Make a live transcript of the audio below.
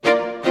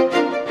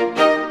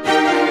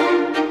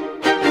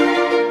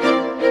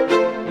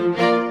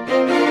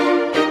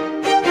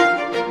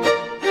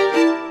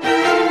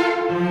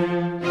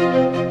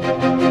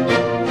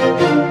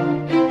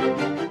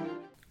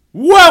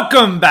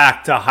Welcome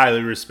back to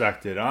Highly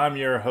Respected. I'm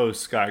your host,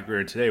 Scott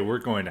Greer, and today we're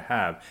going to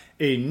have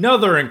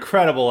another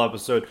incredible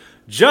episode,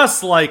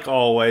 just like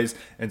always.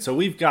 And so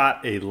we've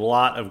got a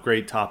lot of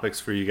great topics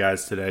for you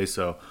guys today,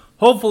 so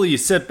hopefully you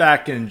sit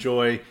back and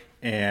enjoy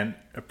and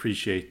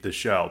appreciate the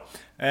show.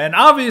 And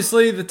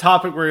obviously, the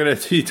topic we're going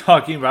to be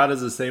talking about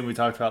is the same we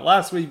talked about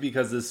last week,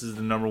 because this is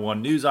the number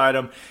one news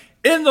item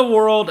in the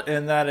world,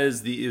 and that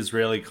is the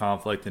Israeli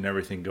conflict and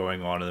everything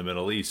going on in the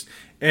Middle East,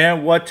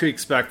 and what to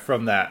expect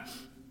from that.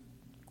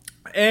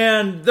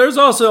 And there's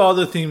also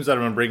other themes that I'm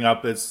going to bring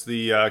up. It's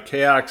the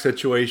chaotic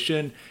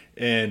situation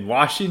in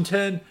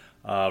Washington.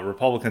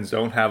 Republicans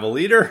don't have a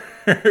leader,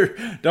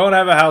 don't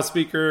have a House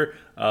Speaker.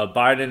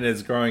 Biden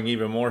is growing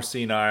even more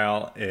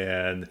senile,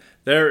 and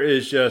there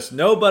is just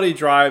nobody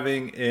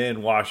driving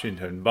in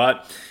Washington.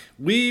 But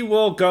we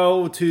will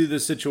go to the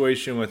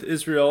situation with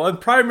Israel and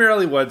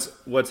primarily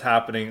what's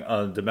happening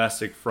on the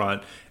domestic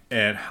front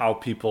and how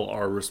people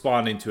are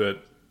responding to it.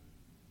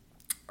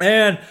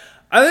 And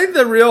I think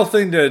the real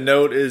thing to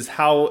note is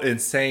how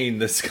insane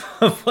this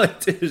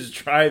conflict is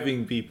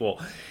driving people.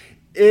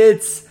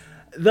 It's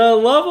the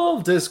level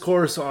of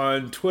discourse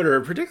on Twitter,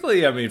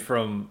 particularly,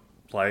 from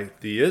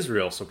like the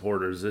Israel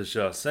supporters, is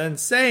just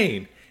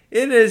insane.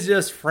 It is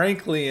just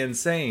frankly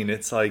insane.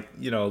 It's like,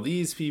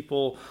 these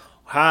people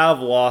have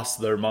lost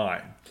their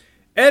mind.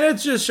 And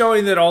it's just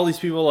showing that all these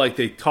people,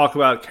 they talk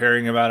about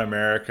caring about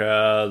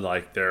America,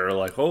 they're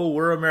like, oh,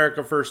 we're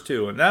America first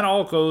too. And that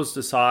all goes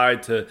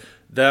aside to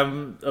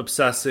them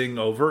obsessing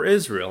over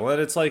Israel.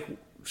 And it's like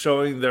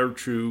showing their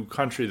true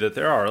country that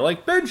they are.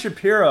 Like Ben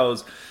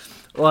Shapiro's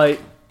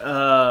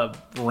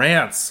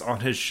rants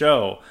on his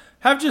show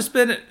have just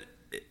been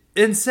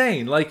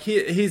insane.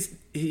 He's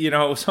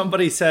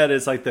somebody said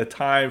it's like the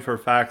time for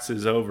facts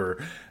is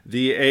over.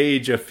 The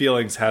age of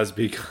feelings has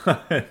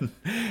begun.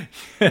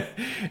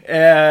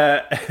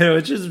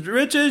 Which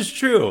is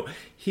true.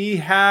 He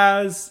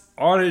has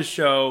on his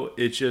show,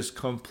 it's just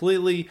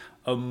completely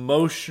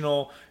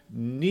emotional,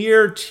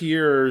 near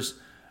tears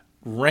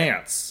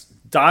rants,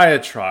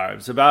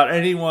 diatribes about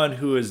anyone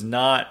who is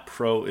not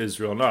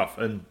pro-Israel enough.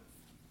 And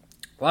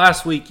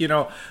last week,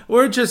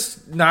 we're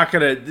just not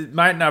going to, it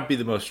might not be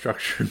the most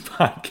structured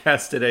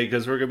podcast today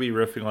because we're going to be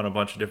riffing on a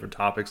bunch of different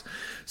topics.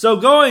 So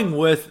going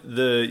with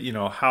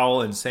the, how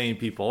insane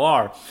people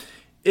are,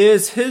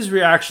 is his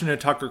reaction to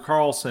Tucker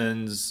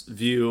Carlson's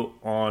view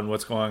on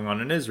what's going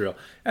on in Israel.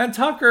 And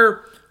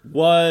Tucker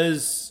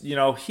was,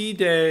 he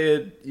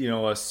did,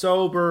 a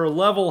sober,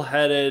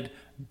 level-headed,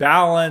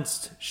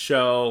 balanced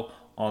show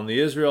on the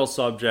Israel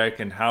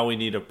subject and how we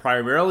need to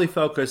primarily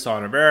focus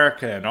on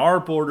America and our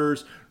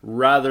borders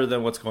rather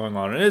than what's going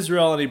on in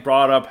Israel. And he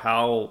brought up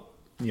how,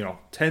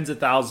 tens of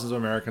thousands of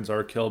Americans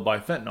are killed by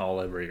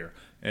fentanyl every year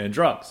and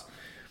drugs.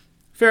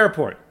 Fair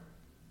point.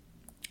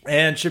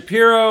 And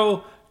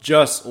Shapiro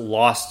just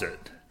lost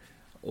it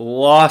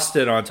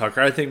on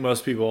Tucker. I think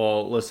most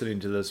people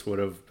listening to this would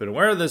have been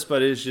aware of this,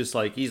 but it's just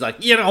he's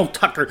like,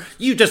 Tucker,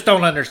 you just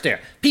don't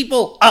understand.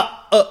 People,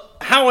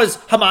 how is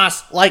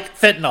Hamas like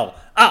fentanyl?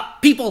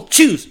 People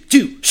choose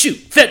to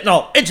shoot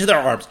fentanyl into their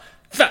arms.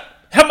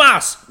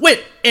 Hamas went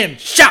and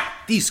shot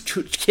these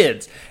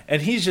kids.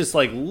 And he's just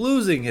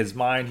losing his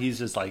mind. He's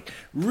just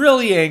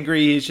really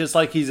angry. He's just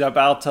he's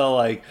about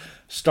to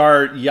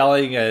start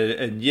yelling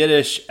in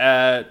Yiddish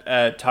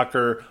at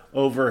Tucker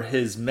over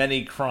his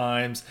many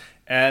crimes.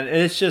 And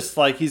it's just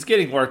he's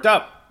getting worked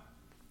up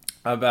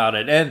about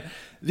it. And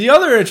the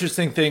other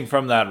interesting thing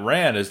from that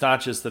rant is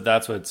not just that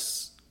that's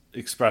what's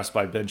expressed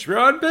by Ben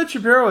Shapiro. And Ben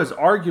Shapiro is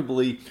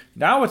arguably,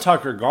 now with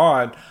Tucker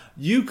gone,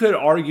 you could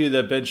argue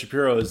that Ben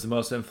Shapiro is the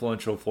most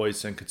influential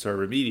voice in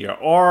conservative media,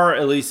 or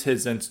at least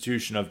his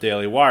institution of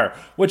Daily Wire,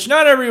 which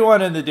not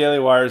everyone in the Daily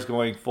Wire is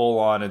going full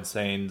on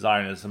insane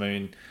Zionist.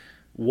 Matt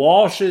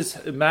Walsh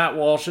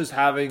is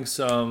having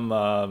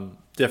some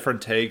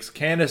different takes.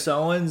 Candace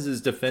Owens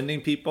is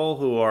defending people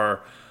who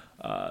are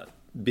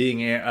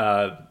being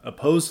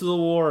opposed to the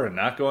war and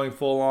not going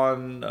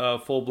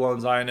full-blown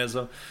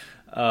Zionism,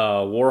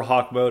 war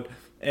hawk mode.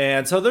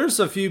 And so there's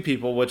a few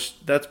people, which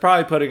that's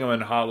probably putting them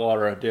in hot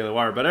water at Daily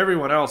Wire, but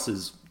everyone else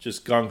is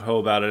just gung-ho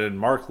about it. And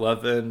Mark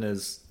Levin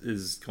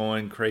is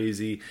going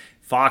crazy.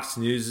 Fox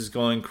News is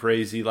going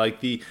crazy.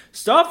 The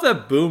stuff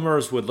that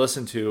boomers would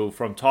listen to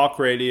from talk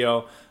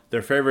radio,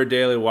 their favorite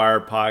Daily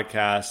Wire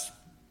podcast,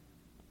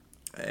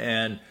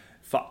 and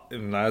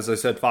as I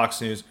said,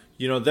 Fox News,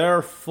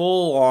 they're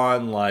full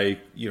on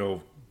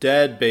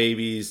dead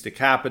babies,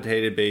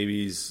 decapitated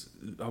babies,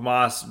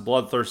 Hamas,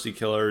 bloodthirsty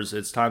killers.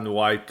 It's time to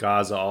wipe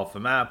Gaza off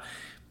the map.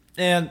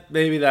 And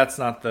maybe that's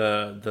not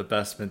the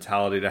best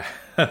mentality to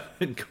have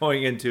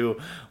going into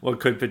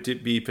what could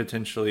be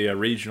potentially a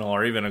regional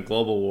or even a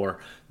global war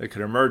that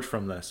could emerge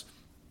from this.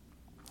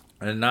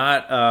 And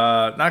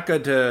not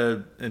good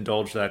to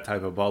indulge that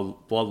type of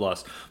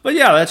bloodlust. But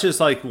yeah, that's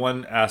just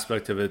one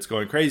aspect of it. It's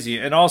going crazy.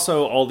 And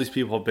also all these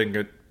people have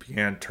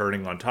began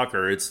turning on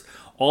Tucker. It's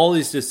all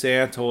these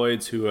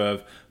DeSantoids who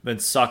have been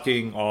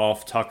sucking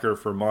off Tucker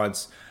for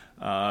months.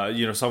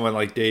 Someone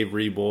like Dave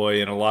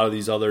Reboy and a lot of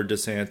these other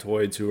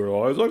DeSantoids who are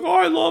always like, oh,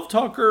 I love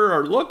Tucker,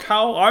 or look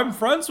how I'm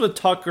friends with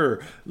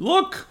Tucker,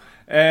 look.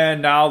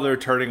 And now they're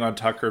turning on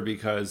Tucker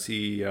because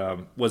he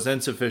was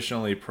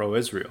insufficiently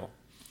pro-Israel.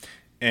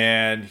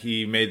 And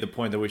he made the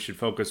point that we should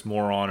focus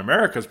more on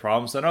America's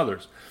problems than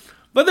others.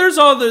 But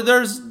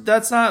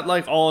that's not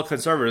like all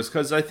conservatives,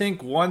 because I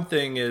think one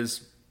thing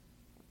is,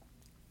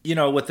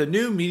 with the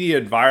new media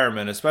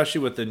environment,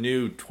 especially with the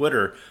new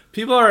Twitter,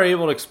 people are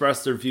able to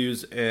express their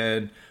views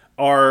and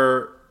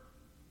learn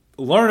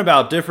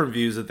about different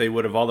views that they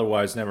would have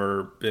otherwise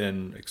never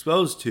been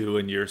exposed to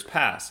in years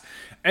past.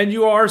 And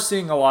you are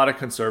seeing a lot of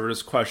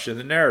conservatives question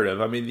the narrative.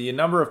 I mean, the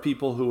number of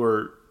people who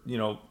are,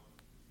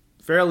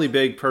 fairly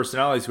big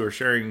personalities who are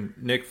sharing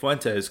Nick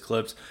Fuentes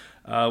clips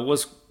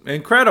was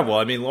incredible.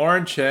 I mean,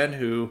 Lauren Chen,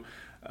 who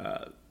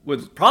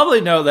would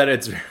probably know that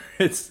it's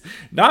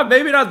not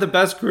the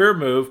best career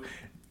move,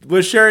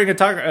 was sharing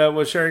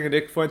a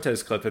Nick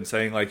Fuentes clip and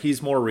saying like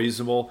he's more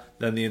reasonable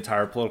than the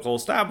entire political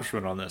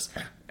establishment on this.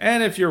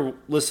 And if you're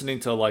listening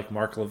to like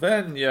Mark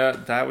Levin, yeah,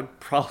 that would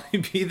probably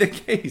be the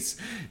case.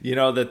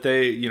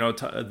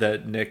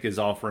 That Nick is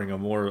offering a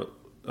more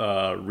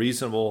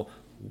reasonable,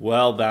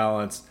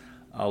 well-balanced,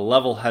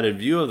 level-headed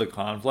view of the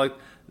conflict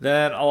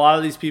than a lot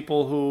of these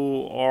people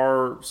who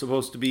are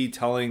supposed to be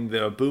telling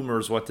the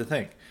boomers what to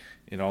think.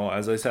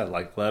 As I said,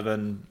 like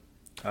Levin,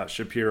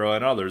 Shapiro,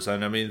 and others.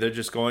 And I mean, they're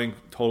just going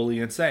totally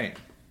insane.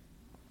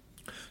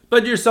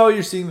 But you're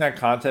seeing that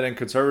content, and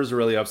conservatives are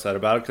really upset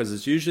about it because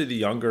it's usually the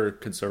younger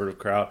conservative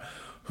crowd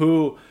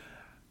who,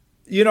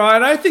 and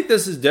I think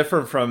this is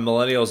different from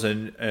millennials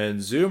and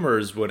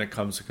Zoomers when it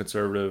comes to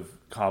conservative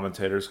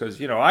commentators, because,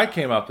 I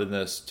came up in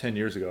this 10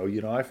 years ago.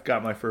 I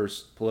got my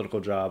first political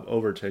job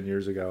over 10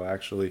 years ago,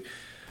 actually,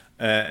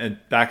 and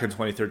back in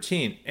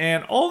 2013.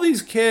 And all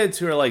these kids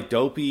who are like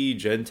dopey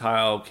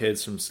Gentile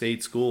kids from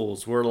state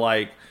schools were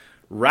like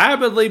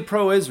rabidly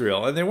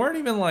pro-Israel, and they weren't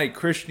even like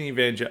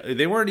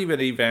they weren't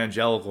even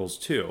evangelicals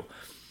too.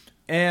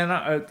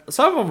 And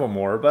some of them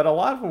were, but a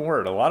lot of them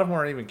weren't. A lot of them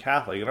weren't even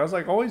Catholic. And I was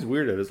like always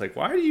weirded. It's like,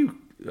 why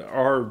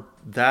are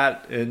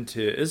that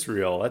into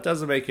Israel? That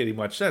doesn't make any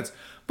much sense.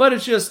 But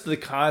it's just the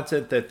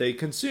content that they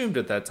consumed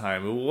at that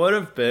time. It would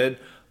have been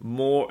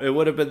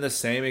the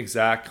same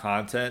exact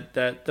content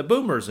that the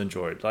boomers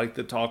enjoyed, like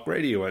the talk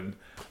radio and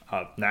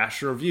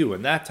National Review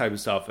and that type of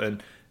stuff.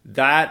 And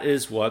that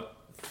is what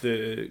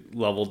the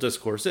level of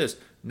discourse is.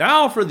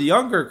 Now for the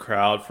younger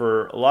crowd,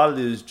 for a lot of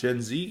these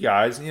Gen Z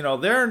guys,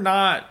 they're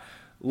not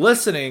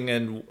listening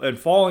and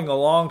following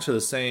along to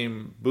the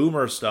same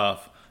boomer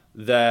stuff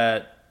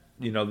that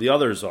the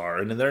others are,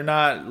 and they're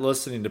not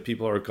listening to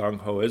people who are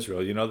gung-ho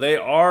Israel. They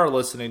are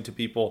listening to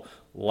people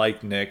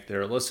like Nick.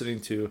 They're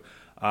listening to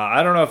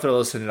I don't know if they're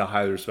listening to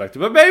Highly Respected,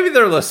 but maybe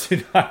they're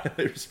listening to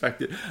Highly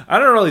Respected. I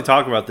don't really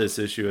talk about this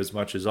issue as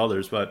much as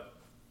others, but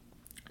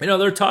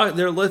they're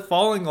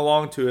following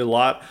along to a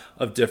lot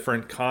of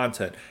different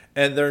content,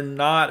 and they're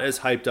not as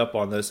hyped up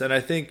on this. And I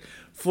think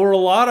for a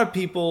lot of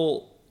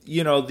people,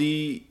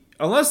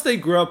 unless they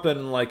grew up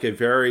in like a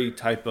very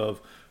type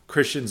of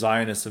Christian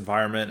Zionist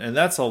environment, and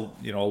that's a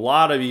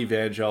lot of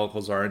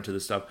evangelicals are into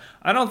this stuff,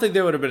 I don't think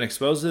they would have been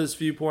exposed to this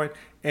viewpoint.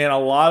 And a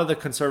lot of the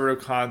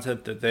conservative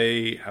content that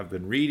they have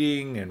been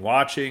reading and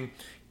watching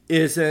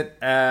isn't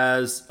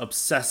as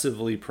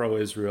obsessively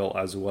pro-Israel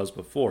as it was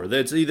before.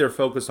 It's either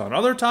focused on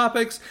other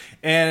topics,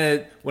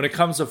 and when it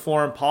comes to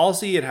foreign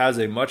policy, it has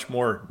a much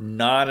more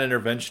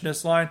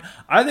non-interventionist line.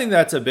 I think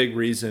that's a big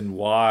reason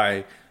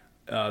why.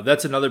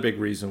 That's another big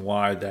reason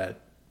why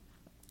that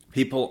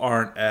people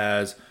aren't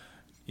as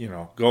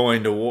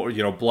going to war,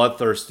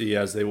 bloodthirsty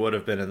as they would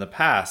have been in the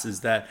past, is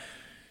that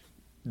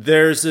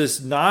there's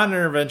this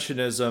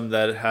non-interventionism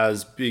that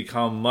has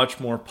become much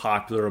more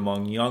popular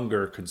among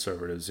younger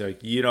conservatives.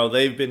 Like,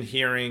 they've been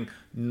hearing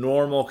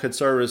normal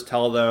conservatives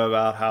tell them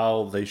about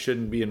how they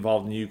shouldn't be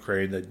involved in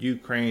Ukraine, that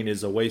Ukraine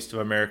is a waste of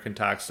American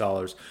tax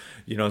dollars.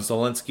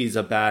 Zelensky's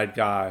a bad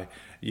guy.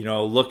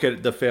 Look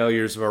at the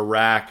failures of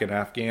Iraq and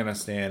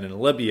Afghanistan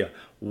and Libya.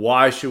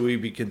 Why should we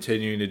be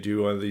continuing to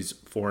do one of these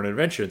foreign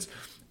interventions?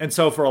 And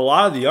so for a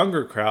lot of the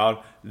younger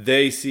crowd,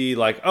 they see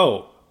like,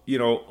 a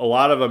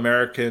lot of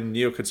American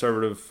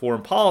neoconservative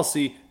foreign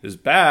policy is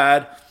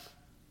bad.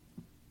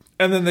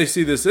 And then they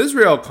see this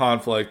Israel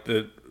conflict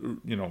that,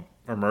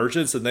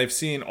 emerges, and they've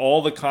seen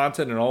all the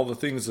content and all the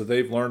things that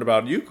they've learned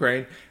about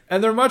Ukraine,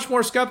 and they're much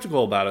more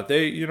skeptical about it.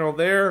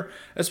 They're,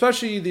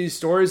 especially these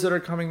stories that are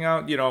coming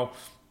out,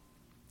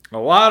 a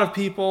lot of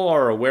people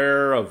are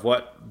aware of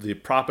what the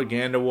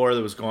propaganda war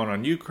that was going on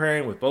in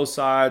Ukraine with both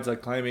sides,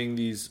 like claiming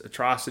these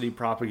atrocity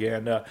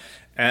propaganda.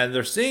 And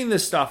they're seeing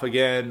this stuff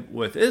again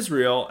with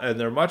Israel, and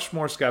they're much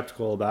more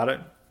skeptical about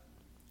it.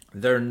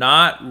 They're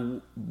not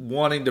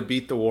wanting to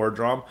beat the war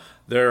drum.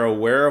 They're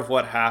aware of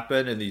what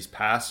happened in these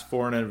past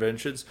foreign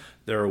interventions.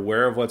 They're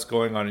aware of what's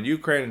going on in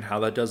Ukraine and how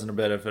that doesn't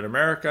benefit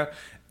America.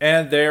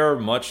 And they're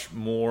much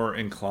more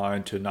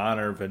inclined to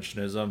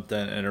non-interventionism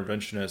than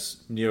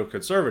interventionist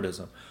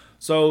neoconservatism.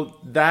 So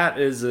that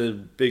is a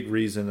big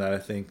reason that I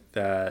think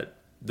that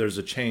there's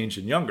a change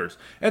in youngers.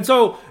 And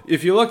so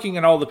if you're looking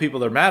at all the people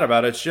that are mad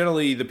about it, it's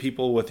generally the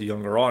people with the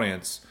younger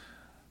audience.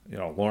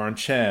 Lauren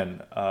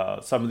Chen,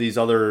 some of these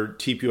other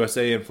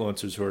TPUSA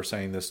influencers who are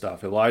saying this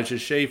stuff. Elijah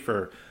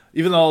Schaefer,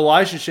 even though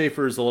Elijah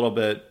Schaefer is a little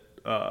bit,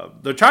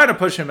 they're trying to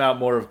push him out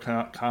more of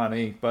Con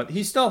Inc., but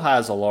he still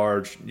has a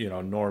large,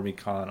 normie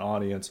con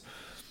audience.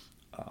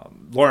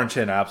 Lauren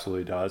Chen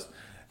absolutely does.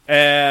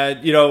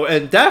 And,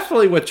 and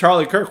definitely with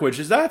Charlie Kirk,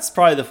 that's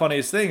probably the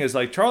funniest thing, is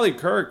like Charlie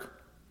Kirk,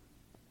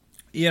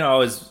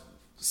 is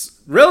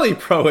really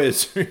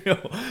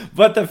pro-Israel,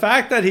 but the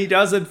fact that he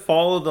doesn't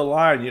follow the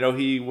line,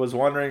 he was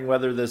wondering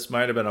whether this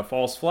might have been a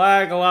false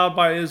flag allowed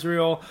by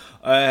Israel,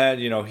 and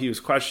he was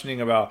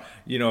questioning about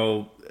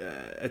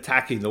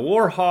attacking the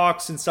war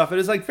hawks and stuff. It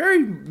is like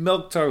very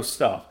milquetoast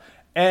stuff.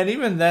 And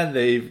even then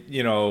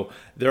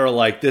they're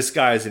like, this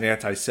guy's an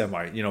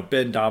anti-Semite.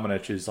 Ben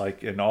Domenech is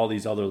like, and all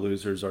these other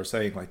losers are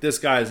saying like, this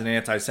guy's an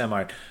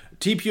anti-Semite.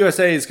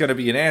 TPUSA is going to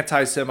be an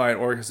anti-Semite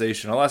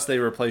organization unless they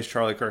replace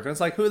Charlie Kirk. And it's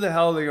like, who the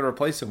hell are they going to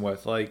replace him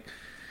with? Like,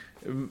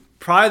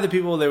 probably the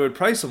people they would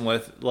replace him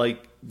with,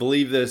 like,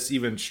 believe this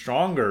even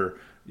stronger,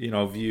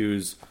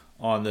 views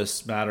on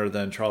this matter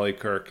than Charlie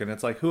Kirk. And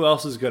it's like, who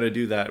else is going to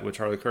do that with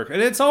Charlie Kirk?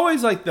 And it's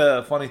always like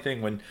the funny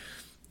thing when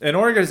an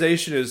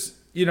organization is,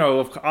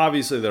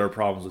 obviously there are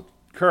problems with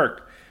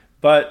Kirk,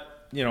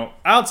 but,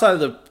 outside of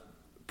the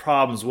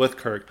problems with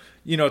Kirk,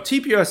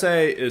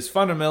 TPUSA is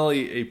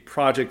fundamentally a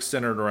project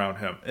centered around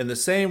him, in the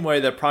same way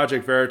that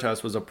Project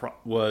Veritas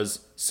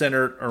was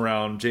centered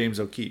around James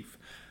O'Keefe.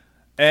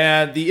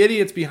 And the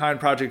idiots behind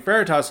Project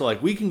Veritas are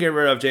like, we can get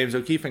rid of James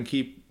O'Keefe and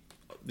keep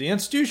the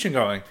institution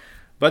going.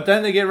 But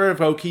then they get rid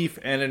of O'Keefe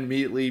and it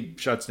immediately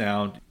shuts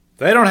down.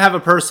 They don't have a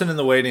person in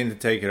the waiting to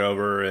take it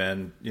over,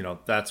 and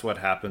that's what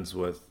happens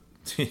with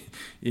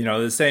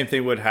the same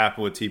thing would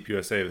happen with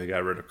TPUSA if they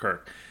got rid of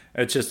Kirk.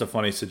 It's just a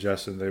funny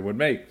suggestion they would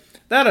make.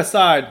 That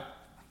aside,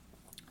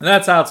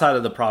 that's outside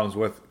of the problems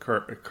with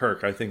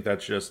Kirk. I think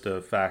that's just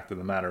a fact of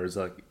the matter. Is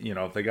like,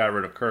 if they got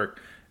rid of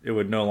Kirk, it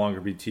would no longer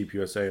be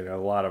TPUSA. And a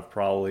lot of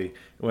probably it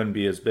wouldn't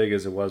be as big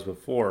as it was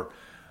before.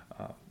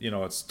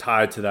 It's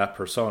tied to that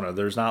persona.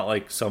 There's not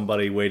like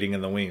somebody waiting in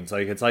the wings.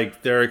 Like, it's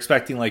like they're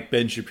expecting like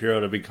Ben Shapiro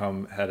to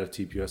become head of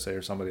TPUSA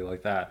or somebody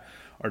like that,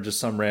 or just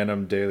some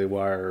random Daily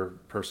Wire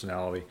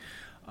personality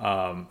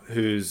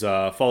who's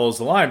follows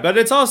the line. But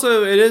it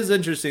is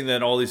interesting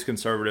that all these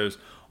conservatives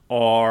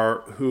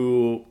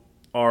who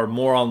are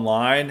more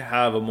online,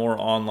 have a more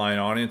online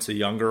audience, a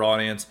younger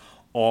audience,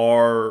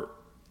 are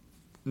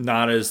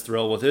not as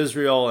thrilled with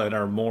Israel and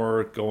are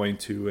more going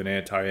to an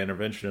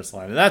anti-interventionist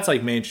line. And that's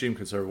like mainstream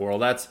conservative world.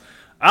 That's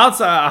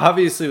outside,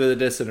 obviously, with the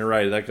dissident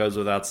right. That goes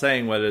without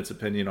saying what its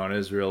opinion on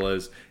Israel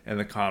is and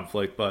the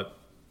conflict. But,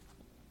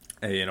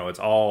 it's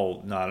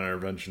all not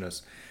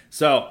interventionist.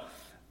 So,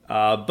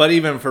 but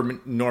even for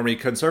normie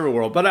conservative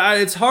world. But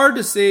it's hard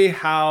to see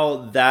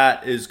how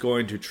that is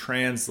going to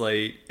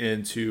translate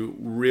into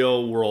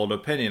real world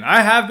opinion.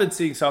 I have been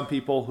seeing some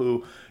people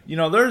who,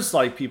 there's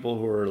like people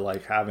who are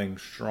like having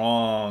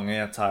strong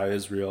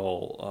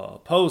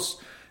anti-Israel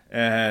posts,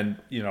 and,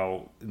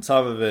 and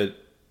some of it,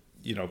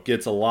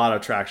 gets a lot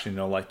of traction,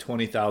 like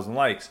 20,000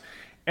 likes.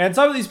 And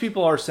some of these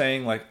people are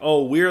saying like,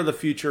 oh, we're the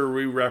future,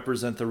 we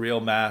represent the real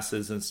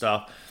masses and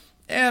stuff.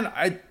 And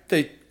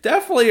they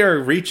definitely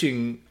are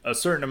reaching a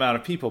certain amount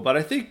of people. But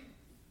I think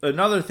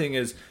another thing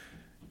is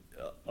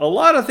a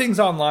lot of things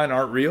online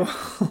aren't real.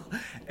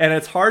 And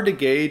it's hard to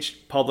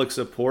gauge public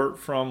support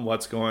from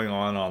what's going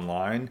on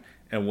online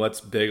and what's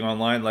big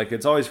online. Like,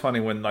 it's always funny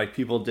when like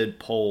people did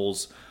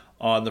polls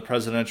on the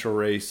presidential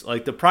race,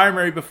 like the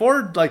primary,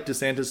 before like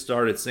DeSantis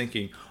started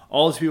sinking,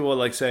 all these people would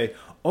like say,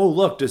 oh,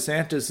 look,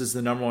 DeSantis is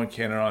the number one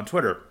candidate on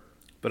Twitter.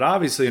 But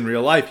obviously in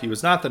real life, he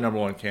was not the number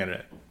one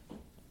candidate.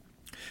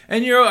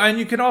 And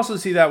you can also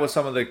see that with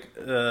some of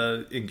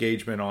the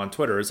engagement on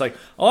Twitter. It's like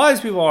a lot of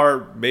these people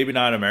are maybe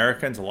not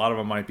Americans. A lot of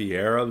them might be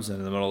Arabs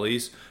in the Middle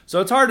East. So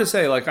it's hard to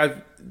say. Like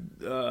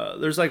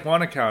there's like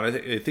one account,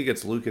 I think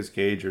it's Lucas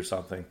Gage or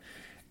something.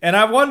 And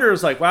I wonder,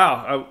 it's like,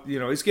 wow,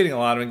 he's getting a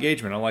lot of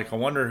engagement. I'm like, I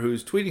wonder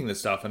who's tweeting this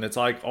stuff. And it's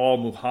like all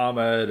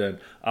Muhammad and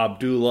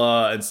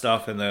Abdullah and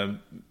stuff in the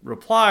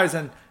replies.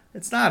 And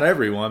it's not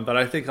everyone, but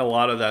I think a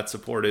lot of that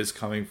support is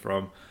coming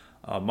from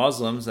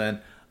Muslims.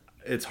 And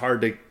it's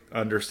hard to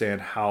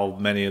understand how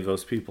many of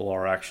those people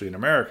are actually in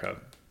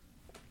America.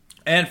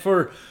 And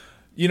for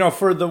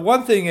the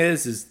one thing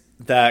is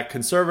that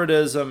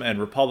conservatism and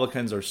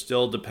Republicans are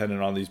still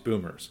dependent on these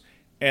boomers.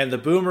 And the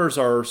boomers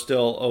are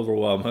still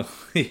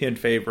overwhelmingly in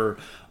favor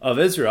of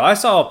Israel. I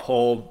saw a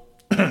poll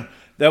that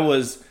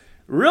was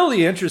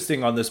really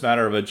interesting on this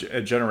matter of a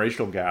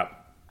generational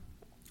gap.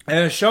 And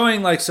it's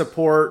showing like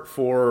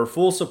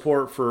full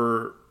support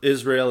for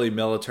Israeli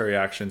military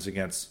actions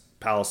against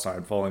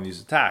Palestine following these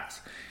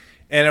attacks.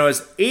 And it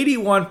was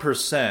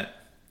 81%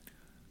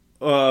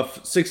 of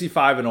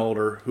 65 and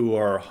older who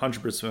are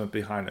 100%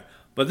 behind it.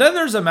 But then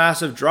there's a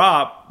massive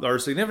drop, or a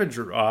significant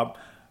drop,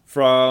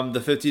 from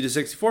the 50 to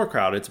 64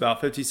 crowd. It's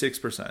about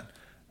 56%.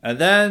 And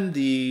then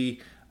the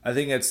I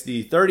think it's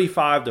the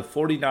 35 to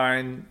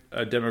 49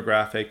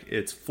 demographic,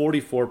 it's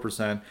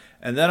 44%.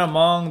 And then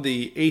among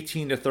the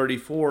 18 to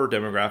 34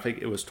 demographic,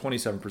 it was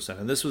 27%.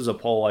 And this was a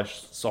poll I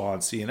saw on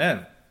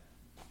CNN.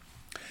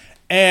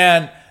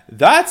 And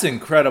that's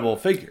incredible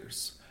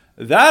figures.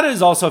 That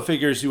is also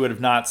figures you would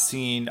have not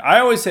seen. I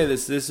always say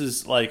this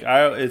is like,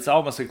 it's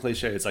almost a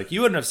cliche. It's like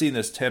you wouldn't have seen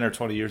this 10 or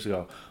 20 years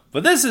ago.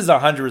 But this is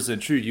 100%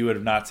 true. You would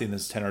have not seen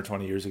this 10 or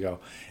 20 years ago.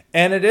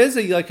 And it is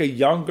like a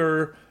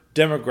younger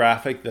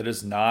demographic that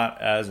is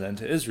not as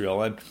into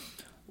Israel. And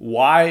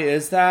why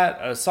is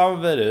that? Some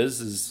of it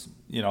is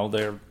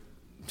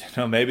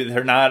maybe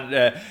they're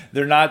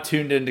not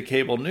tuned into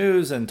cable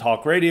news and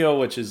talk radio,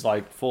 which is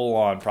like full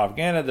on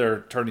propaganda.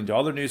 They're turning to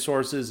other news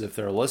sources if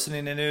they're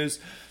listening to news.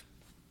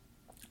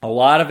 Some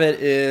of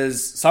it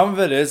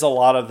is a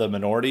lot of the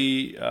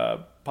minority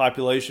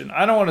population.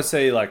 I don't want to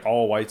say like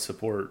all whites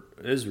support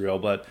Israel,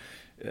 but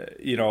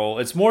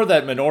it's more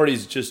that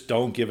minorities just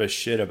don't give a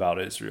shit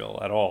about Israel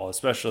at all,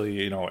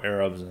 especially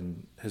Arabs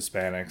and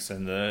Hispanics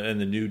and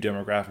the new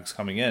demographics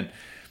coming in.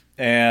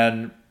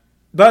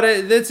 But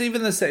it's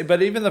even the same.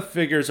 But even the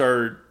figures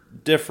are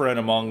different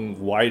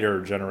among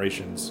whiter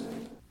generations.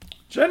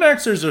 Gen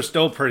Xers are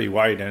still pretty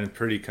white and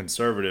pretty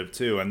conservative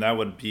too, and that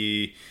would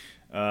be.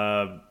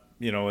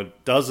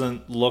 It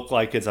doesn't look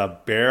like it's a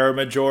bare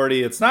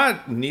majority. It's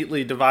not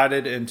neatly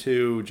divided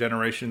into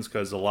generations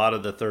because a lot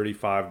of the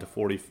 35 to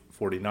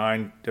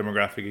 49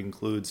 demographic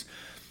includes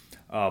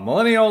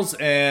millennials,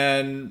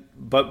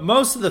 but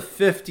most of the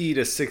 50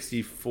 to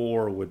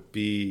 64 would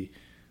be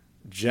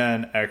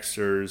Gen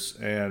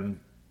Xers, and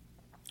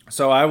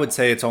so I would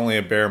say it's only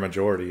a bare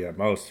majority at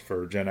most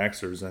for Gen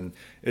Xers, and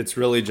it's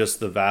really just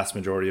the vast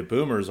majority of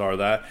boomers are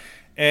that.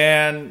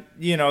 And,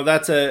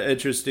 that's an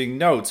interesting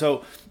note.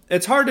 So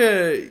it's hard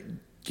to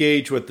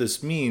gauge what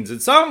this means. In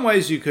some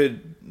ways you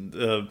could,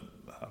 the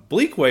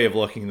bleak way of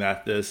looking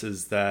at this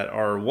is that,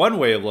 or one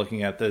way of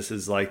looking at this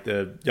is like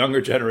the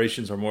younger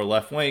generations are more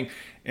left-wing,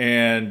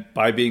 and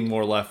by being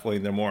more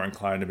left-wing, they're more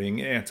inclined to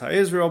being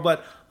anti-Israel.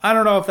 But I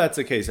don't know if that's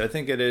the case. I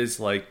think it is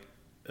like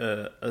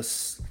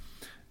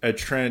a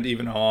trend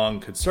even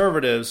among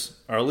conservatives,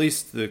 or at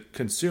least the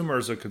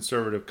consumers of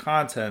conservative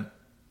content,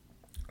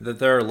 that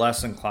they're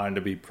less inclined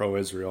to be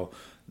pro-Israel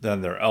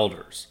than their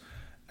elders.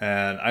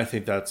 And I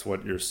think that's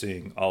what you're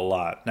seeing a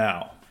lot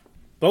now.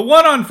 But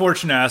one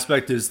unfortunate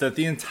aspect is that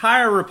the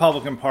entire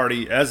Republican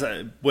Party,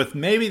 with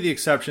maybe the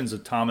exceptions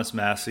of Thomas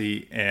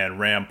Massie and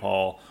Rand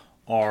Paul,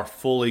 are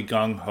fully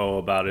gung-ho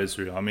about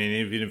Israel. I mean,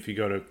 even if you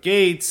go to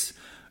Gates,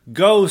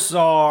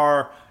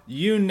 Gosar,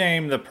 you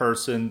name the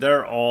person,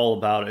 they're all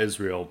about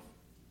Israel.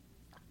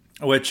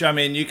 Which, I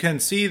mean, you can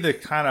see the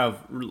kind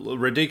of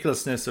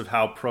ridiculousness of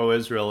how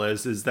pro-Israel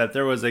is that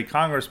there was a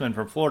congressman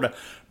from Florida,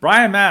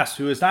 Brian Mast,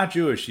 who is not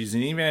Jewish. He's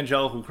an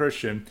evangelical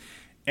Christian.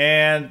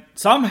 And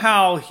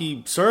somehow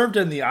he served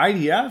in the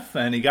IDF,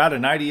 and he got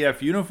an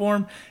IDF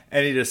uniform,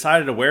 and he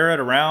decided to wear it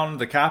around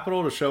the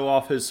Capitol to show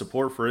off his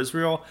support for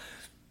Israel.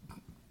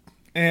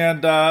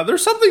 And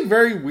there's something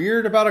very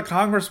weird about a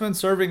congressman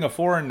serving a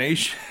foreign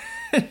nation.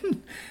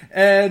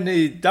 And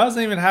he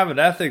doesn't even have an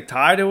ethnic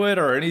tie to it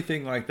or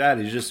anything like that.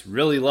 He just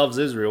really loves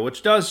Israel,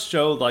 which does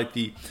show like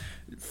the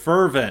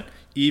fervent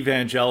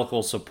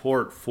evangelical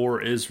support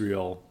for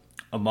Israel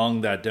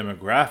among that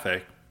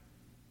demographic.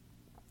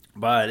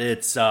 But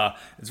it's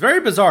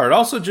very bizarre. It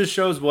also just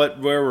shows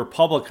where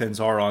Republicans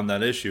are on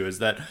that issue, is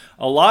that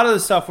a lot of the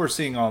stuff we're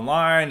seeing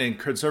online and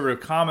conservative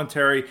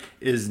commentary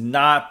is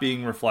not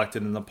being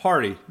reflected in the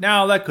party.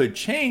 Now, that could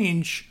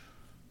change,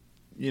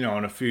 in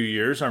a few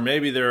years, or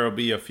maybe there will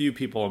be a few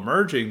people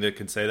emerging that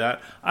can say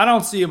that. I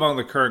don't see among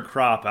the current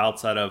crop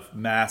outside of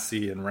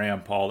Massie and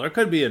Rand Paul. There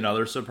could be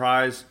another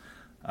surprise,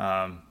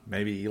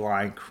 maybe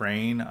Eli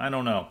Crane, I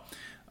don't know,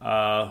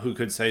 who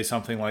could say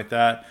something like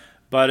that.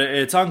 But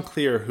it's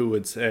unclear who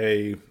would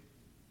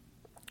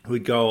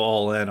go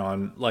all in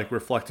on like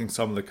reflecting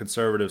some of the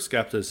conservative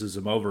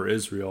skepticism over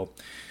Israel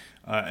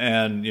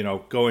and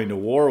going to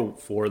war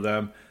for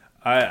them.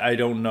 I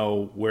don't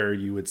know where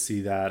you would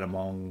see that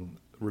among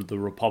the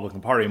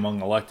Republican Party,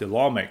 among elected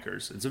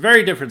lawmakers. It's a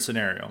very different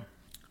scenario.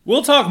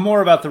 We'll talk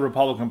more about the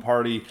Republican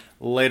Party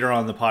later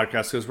on in the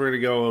podcast because we're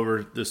going to go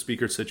over the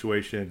speaker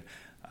situation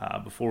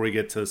before we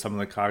get to some of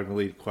the Cognitive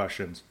Lead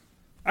questions.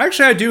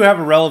 Actually, I do have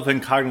a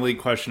relevant Cognitive Lead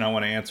question I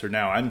want to answer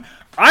now. And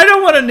I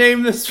don't want to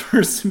name this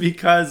person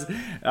because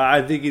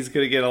I think he's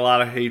going to get a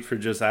lot of hate for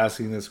just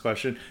asking this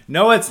question.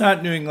 No, it's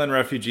not New England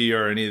refugee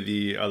or any of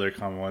the other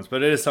common ones,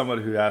 but it is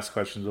someone who asked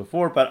questions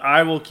before. But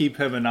I will keep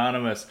him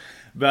anonymous.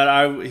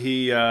 But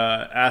he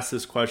asked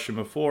this question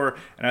before,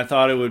 and I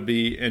thought it would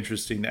be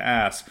interesting to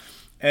ask.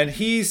 And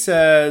he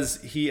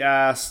says, he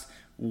asked,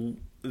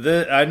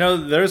 I know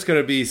there's going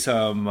to be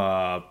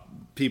some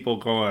people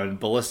going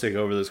ballistic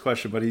over this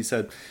question, but he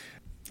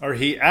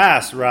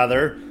asked,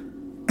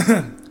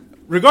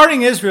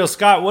 Regarding Israel,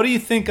 Scott, what do you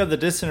think of the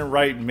dissident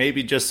right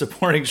maybe just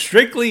supporting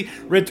strictly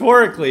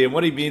rhetorically? And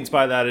what he means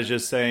by that is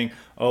just saying,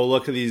 oh,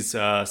 look at these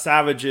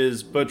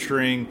savages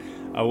butchering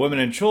women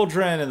and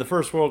children in the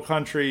first world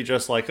country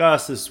just like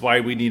us. This is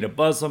why we need a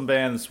Muslim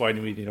ban. This is why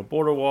we need a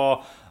border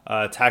wall.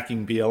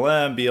 Attacking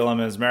BLM.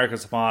 BLM is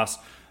America's Hamas,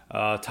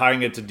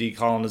 tying it to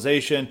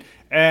decolonization.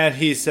 And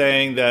he's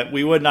saying that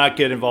we would not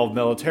get involved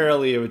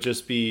militarily. It would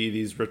just be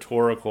these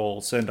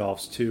rhetorical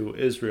send-offs to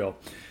Israel.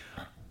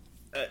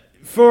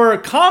 For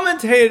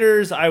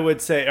commentators, I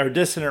would say, or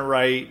dissident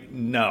right,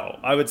 no.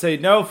 I would say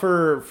no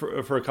for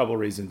a couple of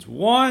reasons.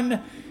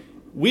 One,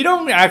 we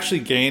don't actually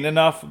gain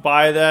enough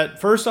by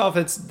that. First off,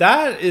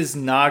 that is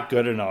not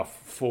good enough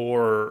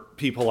for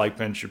people like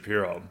Ben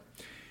Shapiro.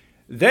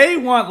 They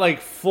want like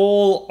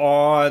full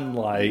on,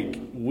 like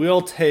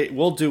we'll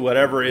do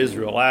whatever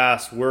Israel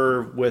asks.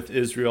 We're with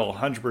Israel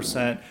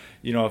 100%.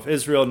 You know, if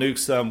Israel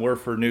nukes them, we're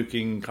for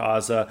nuking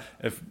Gaza.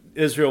 If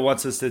Israel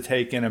wants us to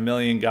take in 1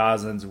 million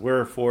Gazans,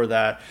 we're for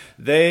that.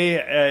 They,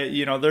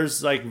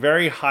 there's like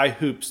very high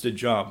hoops to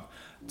jump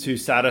to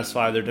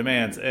satisfy their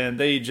demands. And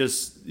they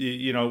just,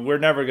 we're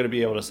never going to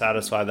be able to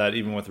satisfy that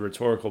even with a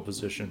rhetorical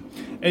position.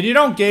 And you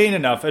don't gain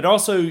enough. And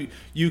also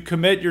you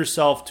commit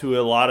yourself to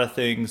a lot of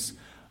things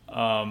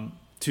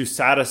to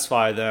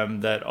satisfy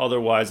them that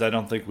otherwise I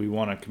don't think we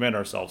want to commit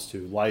ourselves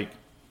to, like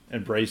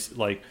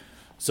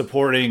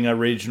supporting a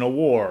regional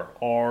war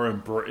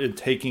or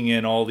taking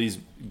in all these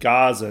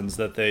Gazans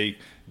that they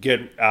get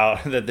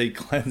out, that they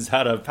cleanse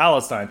out of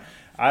Palestine.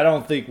 I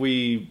don't think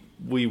we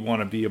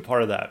want to be a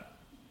part of that.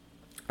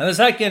 And the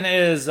second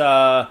is,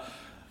 I'm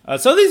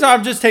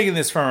just taking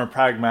this from a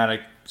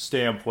pragmatic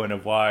standpoint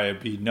of why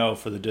it'd be no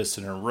for the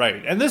dissident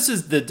right. And this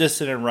is the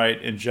dissident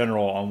right in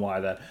general on why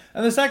that.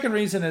 And the second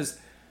reason is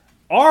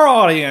our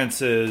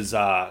audience is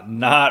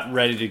not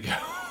ready to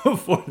go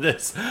for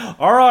this.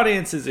 Our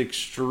audience is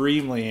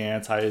extremely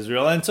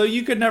anti-Israel, and so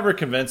you could never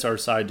convince our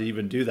side to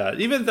even do that.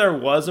 Even if there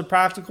was a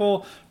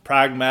practical,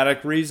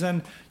 pragmatic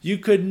reason, you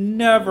could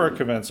never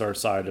convince our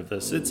side of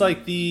this. It's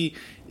like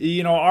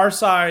our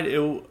side,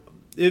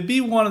 it'd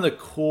be one of the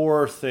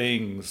core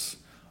things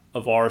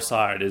of our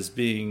side is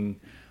being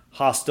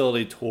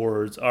hostility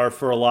towards, or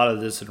for a lot of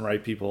dissident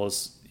right people,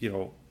 is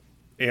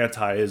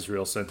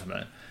anti-Israel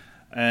sentiment.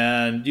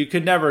 And you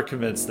could never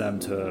convince them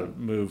to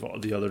move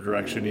the other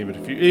direction,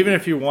 even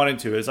if you wanted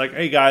to. It's like,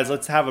 hey guys,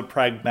 let's have a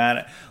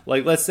pragmatic,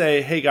 let's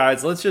say, hey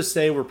guys, let's just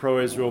say we're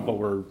pro-Israel, but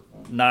we're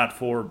not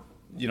for,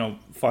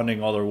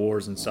 funding all their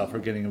wars and stuff or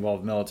getting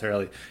involved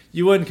militarily.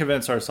 You wouldn't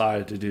convince our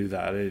side to do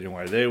that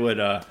anyway. They would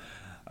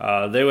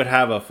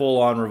have a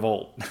full-on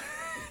revolt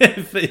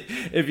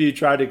if you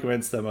tried to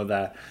convince them of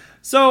that.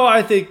 So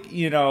I think,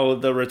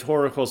 the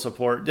rhetorical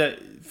support,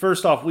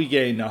 first off, we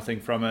gain nothing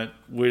from it.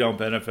 We don't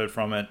benefit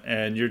from it.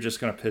 And you're just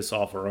going to piss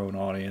off our own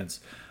audience.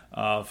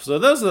 So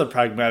those are the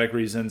pragmatic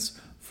reasons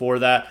for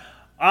that.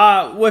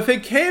 If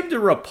it came to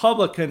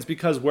Republicans,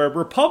 because where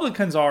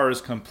Republicans are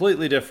is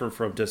completely different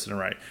from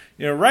dissident right.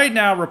 Right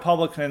now,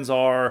 Republicans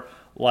are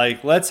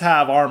like, let's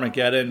have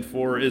Armageddon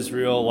for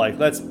Israel. Like,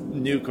 let's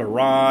nuke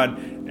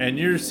Iran. And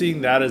you're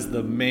seeing that as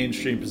the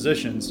mainstream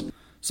positions.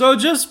 So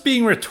just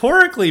being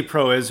rhetorically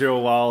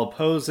pro-Israel while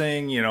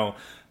opposing,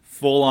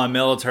 full-on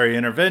military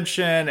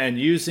intervention and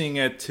using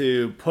it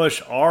to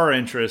push our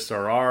interests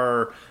or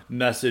our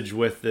message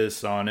with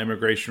this on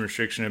immigration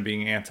restriction and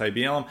being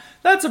anti-BLM,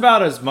 that's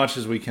about as much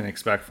as we can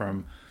expect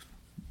from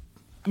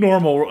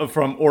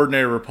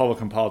ordinary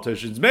Republican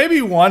politicians.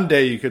 Maybe one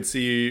day you could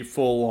see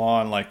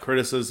full-on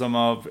criticism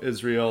of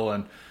Israel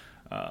and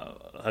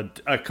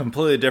a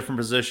completely different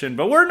position,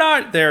 but we're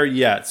not there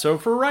yet. So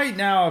for right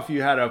now, if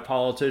you had a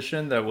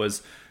politician that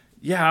was,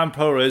 I'm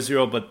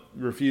pro-Israel, but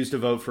refused to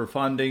vote for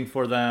funding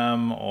for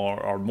them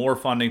or more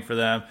funding for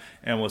them,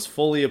 and was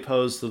fully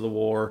opposed to the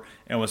war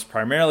and was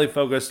primarily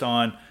focused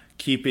on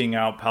keeping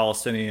out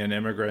Palestinian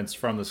immigrants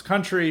from this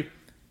country,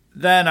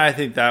 then I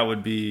think that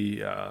would be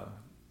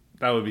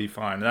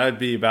fine. That would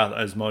be about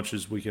as much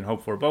as we can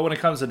hope for. But when it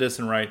comes to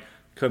dissident right,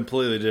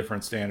 completely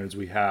different standards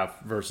we have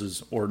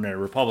versus ordinary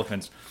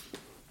Republicans.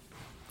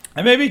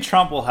 And maybe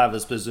Trump will have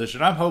this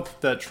position. I hope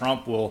that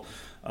Trump will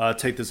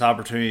take this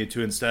opportunity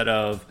to, instead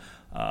of,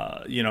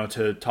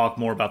 to talk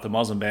more about the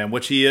Muslim ban,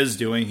 which he is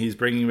doing. He's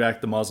bringing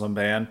back the Muslim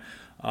ban.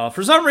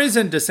 For some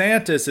reason,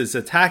 DeSantis is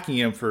attacking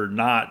him for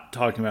not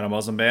talking about a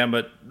Muslim ban,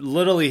 but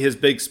literally his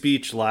big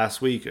speech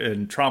last week,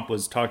 and Trump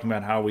was talking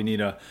about how we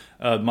need a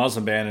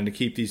Muslim ban and to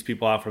keep these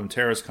people out from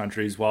terrorist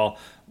countries, while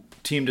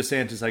Team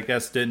DeSantis, I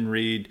guess, didn't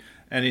read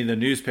any of the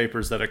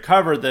newspapers that have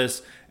covered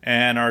this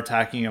and are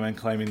attacking him and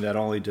claiming that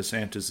only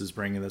DeSantis is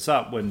bringing this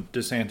up when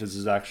DeSantis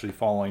is actually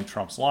following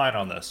Trump's line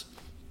on this.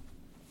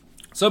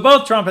 So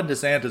both Trump and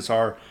DeSantis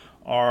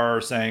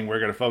are saying we're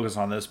going to focus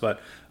on this,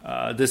 but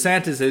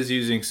DeSantis is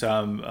using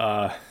some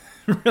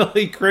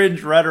really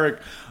cringe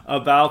rhetoric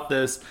about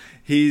this.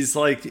 he's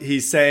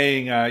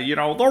saying,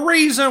 the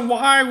reason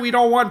why we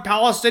don't want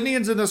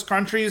Palestinians in this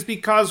country is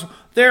because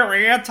they're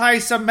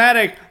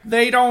anti-Semitic.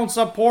 They don't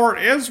support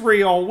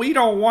Israel. We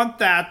don't want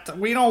that.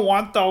 We don't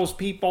want those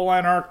people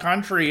in our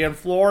country. In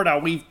Florida,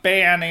 we've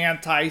banned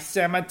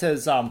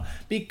anti-Semitism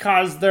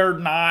because they're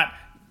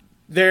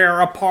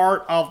a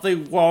part of the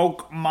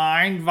woke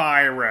mind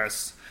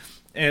virus.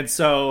 And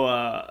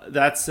so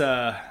that's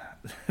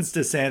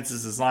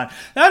DeSantis' line.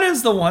 That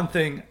is the one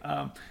thing.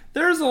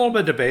 There's a little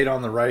bit of debate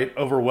on the right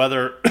over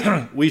whether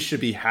we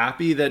should be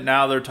happy that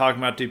now they're talking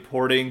about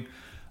deporting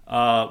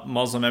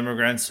Muslim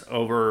immigrants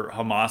over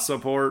Hamas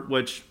support,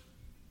 which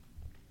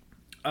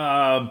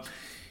I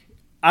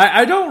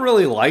don't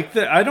really like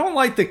that. I don't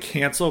like the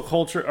cancel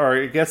culture,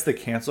 or I guess the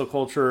cancel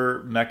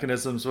culture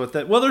mechanisms with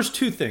it. Well, there's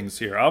two things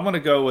here. I'm going to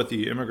go with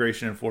the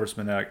immigration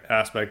enforcement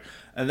aspect,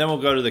 and then we'll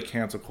go to the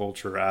cancel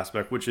culture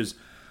aspect, which is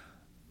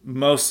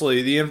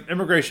mostly the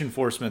immigration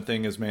enforcement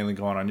thing is mainly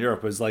going on in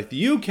Europe. Is like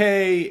the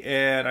UK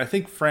and I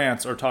think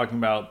France are talking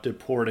about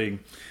deporting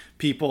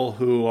people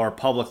who are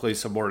publicly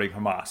supporting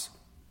Hamas.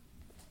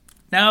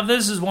 Now, if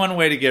this is one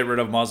way to get rid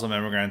of Muslim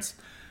immigrants,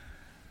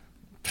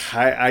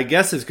 I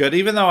guess it's good,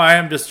 even though I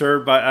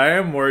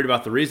am worried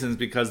about the reasons,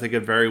 because they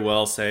could very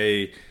well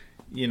say,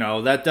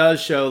 that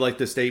does show like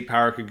the state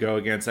power could go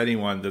against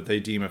anyone that they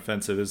deem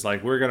offensive. Is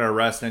like, we're going to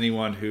arrest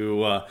anyone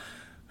who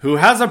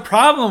has a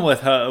problem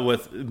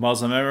with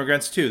Muslim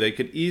immigrants too. They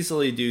could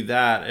easily do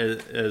that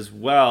as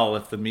well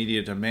if the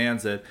media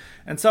demands it.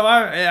 And so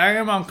I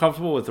am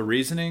uncomfortable with the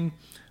reasoning,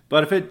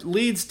 but if it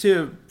leads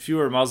to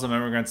fewer Muslim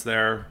immigrants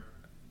there,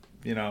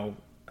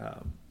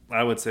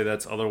 I would say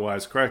that's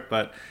otherwise correct.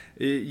 But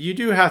you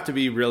do have to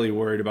be really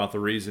worried about the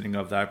reasoning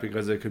of that,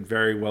 because it could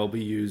very well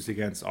be used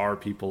against our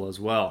people as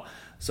well.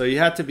 So you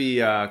have to be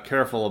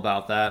careful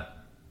about that.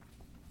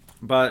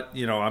 But,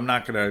 I'm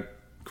not going to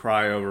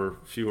cry over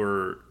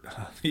fewer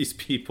these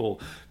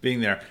people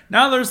being there.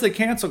 Now there's the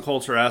cancel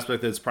culture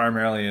aspect that's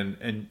primarily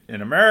in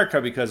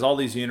America, because all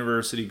these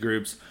university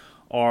groups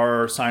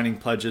are signing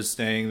pledges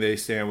saying they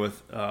stand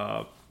with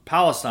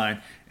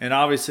Palestine, and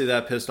obviously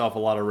that pissed off a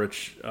lot of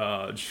rich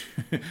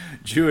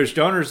Jewish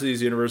donors to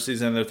these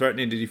universities, and they're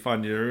threatening to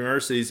defund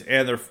universities,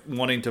 and they're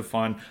wanting to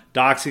fund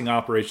doxing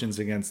operations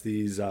against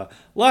these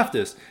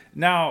leftists.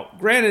 Now,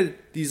 granted,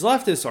 these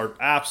leftists are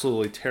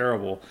absolutely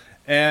terrible,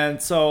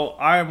 and so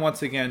I am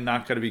once again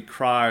not going to be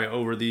cry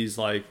over these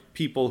like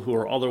people who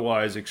are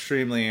otherwise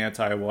extremely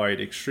anti-white,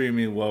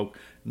 extremely woke,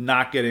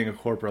 not getting a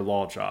corporate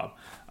law job.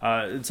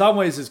 In some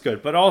ways it's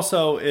good, but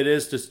also it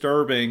is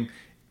disturbing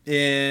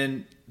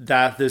in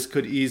that this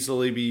could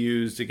easily be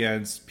used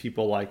against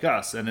people like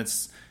us. And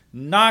it's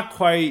not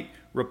quite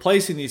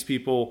replacing these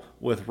people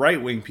with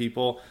right-wing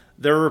people.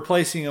 They're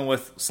replacing them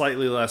with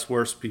slightly less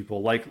worse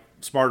people, like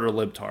smarter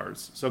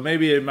libtards. So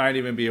maybe it might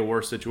even be a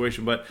worse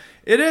situation. But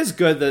it is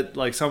good that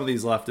like some of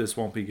these leftists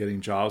won't be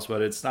getting jobs,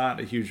 but it's not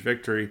a huge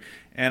victory.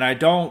 And I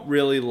don't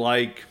really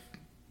like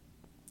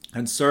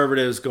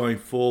conservatives going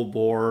full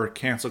bore,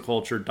 cancel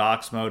culture,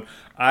 dox mode.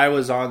 I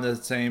was on the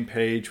same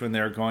page when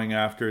they're going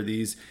after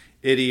these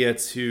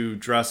idiots who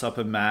dress up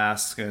in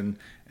masks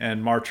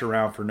and march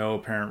around for no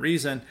apparent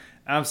reason.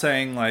 I'm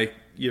saying, like,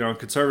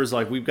 conservatives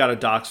like, we've got to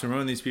dox and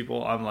ruin these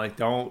people. I'm like,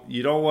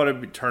 you don't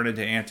want to turn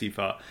into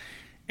Antifa.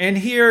 And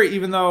here,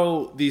 even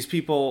though these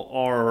people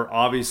are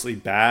obviously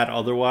bad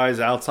otherwise,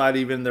 outside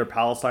even their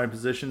Palestine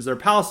positions are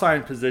probably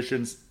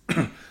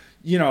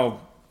the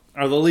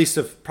least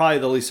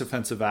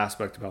offensive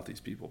aspect about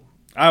these people.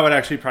 I would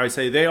actually probably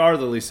say they are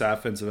the least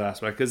offensive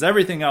aspect, because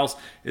everything else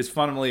is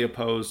fundamentally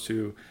opposed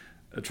to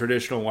a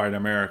traditional white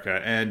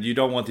America, and you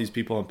don't want these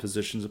people in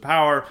positions of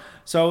power.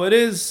 So it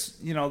is,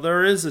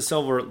 there is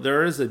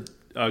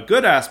a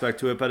good aspect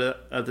to it,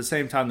 but at the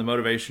same time, the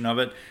motivation of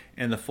it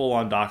and the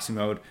full-on doxing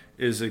mode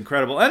is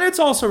incredible. And it's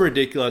also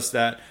ridiculous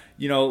that,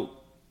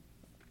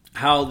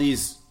 how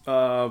these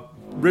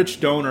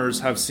rich donors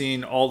have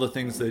seen all the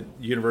things that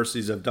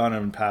universities have done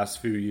in the past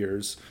few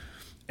years.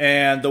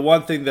 And the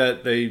one thing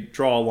that they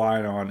draw a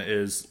line on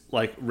is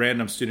like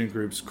random student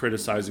groups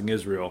criticizing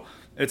Israel.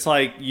 It's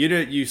like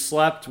you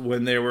slept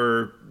when they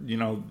were,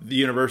 the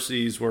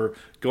universities were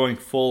going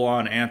full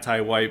on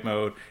anti-white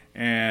mode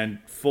and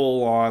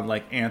full on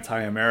like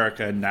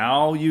anti-America.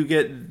 Now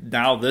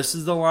this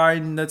is the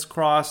line that's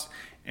crossed.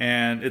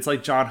 And it's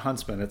like John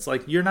Huntsman. It's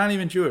like, you're not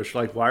even Jewish.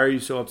 Like, why are you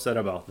so upset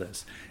about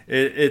this?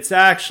 It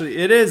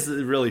is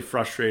really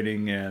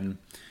frustrating and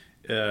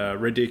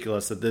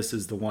ridiculous that this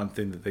is the one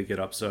thing that they get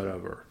upset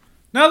over.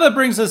 Now that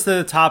brings us to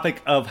the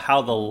topic of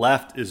how the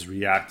left is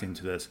reacting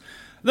to this.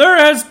 There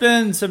has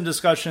been some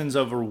discussions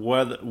over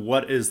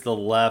what is the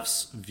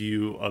left's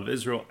view of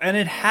Israel. And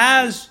it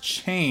has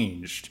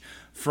changed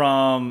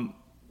from,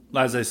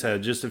 as I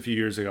said, just a few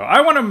years ago.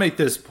 I want to make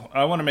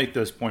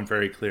this point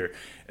very clear.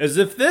 As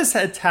if this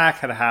attack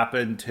had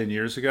happened 10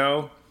 years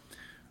ago,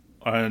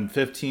 and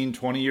 15,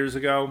 20 years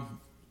ago,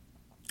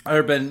 there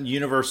had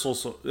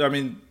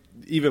been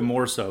even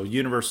more so,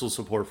 universal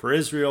support for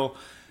Israel.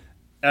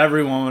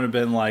 Everyone would have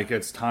been like,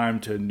 it's time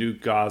to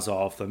nuke Gaza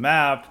off the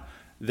map.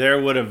 there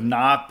would have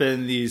not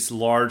been these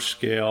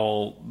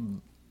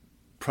large-scale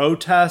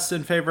protests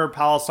in favor of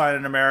Palestine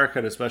in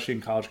America, especially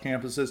in college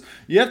campuses.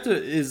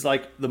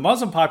 The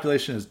Muslim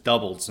population has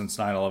doubled since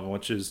 9/11,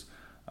 which is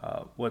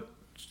what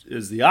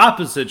is the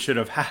opposite should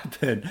have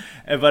happened,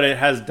 but it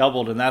has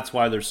doubled, and that's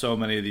why there's so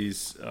many of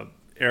these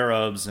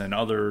Arabs and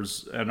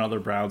others and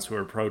other Browns who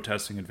are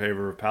protesting in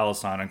favor of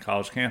Palestine on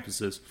college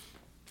campuses.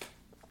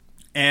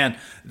 And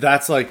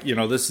that's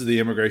this is the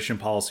immigration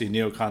policy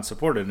neocons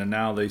supported, and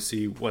now they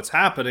see what's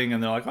happening,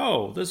 and they're like,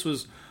 oh, this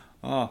was.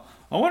 I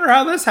wonder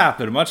how this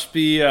happened. It must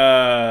be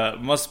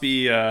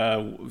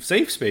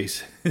safe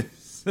space,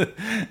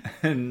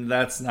 and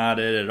that's not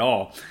it at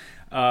all.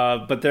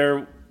 But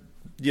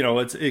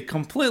it's a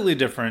completely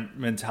different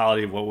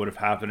mentality of what would have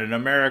happened. And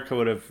America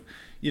would have,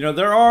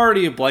 they're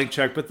already a blank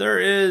check, but there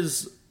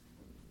is,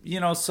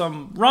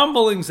 some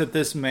rumblings that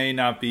this may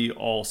not be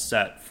all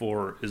set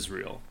for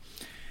Israel.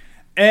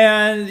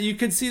 And you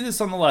can see this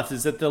on the left,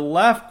 is that the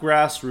left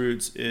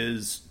grassroots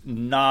is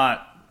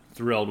not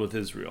thrilled with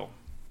Israel.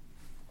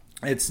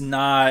 It's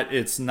not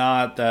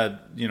that,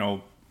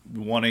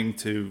 wanting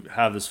to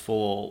have this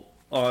full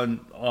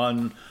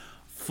on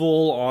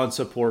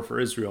support for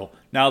Israel.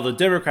 Now, the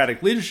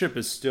Democratic leadership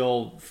is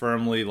still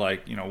firmly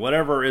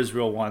whatever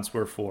Israel wants,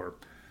 we're for.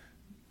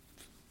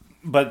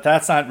 But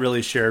that's not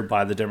really shared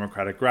by the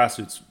Democratic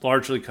grassroots,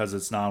 largely because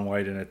it's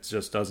non-white and it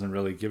just doesn't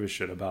really give a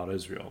shit about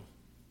Israel.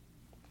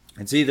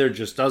 It's either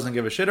just doesn't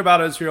give a shit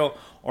about Israel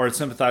or it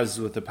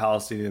sympathizes with the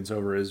Palestinians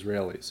over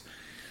Israelis.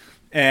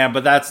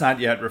 But that's not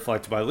yet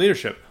reflected by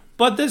leadership.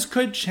 But this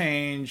could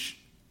change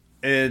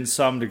in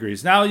some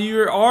degrees. Now,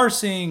 you are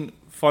seeing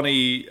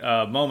funny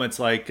moments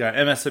like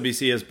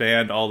MSNBC has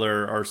banned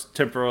or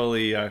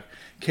temporarily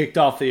kicked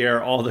off the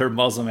air all their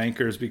Muslim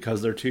anchors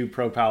because they're too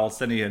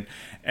pro-Palestinian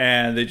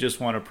and they just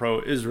want a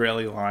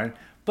pro-Israeli line.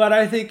 But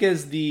I think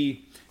as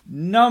the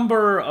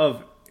number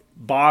of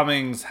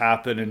bombings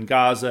happen in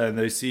Gaza and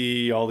they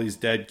see all these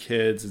dead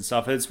kids and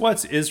stuff, it's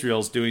what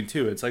Israel's doing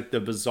too. It's like the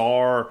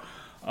bizarre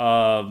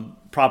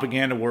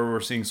propaganda where we're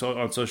seeing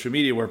on social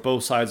media where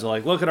both sides are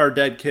like, look at our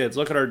dead kids,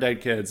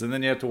 and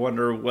then you have to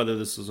wonder whether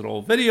this is an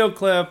old video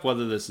clip,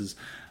 whether this is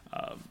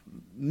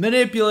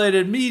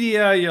manipulated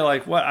media. You're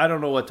like, what? I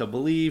don't know what to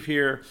believe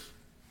here.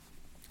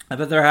 I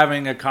bet they're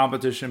having a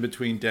competition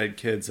between dead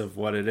kids of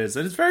what it is,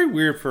 and it's very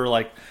weird for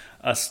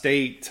a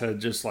state to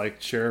just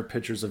share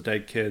pictures of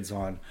dead kids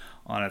on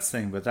its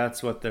thing, but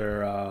that's what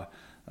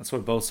that's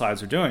what both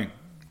sides are doing.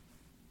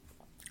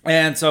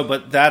 And so,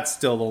 but that's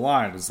still the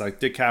line. It's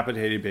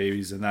decapitated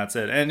babies, and that's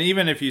it. And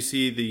even if you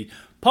see the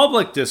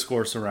public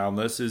discourse around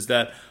this, is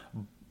that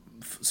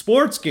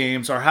sports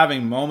games are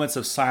having moments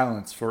of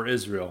silence for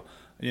Israel.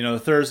 The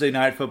Thursday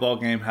night football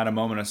game had a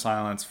moment of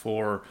silence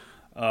for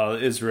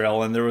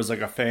Israel, and there was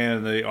a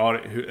fan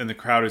in the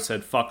crowd who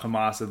said "fuck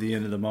Hamas" at the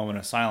end of the moment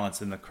of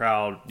silence, and the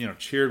crowd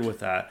cheered with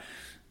that.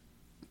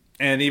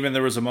 And even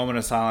there was a moment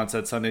of silence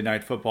at Sunday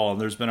Night Football, and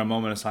there's been a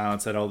moment of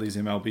silence at all these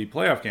MLB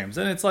playoff games.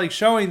 And it's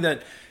showing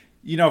that,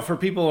 for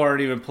people who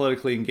aren't even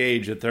politically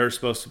engaged, that they're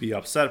supposed to be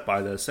upset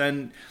by this.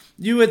 And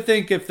you would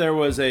think if there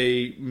was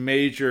a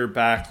major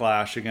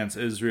backlash against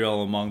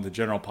Israel among the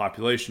general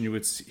population, you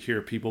would hear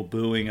people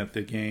booing at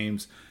the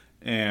games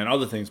and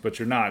other things, but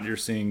you're not. You're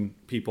seeing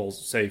people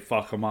say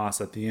 "fuck Hamas"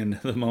 at the end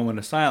of the moment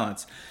of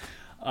silence.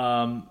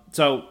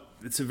 So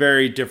it's a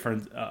very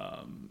different.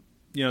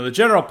 The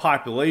general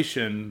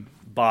population,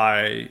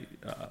 by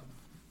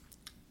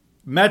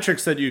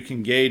metrics that you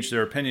can gauge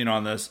their opinion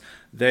on this,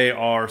 they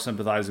are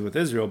sympathizing with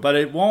Israel. But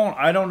it won't.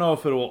 I don't know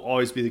if it will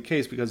always be the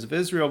case, because if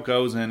Israel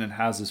goes in and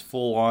has this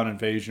full-on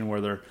invasion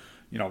where they're,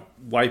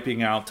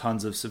 wiping out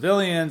tons of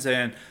civilians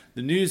and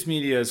the news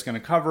media is going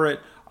to cover it,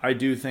 I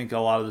do think a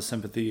lot of the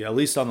sympathy, at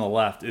least on the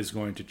left, is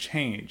going to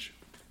change.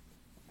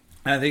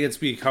 And I think it's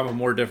become a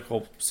more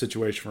difficult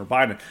situation for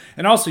Biden.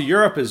 And also,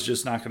 Europe is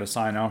just not going to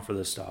sign on for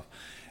this stuff.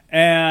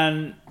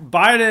 And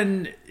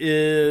Biden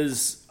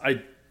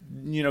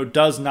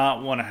does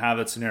not want to have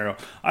that scenario.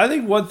 I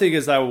think one thing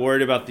is that we're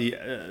worried about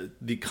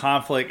the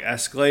conflict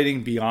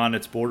escalating beyond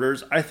its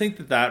borders. I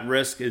think that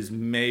risk is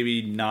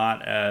maybe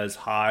not as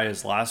high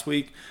as last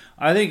week.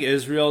 I think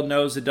Israel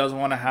knows it doesn't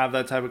want to have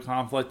that type of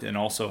conflict, and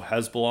also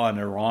Hezbollah and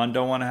Iran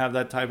don't want to have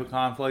that type of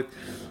conflict.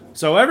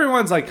 So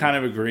everyone's kind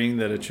of agreeing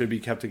that it should be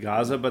kept to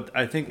Gaza, but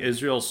I think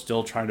Israel's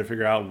still trying to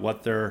figure out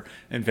what their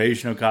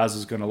invasion of Gaza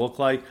is going to look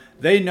like.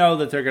 They know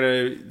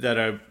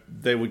that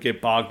they would get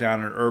bogged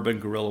down in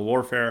urban guerrilla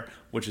warfare,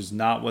 which is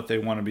not what they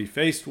want to be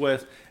faced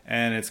with,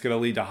 and it's going to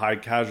lead to high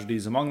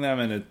casualties among them,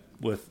 and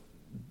with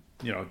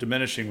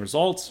diminishing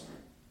results.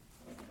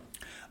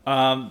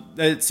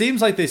 It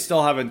seems like they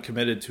still haven't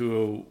committed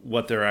to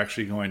what they're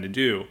actually going to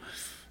do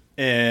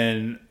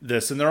in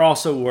this, and they're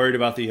also worried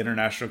about the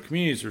international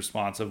community's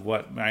response of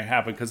what might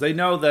happen, because they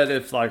know that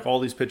if all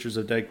these pictures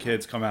of dead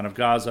kids come out of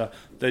Gaza,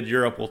 that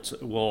Europe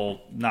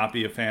will not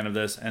be a fan of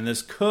this, and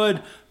this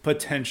could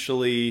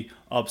potentially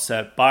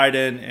upset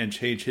Biden and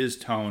change his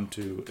tone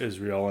to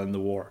Israel and the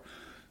war.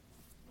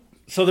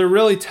 So they're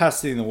really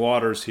testing the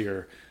waters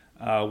here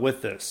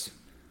with this.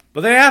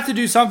 But they have to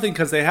do something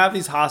because they have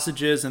these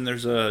hostages and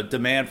there's a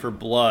demand for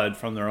blood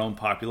from their own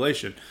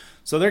population.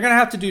 So they're going to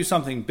have to do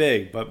something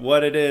big. But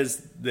what it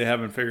is, they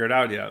haven't figured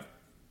out yet.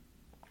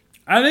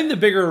 I think the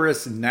bigger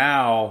risk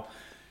now,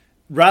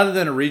 rather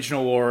than a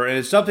regional war, and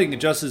it's something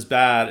just as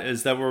bad,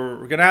 is that we're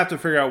going to have to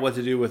figure out what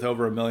to do with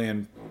over 1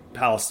 million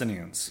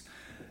Palestinians.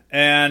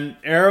 And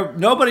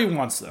nobody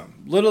wants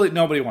them. Literally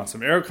nobody wants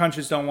them. Arab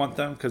countries don't want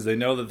them because they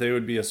know that they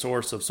would be a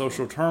source of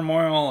social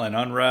turmoil and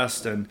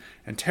unrest and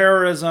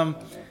terrorism.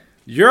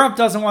 Europe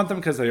doesn't want them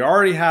because they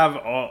already have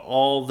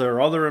all their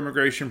other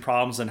immigration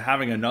problems, and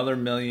having another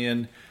 1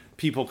 million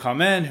people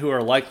come in who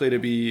are likely to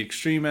be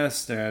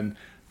extremists and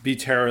be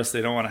terrorists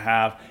they don't want to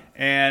have.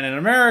 And in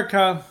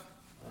America,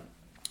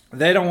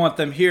 they don't want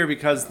them here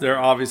because they're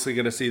obviously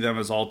going to see them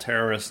as all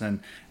terrorists and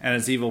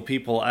as evil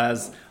people,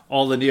 as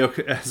all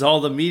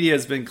the media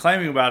has been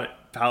claiming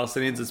about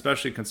Palestinians,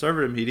 especially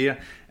conservative media.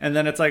 And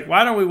then it's like,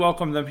 why don't we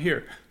welcome them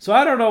here? So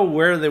I don't know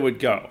where they would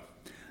go.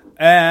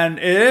 And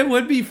it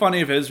would be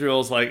funny if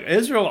Israel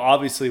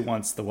obviously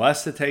wants the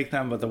West to take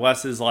them, but the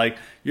West is like,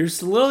 you're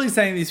literally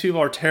saying these people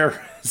are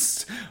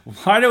terrorists.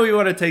 Why do we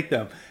want to take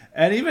them?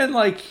 And even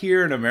like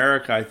here in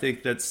America, I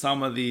think that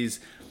some of these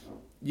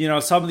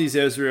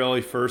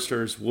Israeli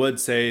firsters would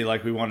say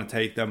like, we want to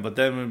take them, but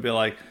then we'd be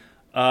like,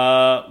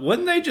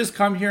 wouldn't they just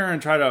come here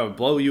and try to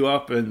blow you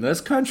up in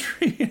this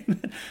country?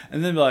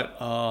 And then be like,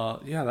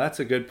 yeah, that's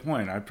a good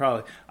point.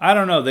 I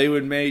don't know. They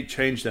may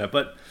change that,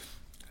 but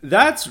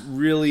that's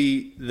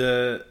really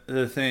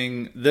the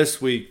thing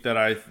this week that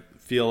I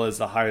feel is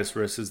the highest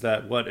risk, is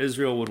that what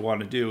Israel would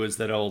want to do is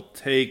that it'll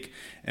take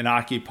and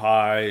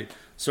occupy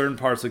certain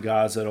parts of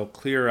Gaza. It'll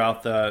clear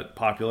out that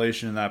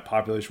population, and that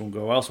population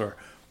will go elsewhere.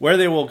 Where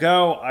they will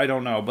go, I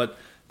don't know. But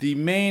the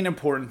two main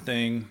important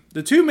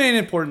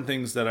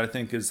things that I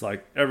think is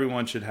like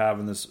everyone should have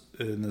in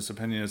this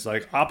opinion is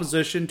like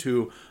opposition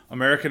to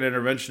American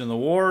intervention in the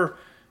war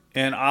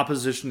and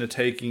opposition to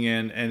taking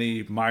in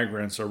any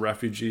migrants or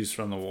refugees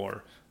from the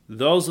war.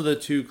 Those are the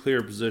two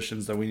clear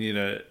positions that we need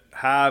to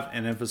have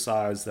and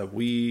emphasize that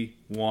we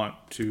want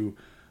to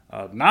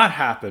not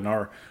happen,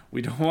 or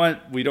we don't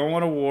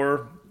want a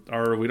war,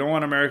 or we don't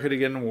want America to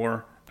get in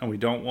war, and we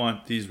don't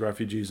want these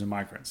refugees and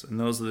migrants. And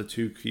those are the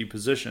two key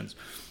positions.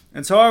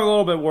 And so I'm a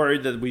little bit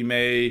worried that we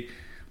may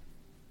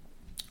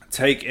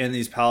take in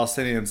these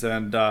Palestinians,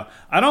 and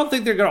I don't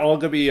think they're all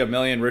going to be 1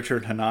 million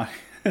Richard Hanani.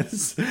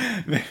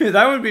 Maybe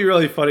that would be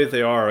really funny if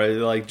they are. Right?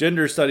 Like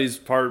gender studies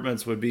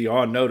departments would be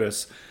on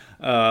notice.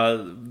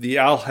 The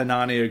Al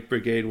Hanani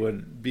Brigade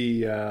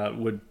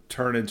would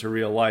turn into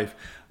real life,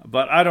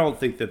 but I don't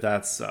think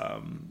that's.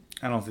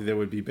 I don't think they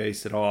would be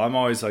based at all. I'm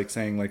always like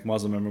saying like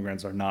Muslim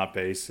immigrants are not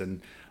based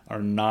and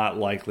are not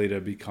likely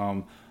to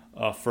become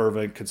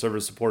fervent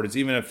conservative supporters,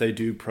 even if they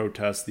do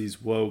protest these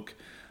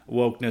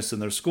wokeness in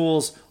their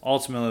schools.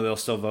 Ultimately, they'll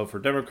still vote for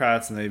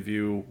Democrats, and they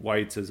view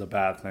whites as a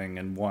bad thing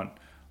and want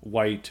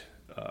white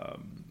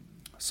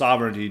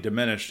sovereignty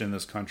diminished in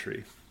this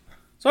country.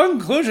 So in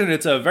conclusion,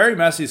 it's a very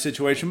messy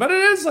situation, but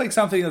it is like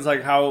something that's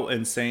like how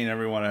insane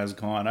everyone has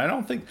gone. I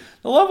don't think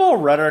the level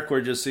of rhetoric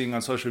we're just seeing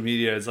on social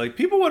media is like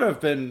people would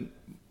have been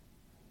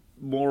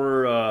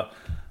more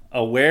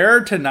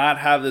aware to not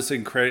have this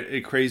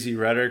crazy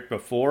rhetoric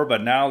before,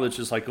 but now it's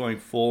just like going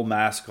full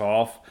mask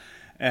off.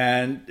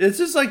 And it's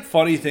just like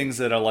funny things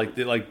that are like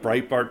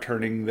Breitbart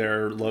turning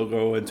their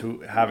logo into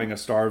having a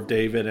Star of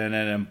David in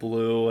it and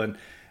blue, and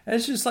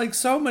it's just like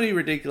so many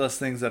ridiculous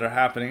things that are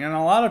happening, and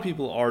a lot of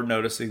people are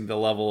noticing the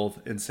level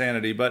of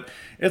insanity. But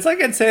it's like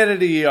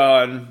insanity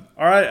on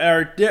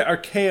or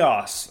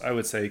chaos, I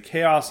would say,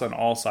 chaos on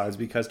all sides,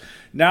 because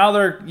now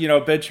they're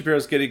Ben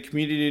Shapiro's getting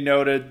community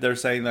noted. They're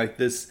saying like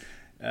this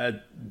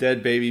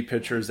dead baby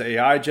picture is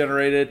AI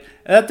generated.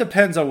 And that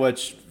depends on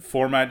which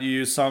format you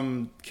use.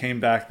 Some came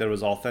back that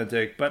was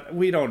authentic, but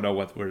we don't know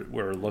what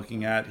we're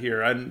looking at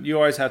here, and you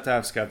always have to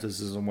have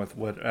skepticism with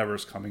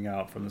whatever's coming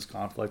out from this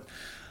conflict.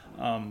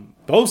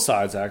 Both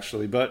sides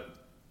actually, but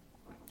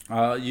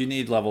you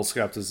need level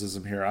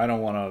skepticism here. I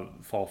don't want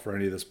to fall for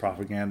any of this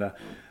propaganda.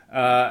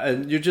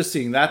 And you're just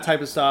seeing that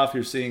type of stuff.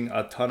 You're seeing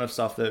a ton of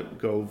stuff that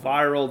go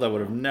viral that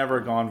would have never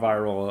gone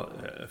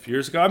viral a few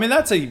years ago. I mean,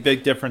 that's a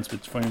big difference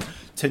between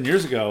 10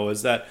 years ago,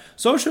 is that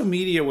social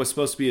media was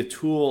supposed to be a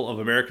tool of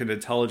American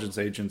intelligence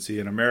agency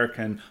and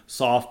American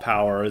soft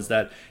power, is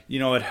that,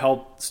 it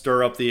helped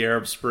stir up the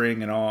Arab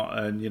Spring and all,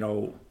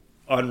 and,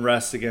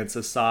 unrest against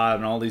Assad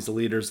and all these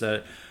leaders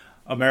that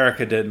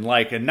America didn't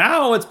like. And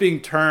now it's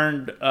being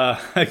turned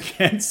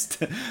against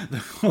the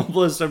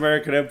globalist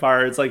American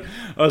empire. It's like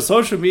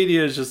social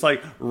media is just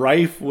like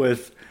rife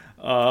with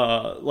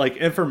like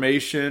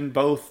information,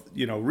 both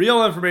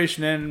real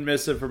information and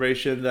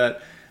misinformation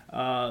that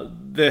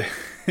the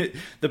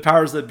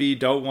powers that be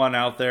don't want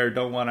out there,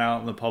 don't want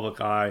out in the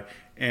public eye,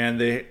 and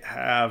they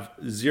have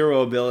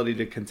zero ability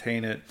to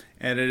contain it.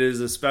 And it is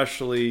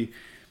especially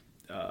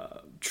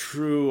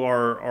true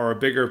are a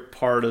bigger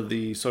part of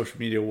the social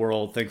media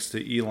world thanks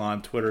to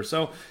Elon Twitter.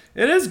 So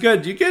it is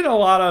good. You get a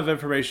lot of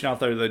information out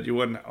there that you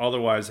wouldn't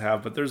otherwise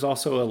have, but there's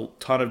also a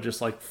ton of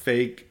just like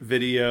fake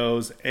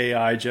videos,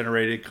 AI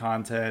generated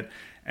content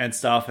and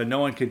stuff, and no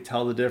one can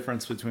tell the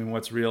difference between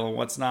what's real and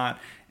what's not.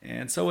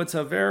 And so it's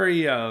a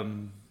very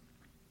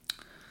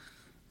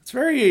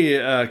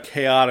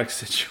chaotic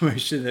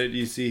situation that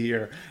you see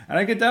here. And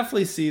I could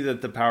definitely see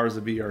that the powers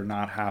that be are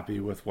not happy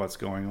with what's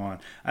going on.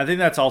 I think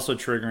that's also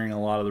triggering a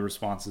lot of the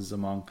responses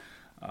among,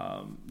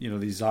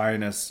 these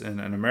Zionists in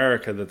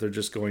America, that they're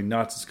just going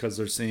nuts because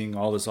they're seeing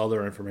all this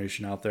other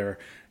information out there.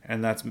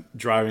 And that's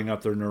driving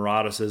up their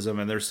neuroticism.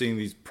 And they're seeing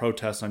these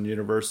protests on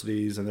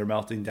universities and they're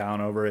melting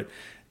down over it.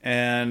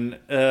 And,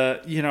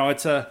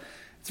 it's a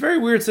very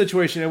weird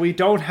situation. And we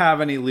don't have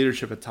any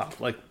leadership at top.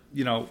 Like,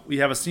 we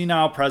have a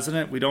senile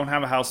president. We don't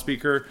have a House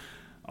Speaker.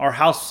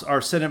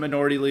 Our Senate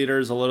Minority Leader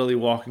is a literally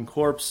walking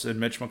corpse in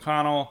Mitch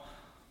McConnell.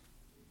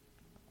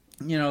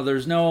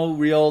 There's no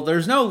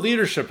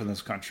leadership in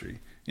this country.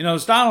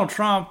 It's Donald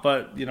Trump,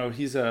 but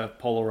he's a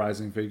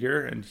polarizing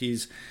figure, and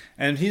he's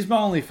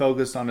only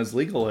focused on his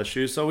legal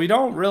issues. So we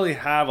don't really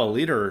have a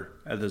leader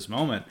at this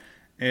moment,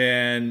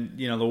 and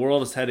the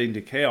world is heading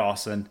to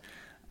chaos. And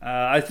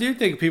I do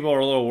think people are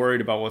a little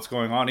worried about what's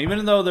going on,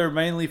 even though they're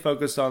mainly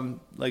focused on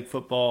like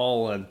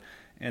football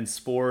and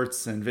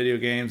sports and video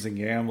games and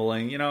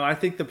gambling. I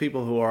think the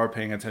people who are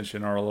paying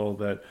attention are a little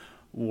bit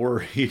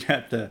worried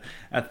at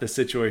the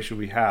situation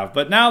we have.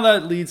 But now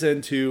that leads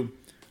into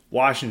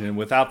Washington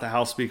without the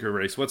House Speaker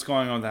race. What's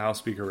going on with the House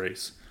Speaker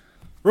race?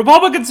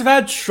 Republicans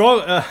have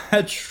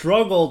had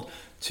struggled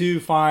to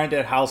find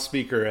a House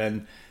Speaker,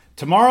 and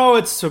tomorrow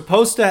they're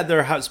supposed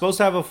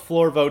to have a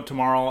floor vote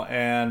tomorrow,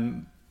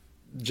 and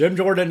Jim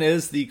Jordan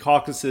is the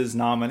caucus's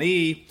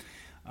nominee,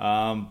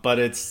 but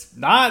it's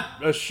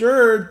not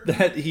assured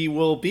that he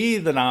will be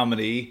the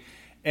nominee.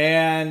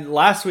 And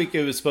last week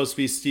it was supposed to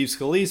be Steve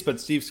Scalise, but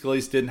Steve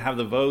Scalise didn't have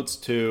the votes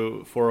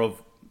to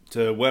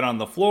win on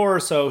the floor,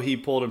 so he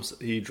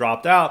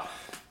dropped out.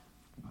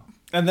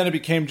 And then it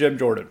became Jim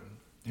Jordan,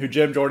 who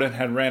Jim Jordan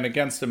had ran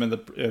against him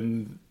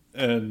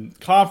in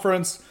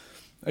conference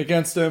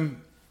against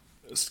him.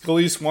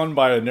 Scalise won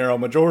by a narrow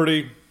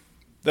majority.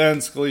 Then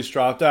Scalise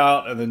dropped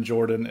out, and then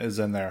Jordan is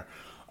in there.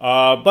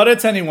 But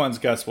it's anyone's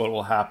guess what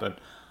will happen.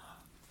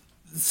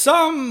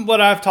 What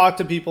I've talked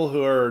to people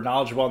who are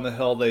knowledgeable on the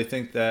Hill, they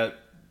think that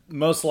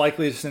most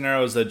likely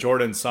scenario is that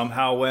Jordan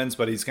somehow wins,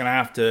 but he's going to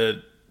have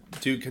to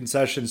do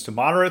concessions to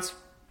moderates.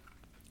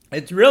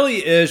 It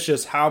really is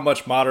just how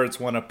much moderates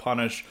want to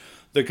punish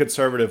the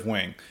conservative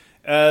wing.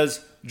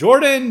 As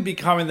Jordan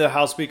becoming the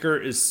House Speaker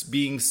is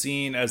being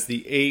seen as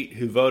the 8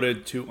 who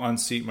voted to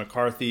unseat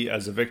McCarthy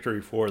as a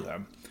victory for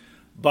them.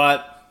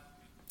 But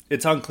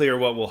it's unclear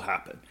what will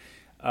happen.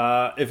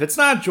 If it's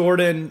not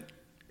Jordan,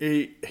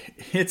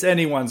 it's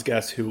anyone's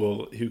guess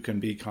who can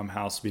become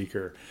House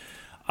Speaker.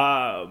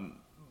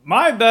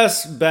 My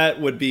best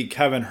bet would be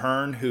Kevin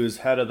Hern, who's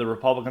head of the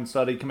Republican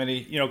Study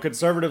Committee.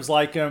 Conservatives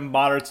like him.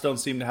 Moderates don't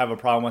seem to have a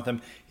problem with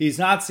him. He's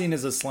not seen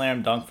as a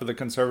slam dunk for the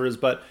conservatives.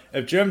 But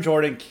if Jim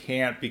Jordan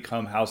can't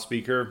become House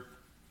Speaker,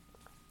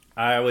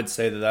 I would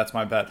say that's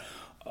my bet.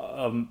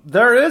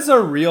 There is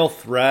a real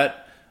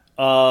threat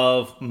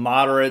of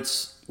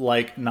moderates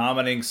like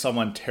nominating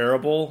someone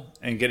terrible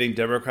and getting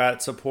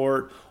Democrat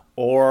support,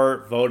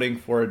 or voting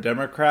for a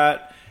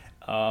Democrat,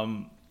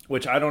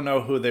 which I don't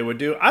know who they would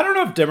do. I don't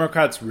know if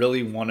Democrats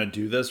really want to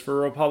do this for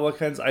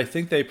Republicans. I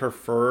think they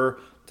prefer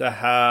to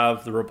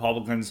have the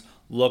Republicans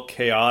look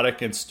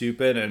chaotic and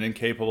stupid and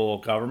incapable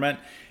of government.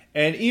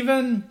 And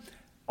even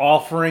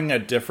offering a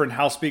different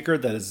House Speaker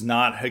that is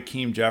not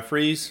Hakeem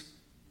Jeffries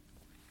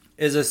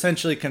is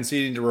essentially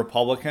conceding to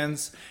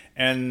Republicans,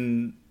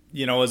 and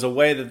as a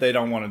way that they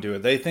don't want to do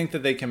it. They think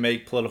that they can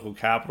make political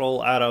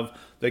capital out of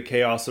the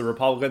chaos of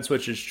Republicans,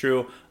 which is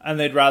true, and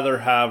they'd rather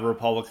have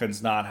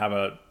Republicans not have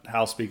a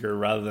House Speaker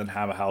rather than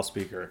have a House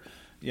Speaker.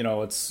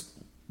 It's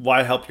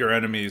why help your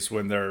enemies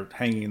when they're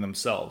hanging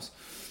themselves.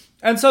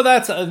 And so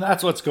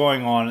that's what's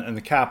going on in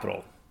the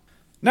Capitol.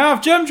 Now,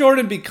 if Jim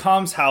Jordan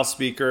becomes House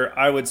Speaker,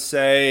 I would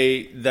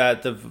say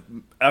that the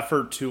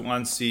effort to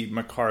unseat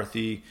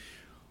McCarthy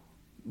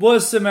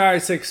was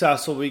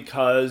semi-successful,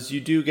 because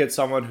you do get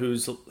someone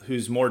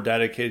who's more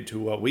dedicated to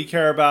what we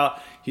care about.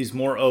 He's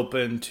more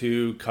open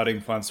to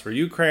cutting funds for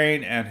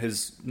Ukraine, and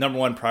his number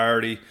one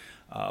priority,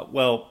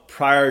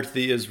 prior to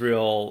the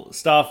Israel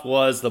stuff,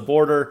 was the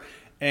border.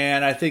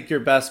 And I think your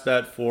best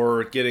bet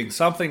for getting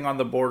something on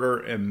the border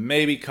and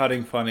maybe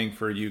cutting funding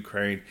for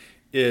Ukraine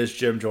is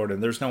Jim Jordan.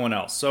 There's no one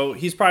else. So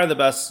he's probably the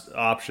best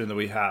option that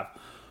we have.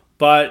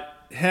 But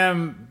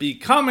him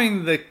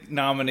becoming the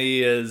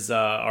nominee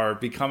or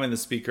becoming the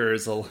speaker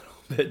is a little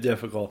bit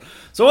difficult.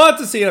 So we'll have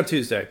to see on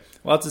Tuesday.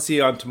 We'll have to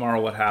see on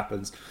tomorrow what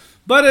happens.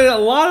 But a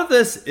lot of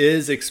this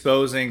is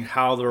exposing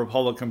how the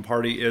Republican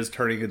Party is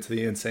turning into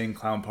the insane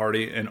clown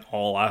party in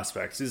all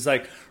aspects. It's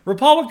like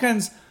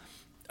Republicans,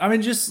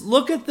 just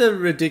look at the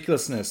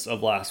ridiculousness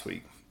of last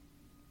week.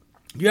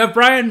 You have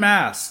Brian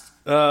Mast,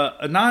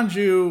 a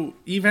non-Jew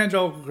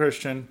evangelical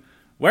Christian,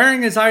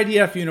 wearing his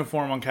IDF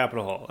uniform on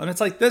Capitol Hill. And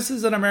it's like, this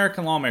is an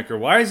American lawmaker.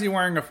 Why is he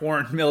wearing a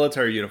foreign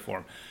military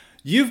uniform?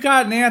 You've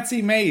got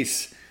Nancy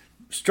Mace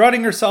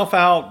strutting herself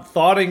out,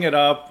 thoughting it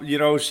up. You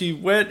know, she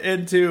went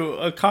into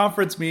a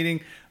conference meeting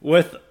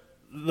with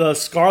the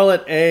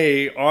Scarlet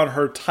A on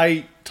her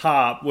tight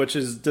top, which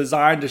is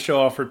designed to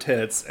show off her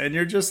tits. And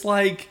you're just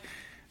like,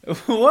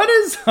 what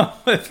is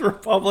up with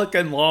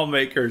Republican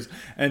lawmakers?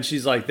 And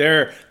she's like,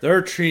 they're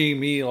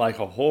treating me like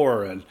a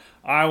whore, and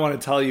I want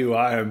to tell you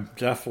I am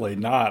definitely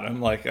not.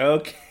 I'm like,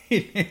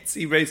 okay,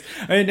 Nancy Mace.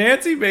 I mean,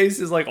 Nancy Mace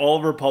is like, all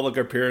of her public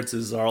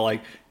appearances are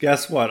like,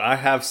 guess what? I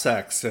have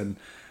sex. And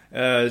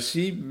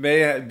she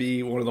may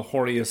be one of the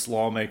horniest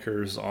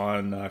lawmakers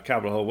on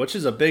Capitol Hill, which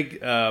is a big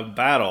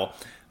battle,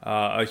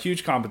 a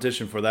huge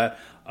competition for that.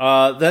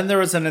 Then there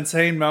was an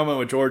insane moment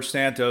with George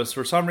Santos.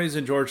 For some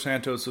reason, George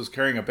Santos was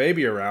carrying a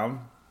baby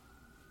around.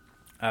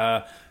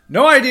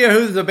 No idea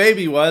who the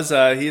baby was.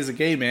 He is a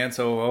gay man,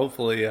 so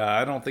hopefully,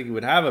 I don't think he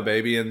would have a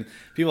baby. And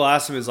people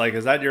asked him, is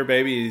that your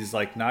baby? He's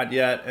like, not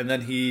yet. And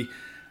then he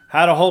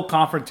had a whole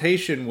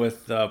confrontation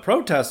with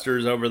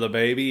protesters over the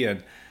baby.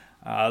 And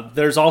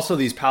there's also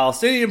these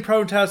Palestinian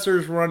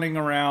protesters running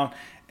around,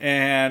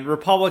 and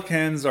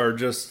Republicans are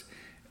just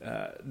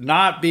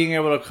not being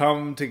able to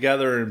come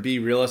together and be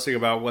realistic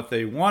about what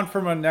they want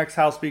from a next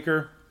House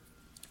Speaker.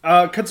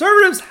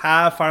 Conservatives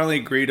have finally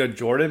agreed on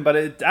Jordan, but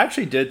it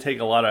actually did take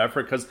a lot of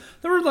effort, because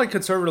there were like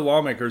conservative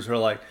lawmakers who are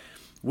like,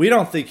 we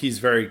don't think he's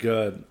very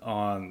good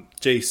on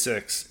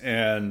J6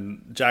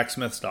 and Jack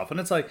Smith stuff. And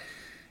it's like,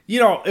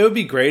 you know, it would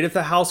be great if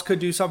the House could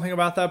do something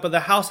about that, but the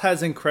House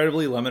has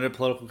incredibly limited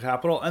political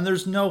capital, and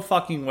there's no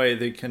fucking way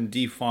they can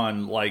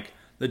defund like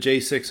the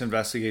J6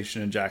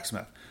 investigation and Jack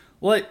Smith.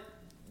 Like,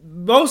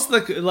 most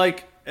of the,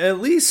 like, at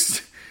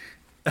least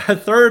a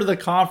third of the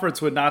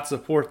conference would not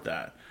support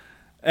that.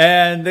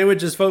 And they would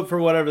just vote for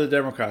whatever the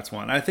Democrats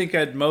want. I think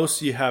at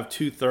most you have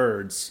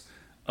 2/3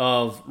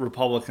 of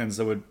Republicans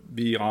that would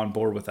be on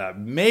board with that.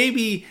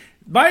 Maybe,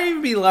 might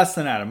even be less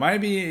than that. It might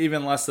be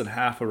even less than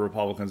half of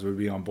Republicans would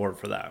be on board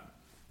for that,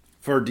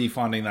 for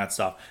defunding that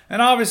stuff.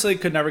 And obviously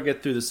it could never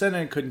get through the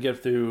Senate, couldn't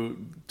get through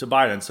to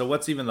Biden. So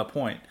what's even the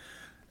point?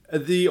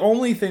 The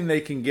only thing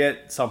they can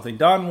get something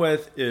done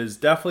with is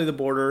definitely the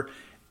border.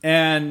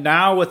 And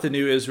now with the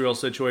new Israel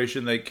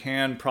situation, they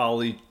can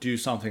probably do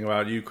something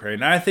about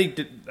Ukraine. And I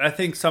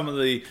think some of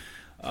the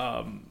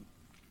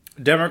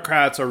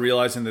Democrats are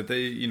realizing that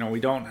we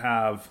don't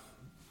have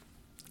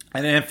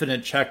an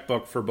infinite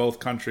checkbook for both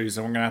countries,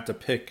 and we're going to have to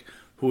pick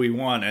who we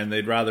want, and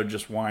they'd rather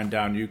just wind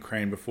down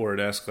Ukraine before it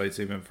escalates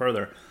even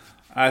further.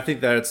 I think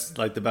that's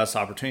like the best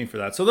opportunity for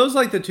that. So those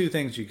are like the two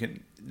things you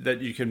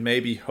can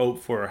maybe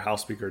hope for a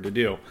House Speaker to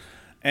do.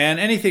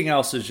 And anything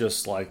else is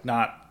just like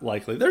not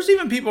likely. There's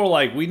even people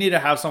like, we need to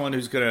have someone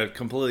who's going to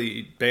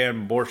completely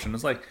ban abortion.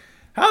 It's like,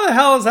 how the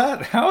hell is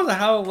that? How the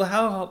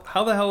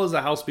hell is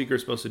a House Speaker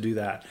supposed to do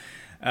that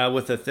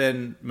with a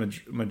thin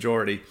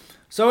majority?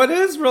 So it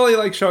is really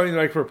like showing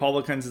like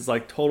Republicans is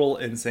like total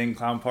insane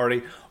clown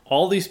party.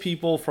 All these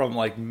people from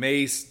like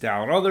Mace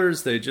down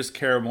others, they just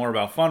care more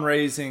about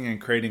fundraising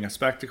and creating a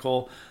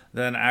spectacle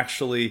than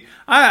actually.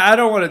 I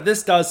don't want to.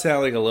 This does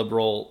sound like a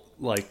liberal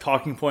like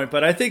talking point,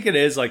 but I think it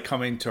is like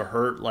coming to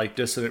hurt like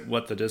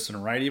what the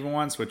dissident right even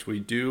wants, which we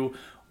do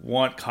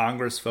want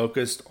Congress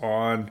focused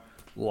on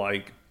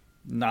like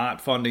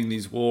not funding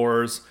these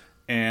wars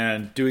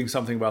and doing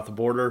something about the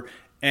border.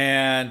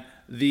 And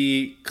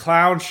the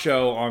clown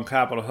show on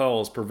Capitol Hill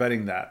is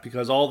preventing that,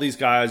 because all these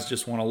guys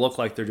just want to look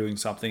like they're doing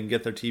something,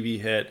 get their TV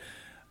hit,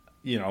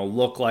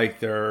 look like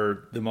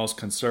they're the most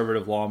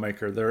conservative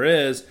lawmaker there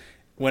is,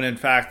 when in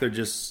fact they're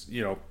just,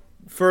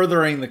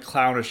 furthering the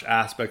clownish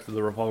aspect of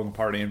the Republican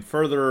Party and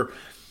further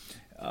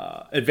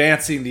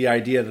advancing the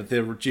idea that the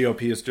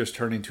GOP is just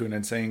turning to an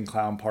insane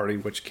clown party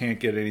which can't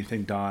get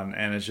anything done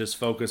and is just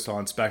focused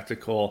on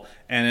spectacle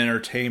and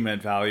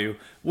entertainment value,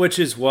 which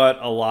is what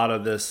a lot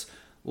of this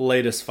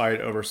latest fight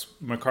over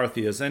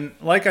McCarthy is. And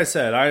like I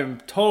said, I'm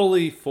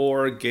totally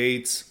for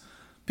Gaetz.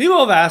 People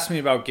have asked me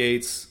about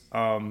Gaetz.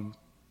 I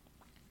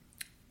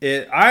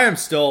am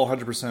still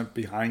 100%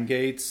 behind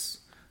Gaetz.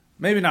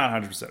 Maybe not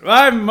 100%. But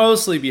I'm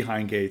mostly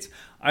behind Gaetz.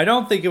 I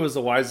don't think it was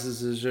the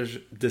wisest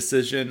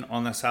decision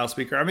on this House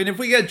Speaker. I mean, if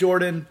we get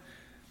Jordan,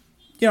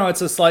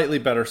 it's a slightly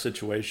better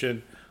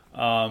situation.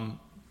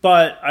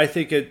 But I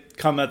think it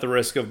come at the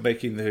risk of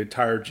making the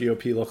entire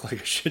GOP look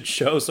like a shit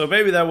show. So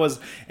maybe that was,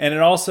 and it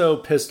also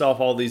pissed off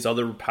all these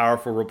other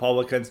powerful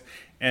Republicans,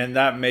 and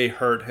that may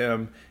hurt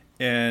him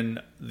in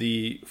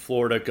the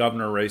Florida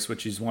governor race,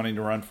 which he's wanting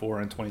to run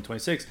for in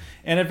 2026.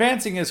 And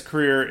advancing his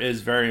career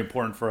is very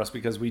important for us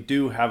because we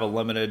do have a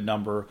limited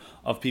number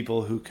of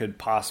people who could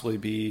possibly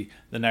be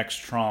the next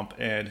Trump,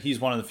 and he's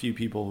one of the few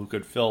people who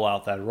could fill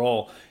out that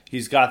role.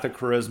 He's got the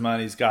charisma,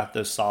 and he's got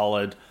the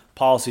solid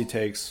policy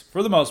takes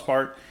for the most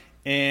part,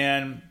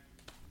 and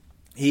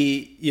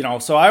he,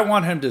 so I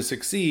want him to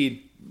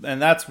succeed,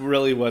 and that's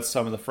really what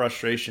some of the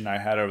frustration I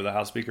had over the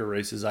House Speaker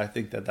race is. I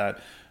think that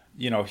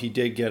he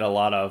did get a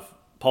lot of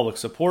public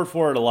support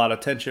for it, a lot of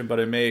attention, but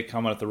it may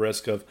come at the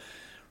risk of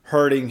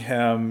hurting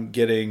him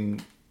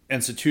getting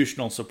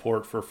institutional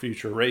support for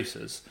future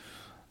races.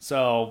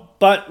 So,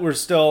 but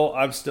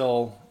I'm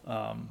still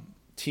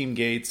Team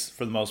Gates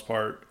for the most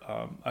part.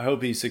 I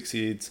hope he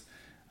succeeds.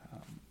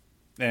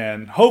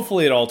 And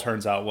hopefully it all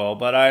turns out well.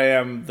 But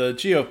the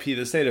GOP,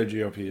 the state of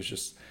GOP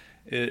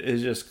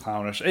is just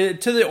clownish.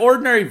 To the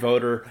ordinary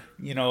voter,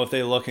 if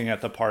they're looking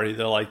at the party,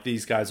 they're like,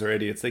 these guys are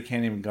idiots. They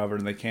can't even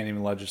govern. They can't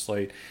even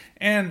legislate.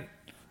 And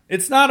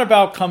it's not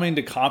about coming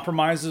to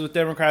compromises with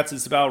Democrats.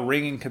 It's about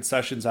wringing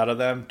concessions out of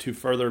them to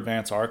further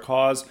advance our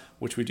cause,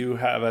 which we do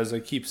have, as I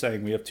keep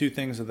saying, we have two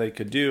things that they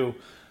could do.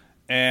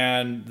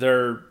 And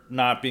they're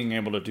not being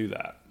able to do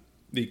that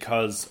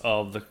because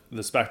of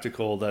the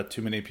spectacle that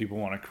too many people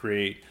want to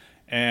create.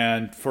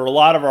 And for a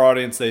lot of our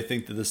audience, they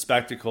think that the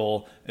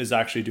spectacle is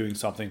actually doing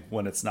something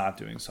when it's not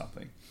doing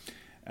something.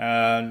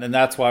 And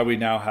that's why we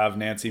now have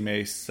Nancy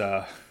Mace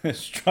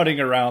strutting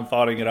around,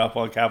 thoughting it up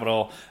on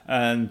Capitol.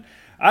 And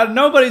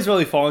nobody's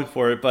really falling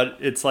for it, but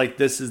it's like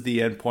this is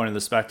the end point of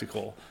the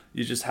spectacle.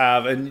 You just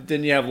have, and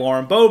then you have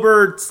Lauren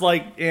Boebert's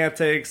like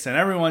antics, and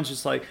everyone's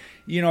just like,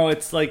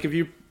 it's like if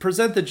you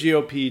present the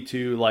GOP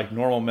to like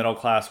normal middle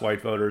class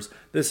white voters,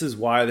 this is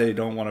why they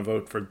don't want to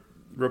vote for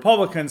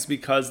Republicans,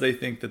 because they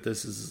think that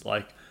this is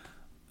like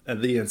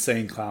the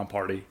insane clown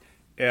party.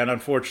 And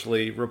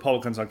unfortunately,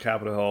 Republicans on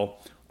Capitol Hill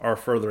are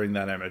furthering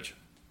that image.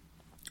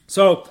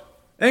 So,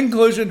 in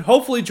conclusion,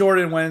 hopefully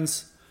Jordan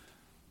wins.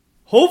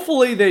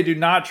 Hopefully they do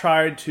not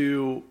try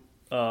to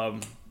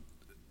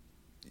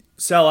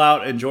sell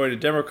out and join the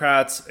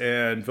Democrats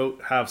and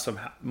have some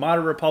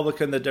moderate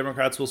Republican that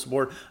Democrats will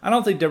support. I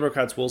don't think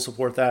Democrats will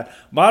support that.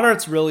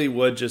 Moderates really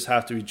would just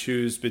have to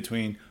choose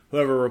between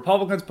whoever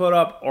Republicans put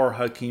up or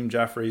Hakeem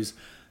Jeffries.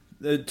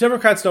 The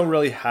Democrats don't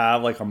really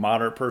have like a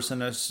moderate person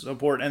to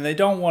support, and they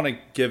don't want to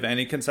give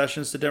any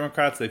concessions to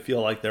Democrats. They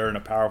feel like they're in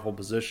a powerful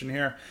position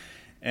here,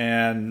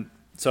 and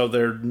so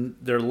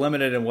they're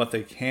limited in what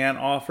they can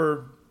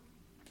offer.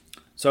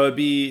 So it'd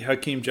be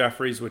Hakeem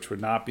Jeffries, which would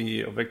not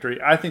be a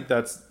victory. I think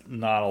that's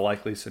not a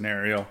likely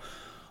scenario.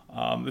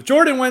 If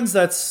Jordan wins,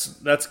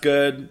 that's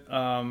good.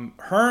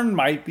 Hearn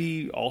might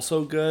be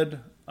also good,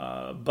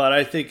 but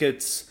I think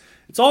it's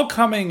all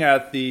coming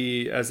at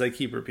as I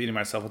keep repeating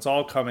myself, it's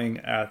all coming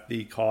at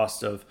the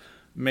cost of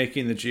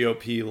making the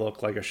GOP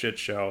look like a shit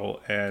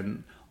show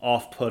and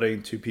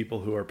off-putting to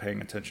people who are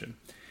paying attention.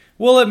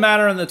 Will it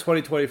matter in the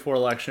 2024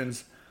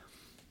 elections?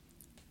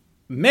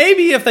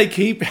 Maybe if they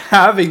keep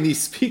having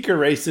these speaker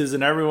races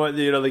and everyone,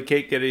 they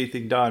can't get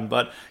anything done.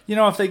 But,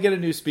 if they get a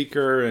new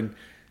speaker and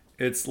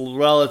it's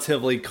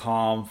relatively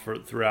calm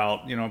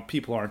throughout,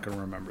 people aren't going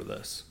to remember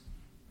this.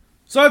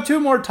 So I have two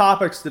more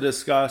topics to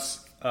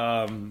discuss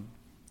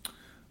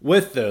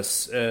with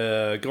this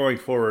going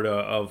forward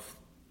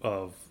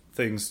of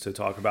things to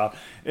talk about,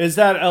 is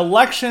that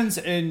elections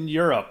in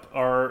Europe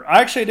I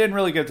actually didn't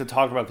really get to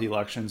talk about the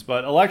elections,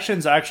 but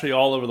elections actually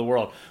all over the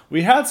world.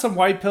 We had some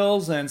white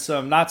pills and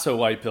some not so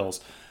white pills.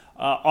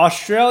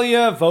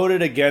 Australia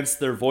voted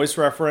against their voice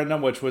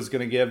referendum, which was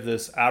going to give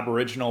this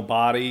Aboriginal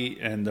body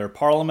and their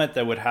parliament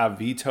that would have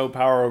veto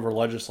power over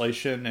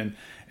legislation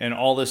and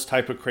all this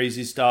type of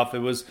crazy stuff. It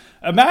was,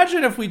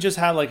 imagine if we just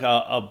had like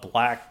a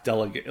black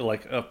delegate,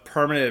 like a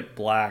permanent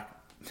black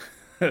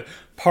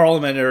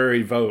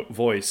parliamentary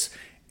voice,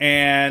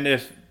 and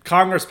if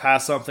Congress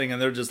passed something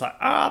and they're just like,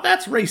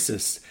 that's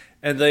racist,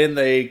 and then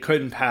they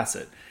couldn't pass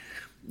it.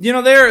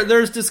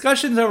 There's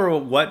discussions over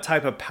what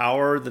type of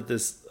power that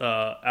this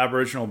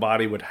Aboriginal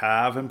body would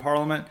have in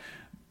Parliament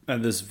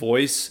and this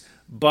voice,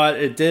 but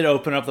it did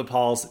open up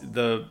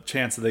the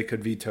chance that they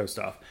could veto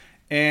stuff.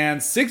 And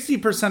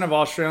 60% of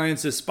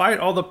Australians, despite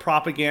all the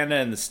propaganda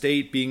and the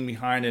state being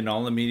behind it and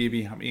all the media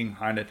being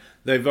behind it,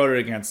 they voted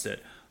against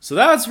it. So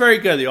that's very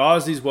good. The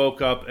Aussies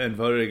woke up and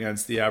voted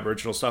against the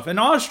Aboriginal stuff. And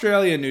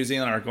Australia and New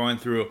Zealand are going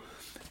through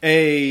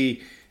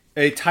a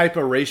type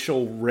of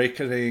racial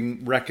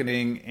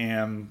reckoning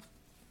and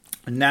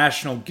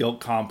national guilt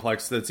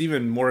complex that's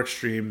even more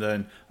extreme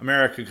than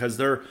America,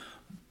 because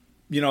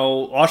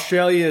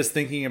Australia is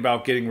thinking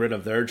about getting rid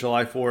of their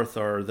July 4th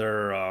or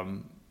their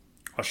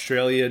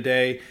Australia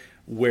Day,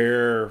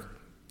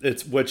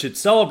 which it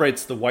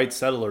celebrates the white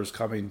settlers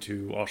coming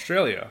to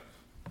Australia.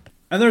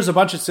 And there's a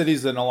bunch of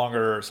cities that no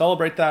longer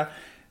celebrate that.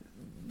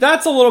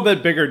 That's a little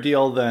bit bigger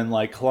deal than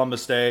like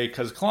Columbus Day,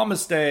 because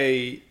Columbus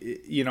Day,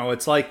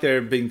 it's like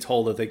they're being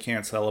told that they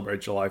can't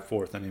celebrate July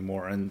 4th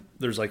anymore. And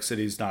there's like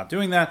cities not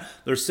doing that.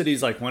 There's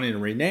cities like wanting to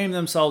rename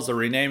themselves. They're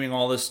renaming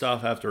all this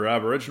stuff after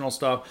Aboriginal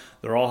stuff.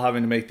 They're all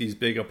having to make these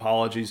big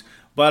apologies.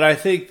 But I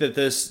think that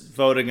this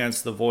vote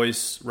against the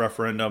voice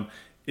referendum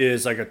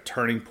is like a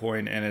turning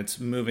point, and it's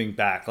moving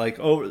back. Like,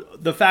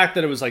 the fact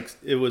that it was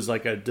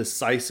like a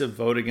decisive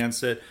vote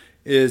against it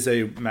is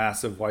a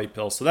massive white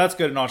pill. So that's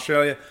good in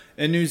Australia.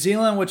 In New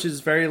Zealand, which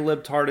is very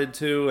libtarded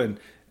too, and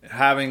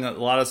having a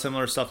lot of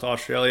similar stuff to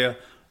Australia,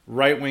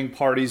 right-wing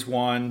parties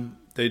won.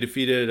 They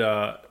defeated,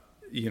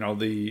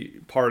 the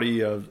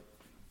party of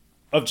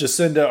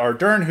Jacinda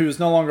Ardern, who's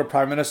no longer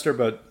prime minister,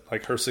 but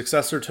like her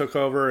successor took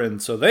over,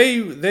 and so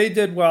they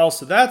did well.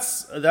 So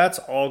that's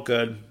all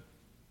good.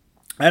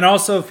 And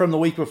also from the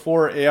week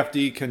before,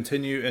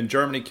 AFD in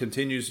Germany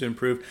continues to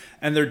improve,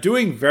 and they're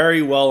doing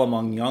very well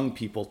among young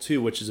people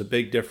too, which is a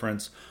big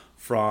difference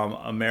from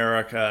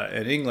America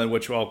and England,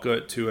 which I'll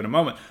get to in a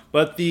moment.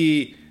 But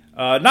the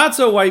not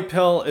so white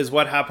pill is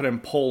what happened in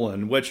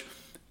Poland, which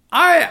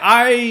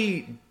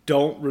I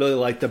don't really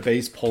like the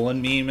base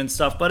Poland meme and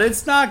stuff, but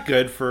it's not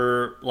good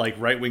for like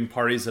right-wing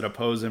parties that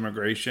oppose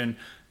immigration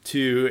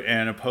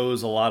and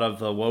oppose a lot of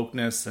the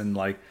wokeness and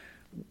like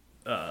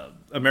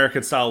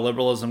American-style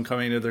liberalism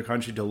coming into their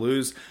country to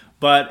lose.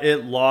 But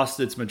it lost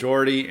its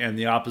majority, and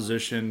the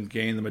opposition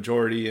gained the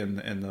majority in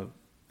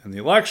the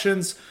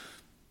elections,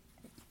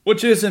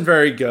 which isn't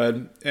very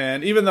good.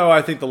 And even though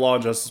I think the Law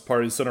and Justice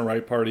Party, the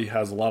center-right party,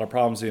 has a lot of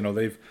problems,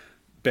 they've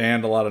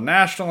banned a lot of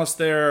nationalists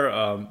there.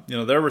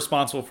 They're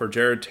responsible for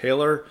Jared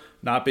Taylor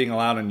not being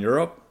allowed in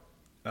Europe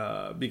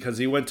because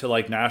he went to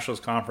like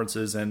nationalist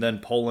conferences, and then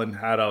Poland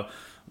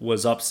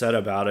was upset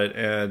about it,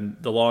 and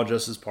the Law and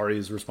Justice Party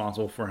is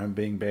responsible for him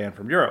being banned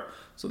from Europe.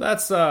 So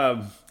that's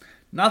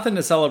nothing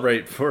to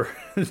celebrate for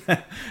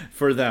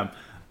for them.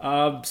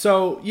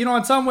 So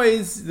in some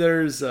ways,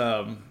 there's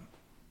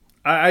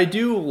I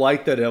do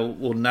like that it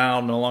will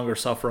now no longer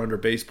suffer under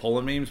base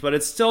Poland memes, but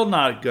it's still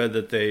not good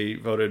that they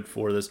voted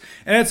for this.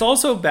 And it's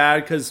also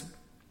bad because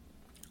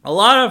a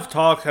lot of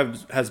talk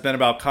has been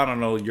about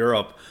continental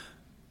Europe,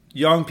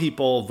 young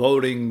people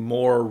voting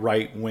more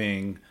right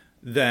wing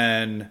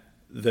than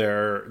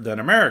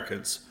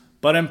Americans.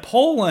 But in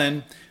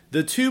Poland,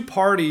 the two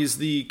parties,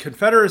 the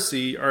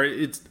Confederacy,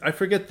 I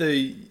forget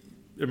the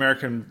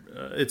American,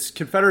 it's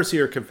Confederacy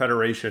or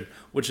Confederation,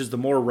 which is the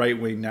more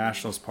right-wing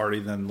nationalist party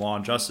than Law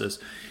and Justice.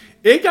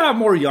 It got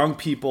more young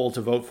people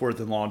to vote for it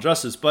than Law and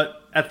Justice,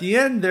 but at the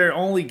end, they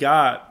only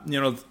got,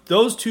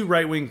 those two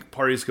right-wing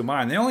parties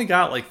combined, they only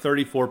got like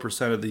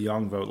 34% of the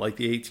young vote, like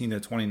the 18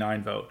 to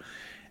 29 vote,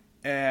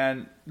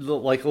 and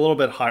like a little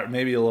bit higher,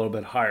 maybe a little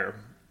bit higher.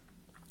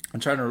 I'm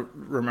trying to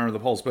remember the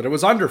polls, but it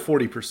was under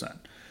 40%.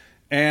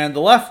 And the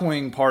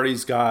left-wing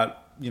parties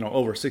got,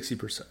 over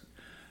 60%.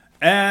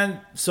 And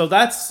so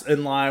that's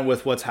in line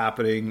with what's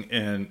happening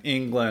in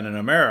England and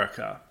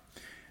America.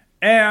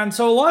 And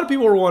so a lot of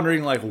people were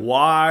wondering, like,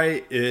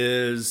 why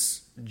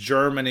is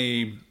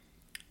Germany,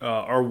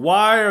 or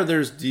why are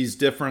there these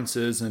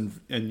differences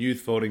in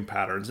youth voting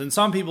patterns? And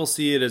some people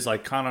see it as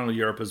like continental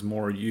Europe as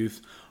more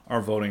youth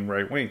are voting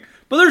right-wing.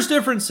 But there's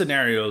different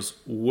scenarios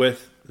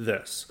with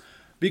this.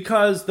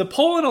 Because the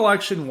Poland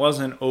election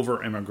wasn't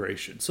over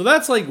immigration. So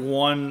that's like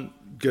one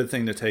good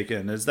thing to take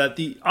in, is that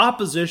the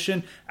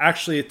opposition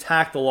actually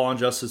attacked the Law and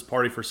Justice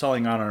Party for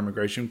selling out on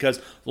immigration, because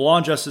the Law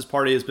and Justice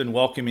Party has been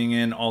welcoming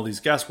in all these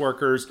guest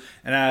workers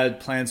and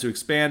had plans to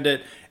expand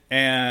it.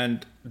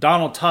 And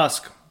Donald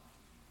Tusk,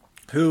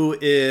 who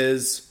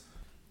is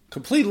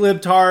complete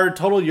libtard,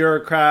 total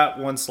Eurocrat,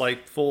 wants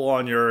like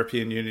full-on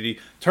European unity,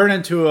 turned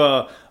into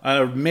a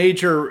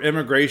major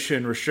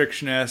immigration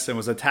restrictionist and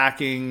was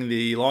attacking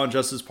the Law and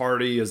Justice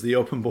Party as the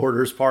Open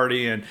Borders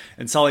Party and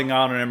selling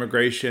out on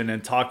immigration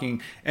and talking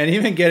and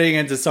even getting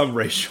into some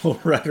racial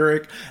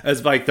rhetoric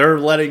as like they're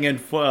letting in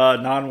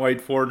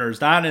non-white foreigners,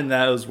 not in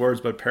those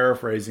words, but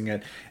paraphrasing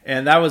it.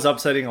 And that was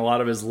upsetting a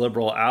lot of his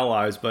liberal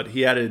allies, but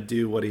he had to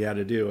do what he had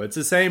to do. It's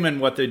the same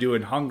in what they do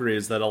in Hungary,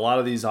 is that a lot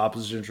of these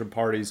opposition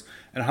parties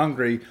in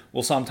Hungary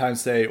will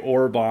sometimes say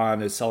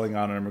Orban is selling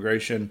out on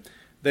immigration.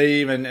 They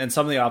even, and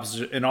some of the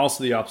opposition, and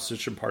also the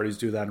opposition parties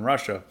do that in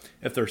Russia,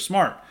 if they're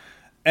smart.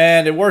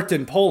 And it worked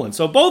in Poland.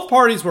 So both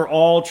parties were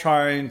all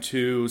trying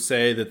to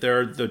say that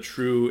they're the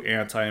true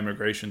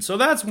anti-immigration. So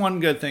that's one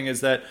good thing,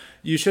 is that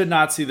you should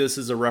not see this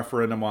as a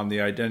referendum on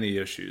the identity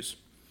issues.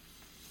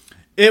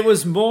 It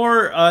was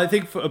more, I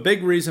think a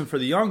big reason for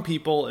the young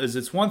people is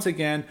it's once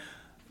again,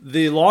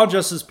 the Law and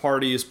Justice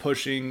Party is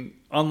pushing,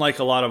 unlike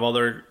a lot of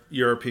other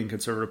European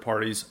conservative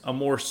parties, a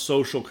more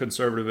social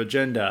conservative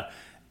agenda.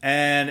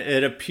 And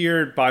it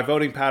appeared by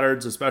voting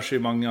patterns, especially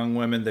among young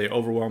women, they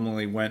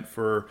overwhelmingly went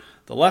for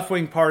the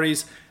left-wing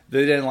parties.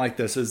 They didn't like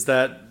this, is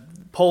that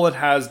Poland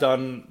has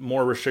done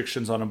more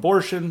restrictions on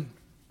abortion,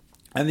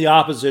 and the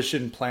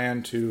opposition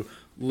planned to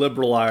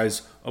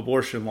liberalize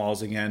abortion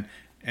laws again.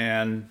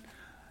 And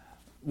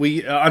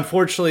we,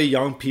 unfortunately,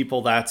 young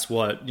people, that's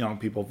what young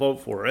people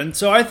vote for. And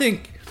so I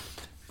think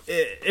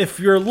if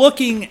you're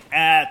looking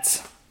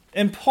at,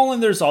 in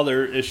Poland, there's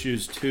other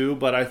issues too,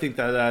 but I think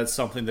that that's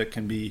something that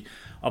can be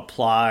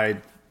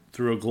applied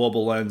through a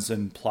global lens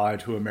and applied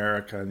to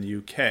America and the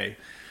UK,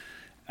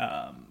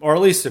 or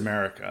at least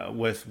America,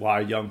 with why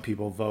young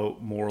people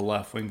vote more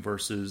left-wing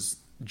versus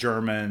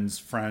Germans,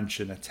 French,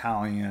 and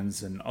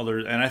Italians, and other.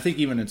 And I think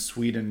even in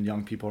Sweden,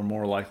 young people are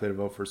more likely to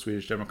vote for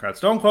Swedish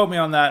Democrats. Don't quote me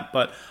on that,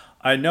 but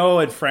I know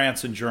in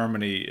France and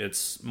Germany,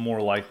 it's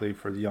more likely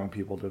for the young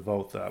people to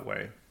vote that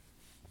way.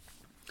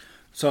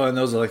 So, and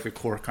those are like the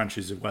core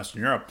countries of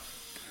Western Europe.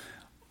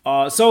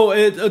 So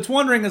it's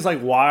wondering is like,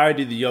 why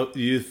do the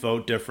youth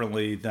vote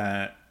differently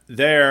than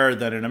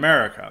in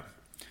America?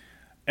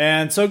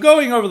 And so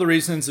going over the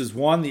reasons is,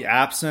 one, the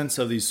absence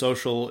of these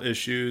social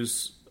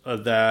issues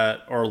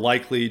that are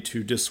likely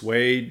to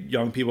dissuade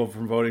young people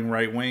from voting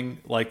right-wing,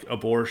 like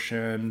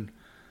abortion,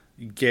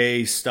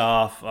 gay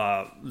stuff,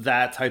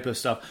 that type of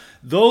stuff.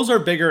 Those are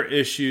bigger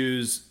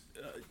issues.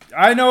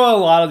 I know a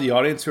lot of the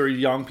audience who are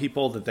young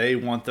people that they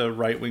want the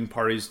right-wing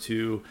parties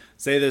to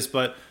say this,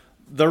 but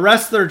the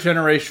rest of their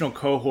generational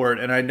cohort,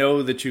 and I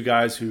know that you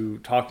guys who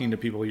talking to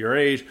people your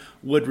age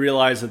would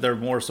realize that they're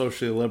more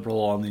socially liberal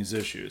on these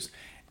issues.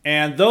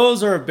 And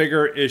those are a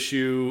bigger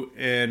issue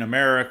in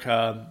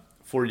America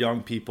for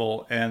young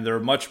people, and they're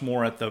much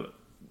more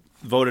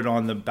voted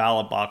on the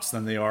ballot box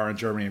than they are in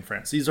Germany and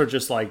France. These are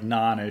just like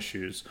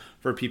non-issues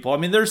for people. I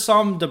mean, there's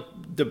some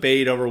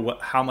debate over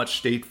how much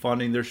state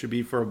funding there should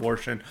be for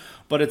abortion,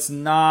 but it's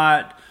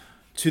not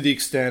to the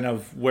extent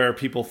of where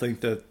people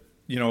think that,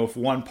 if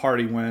one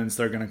party wins,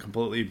 they're going to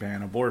completely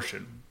ban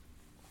abortion.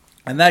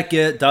 And that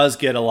does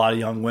get a lot of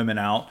young women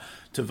out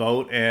to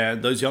vote,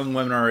 and those young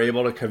women are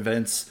able to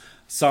convince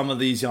some of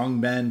these young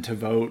men to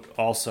vote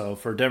also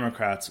for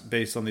Democrats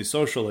based on these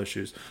social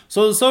issues.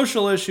 So the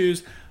social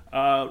issues,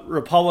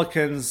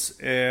 Republicans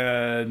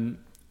and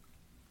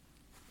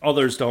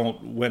others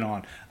don't win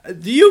on.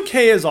 The UK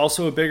is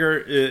also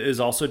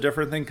a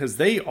different thing because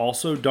they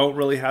also don't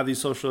really have these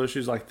social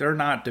issues. Like, they're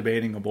not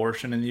debating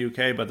abortion in the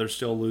UK, but they're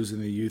still losing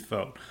the youth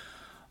vote.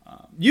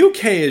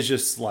 UK is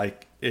just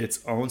like its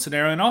own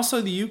scenario. And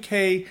also the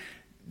UK,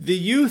 the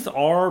youth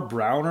are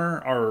browner,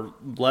 are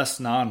less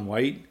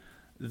non-white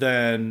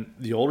than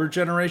the older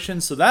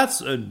generation. So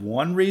that's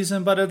one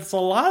reason, but it's a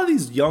lot of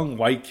these young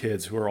white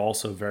kids who are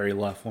also very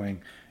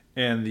left-wing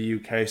in the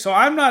UK. So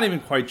I'm not even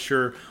quite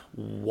sure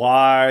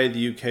why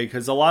the UK,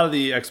 because a lot of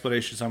the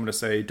explanations I'm going to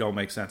say don't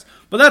make sense.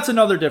 But that's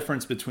another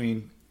difference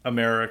between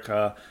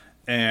America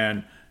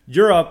and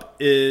Europe,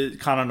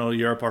 continental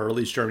Europe, or at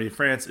least Germany and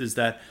France, is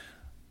that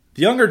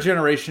the younger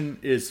generation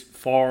is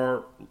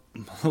far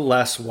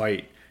less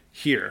white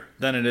here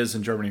than it is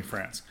in Germany and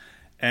France.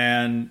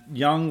 And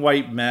young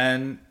white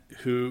men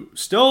who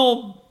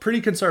still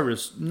pretty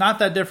conservative, not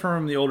that different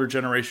from the older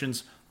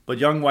generations, but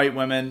young white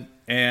women,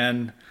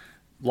 and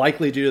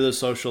likely due to the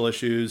social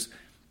issues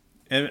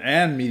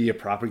and media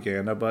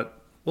propaganda,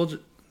 but most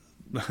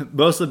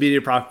of the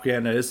media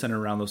propaganda is centered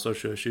around those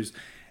social issues.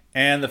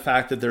 And the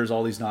fact that there's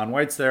all these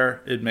non-whites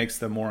there, it makes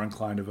them more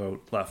inclined to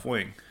vote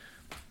left-wing.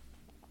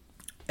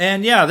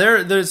 And yeah,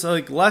 there's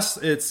like less.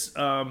 It's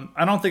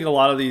I don't think a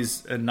lot of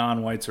these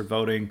non-whites are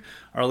voting,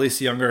 or at least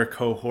the younger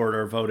cohort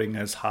are voting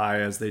as high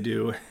as they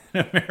do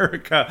in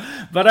America.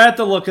 But I have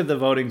to look at the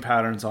voting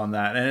patterns on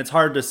that, and it's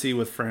hard to see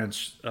with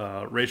French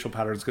racial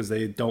patterns because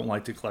they don't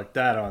like to collect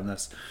data on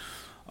this.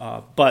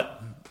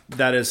 But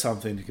that is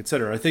something to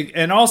consider, I think.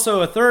 And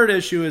also a third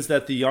issue is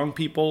that the young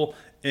people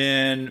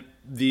in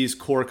these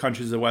core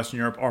countries of Western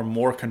Europe are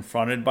more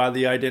confronted by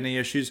the identity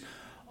issues,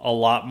 a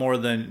lot more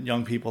than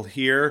young people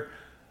here.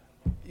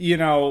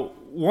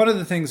 One of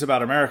the things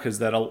about America is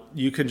that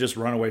you can just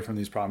run away from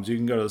these problems. You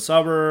can go to the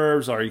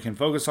suburbs, or you can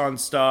focus on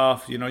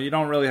stuff. You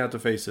don't really have to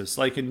face this.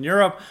 Like in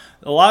Europe,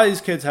 a lot of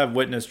these kids have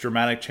witnessed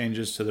dramatic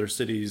changes to their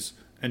cities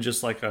in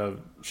just like a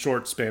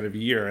short span of a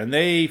year. And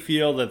they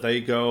feel that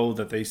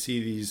they see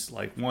these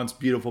like once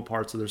beautiful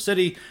parts of their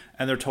city,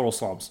 and they're total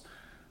slums.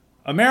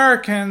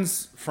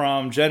 Americans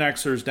from Gen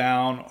Xers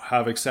down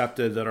have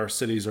accepted that our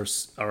cities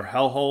are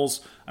hellholes.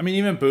 I mean,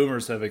 even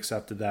boomers have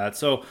accepted that.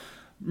 So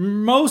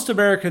most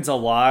Americans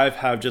alive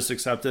have just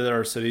accepted that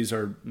our cities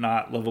are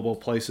not livable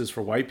places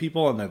for white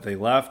people and that they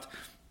left.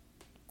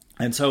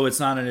 And so it's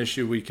not an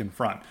issue we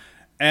confront.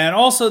 And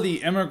also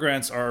the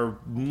immigrants are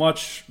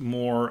much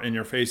more in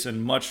your face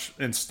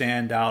and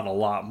stand out a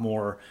lot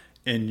more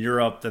in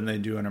Europe than they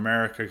do in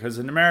America. Because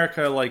in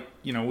America,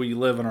 we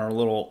live in our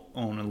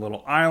own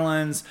little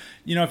islands.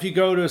 If you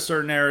go to a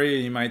certain area,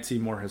 you might see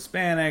more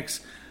Hispanics.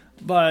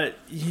 But,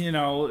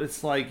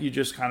 it's like you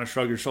just kind of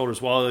shrug your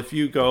shoulders. Well, if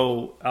you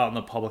go out in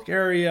the public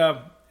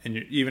area, and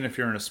even if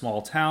you're in a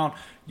small town,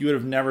 you would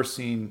have never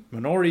seen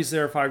minorities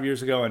there 5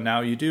 years ago, and now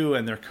you do,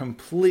 and they're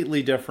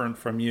completely different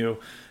from you.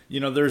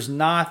 There's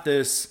not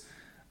this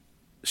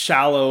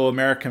shallow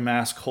American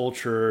mass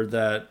culture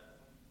that,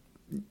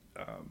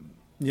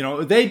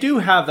 they do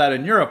have that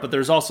in Europe, but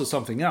there's also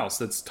something else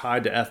that's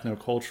tied to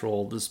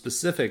the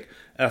specific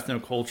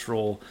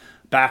ethnocultural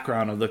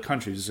background of the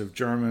countries of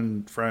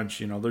German, French.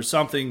 There's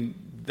something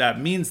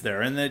that means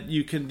there, and that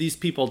these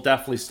people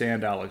definitely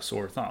stand out like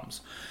sore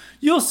thumbs.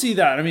 You'll see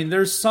that. I mean,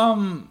 there's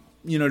some,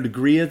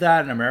 degree of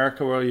that in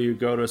America where you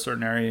go to a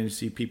certain area and you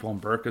see people in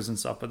burqas and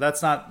stuff, but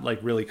that's not like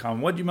really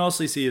common. What you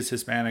mostly see is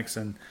Hispanics,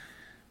 and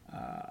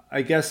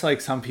I guess like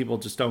some people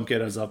just don't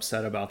get as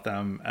upset about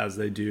them as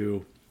they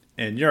do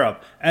in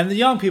Europe. And the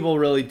young people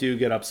really do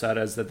get upset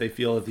as that they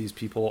feel that these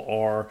people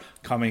are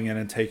coming in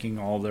and taking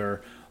all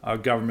their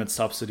government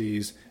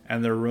subsidies,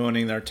 and they're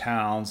ruining their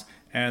towns,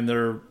 and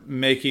they're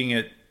making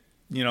it,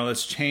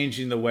 it's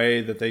changing the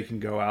way that they can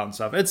go out and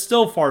stuff. It's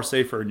still far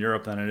safer in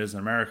Europe than it is in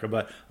America,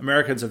 but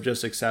Americans have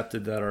just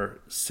accepted that our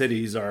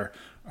cities are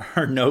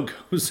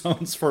no-go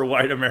zones for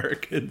white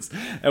Americans,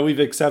 and we've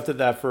accepted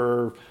that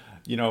for,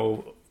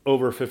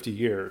 over 50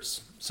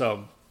 years.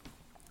 So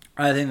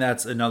I think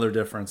that's another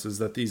difference, is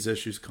that these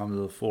issues come to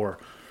the fore.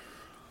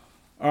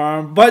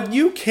 But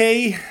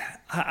UK,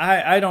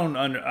 I don't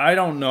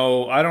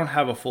know. I don't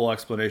have a full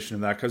explanation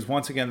of that because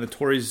once again, the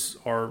Tories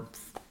are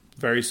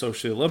very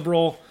socially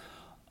liberal.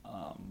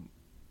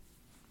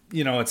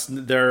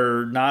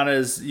 They're not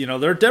as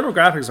their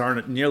demographics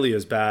aren't nearly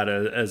as bad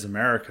as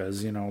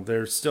America's.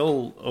 They're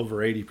still over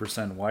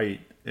 80%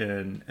 white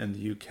in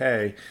the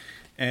UK,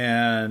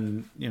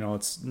 and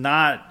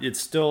it's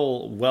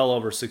still well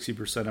over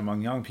 60%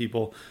 among young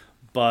people,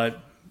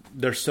 but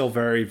they're still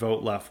very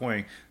vote left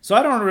wing. So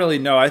I don't really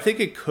know. I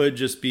think it could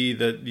just be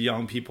that the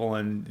young people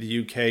in the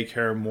UK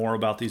care more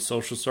about these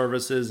social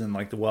services and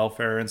like the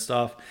welfare and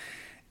stuff.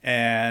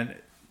 And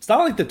it's not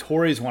like the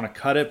Tories want to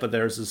cut it, but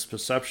there's this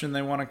perception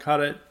they want to cut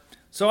it.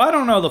 So I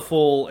don't know the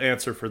full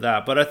answer for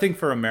that. But I think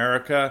for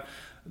America,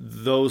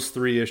 those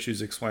three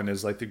issues explained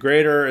is like the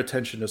greater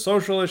attention to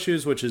social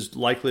issues, which is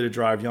likely to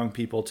drive young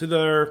people to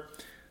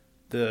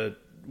the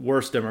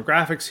worst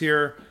demographics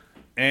here.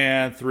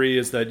 And three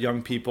is that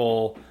young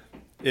people,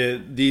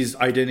 these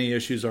identity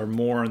issues are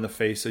more in the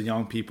face of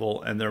young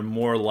people, and they're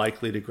more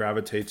likely to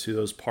gravitate to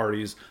those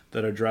parties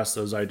that address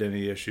those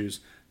identity issues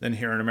than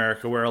here in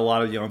America, where a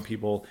lot of young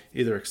people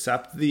either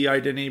accept the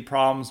identity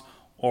problems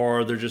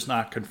or they're just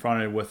not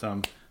confronted with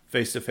them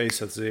face to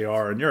face as they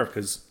are in Europe.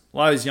 Because a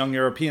lot of these young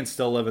Europeans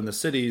still live in the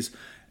cities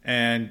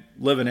and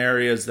live in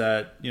areas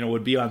that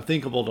would be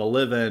unthinkable to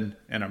live in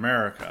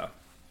America.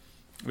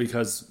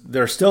 Because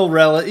they're still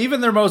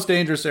even their most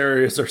dangerous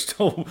areas are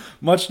still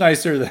much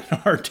nicer than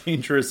our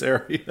dangerous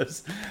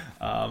areas.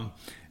 And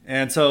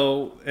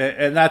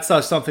that's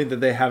something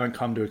that they haven't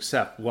come to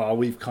accept. Well,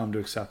 we've come to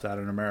accept that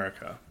in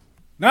America.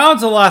 Now to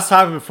the last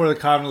topic before the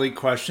Common League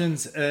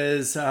questions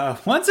is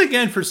once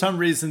again, for some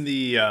reason,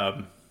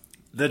 the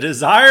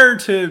desire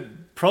to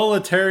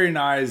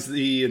proletarianize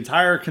the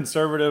entire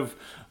conservative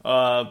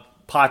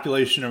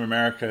population of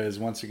America is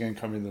once again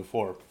coming to the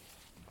fore.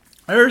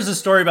 There's a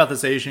story about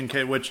this Asian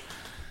kid, which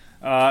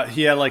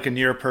he had like a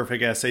near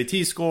perfect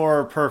SAT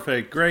score,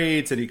 perfect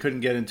grades, and he couldn't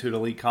get into an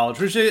elite college,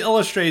 which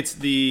illustrates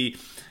the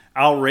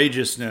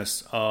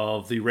outrageousness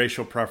of the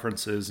racial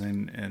preferences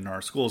in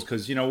our schools.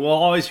 Because, we'll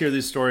always hear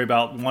this story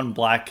about one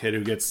black kid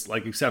who gets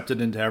like accepted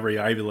into every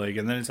Ivy League.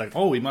 And then it's like,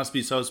 oh, he must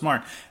be so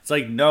smart. It's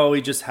like, no,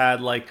 he just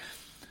had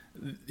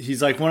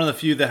he's like one of the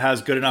few that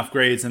has good enough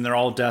grades, and they're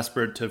all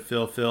desperate to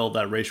fulfill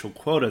that racial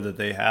quota that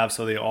they have.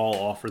 So they all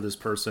offer this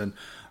person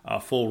a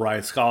full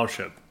ride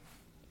scholarship.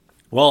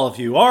 Well, if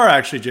you are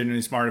actually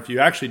genuinely smart, if you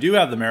actually do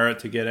have the merit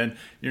to get in,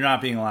 you're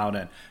not being allowed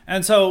in.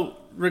 And so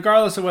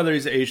regardless of whether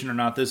he's Asian or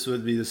not, this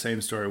would be the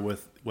same story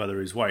with whether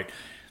he's white.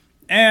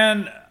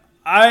 And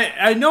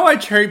I know I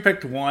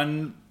cherry-picked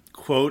one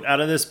quote out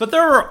of this, but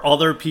there are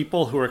other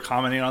people who are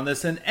commenting on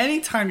this. And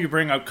anytime you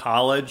bring up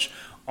college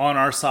on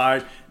our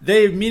side,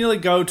 they immediately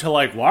go to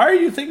like, why are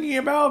you thinking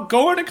about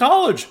going to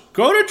college?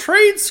 Go to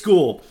trade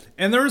school.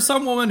 And there was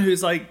some woman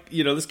who's like,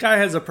 this guy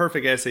has a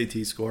perfect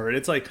SAT score. And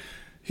it's like,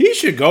 he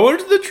should go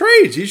into the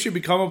trades. He should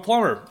become a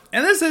plumber.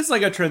 And this is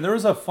like a trend. There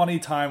was a funny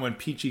time when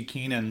Peachy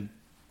Keenan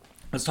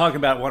was talking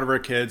about one of her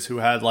kids who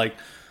had like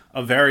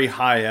a very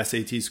high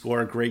SAT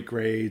score, great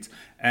grades.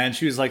 And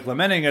she was like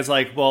lamenting as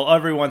like, well,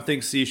 everyone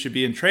thinks he should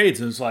be in trades.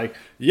 And it's like,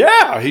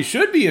 yeah, he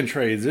should be in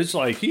trades. It's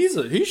like,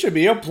 he should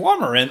be a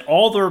plumber. And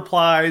all the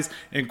replies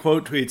and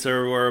quote tweets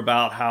were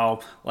about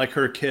how like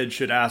her kid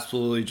should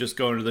absolutely just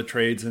go into the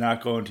trades and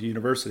not go into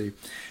university.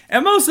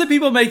 And most of the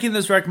people making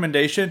this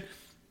recommendation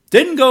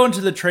didn't go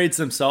into the trades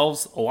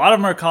themselves. A lot of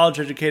them are college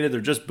educated.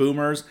 They're just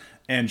boomers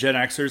and Gen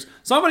Xers.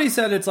 Somebody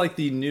said it's like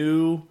the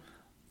new,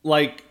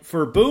 like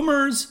for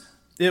boomers,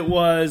 it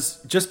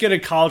was just get a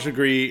college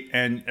degree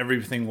and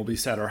everything will be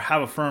set, or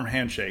have a firm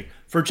handshake.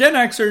 For Gen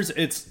Xers,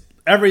 it's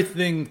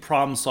everything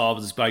problem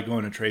solved is by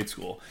going to trade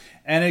school.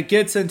 And it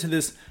gets into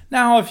this.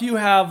 Now, if you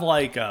have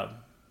like a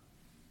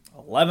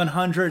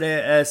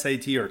 1100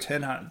 SAT or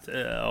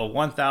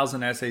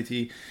 1000 SAT,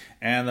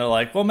 and they're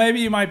like, well, maybe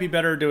you might be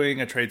better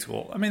doing a trade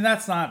school. I mean,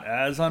 that's not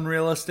as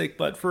unrealistic,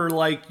 but for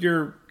like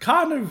your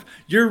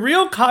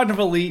real cognitive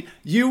elite,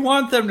 you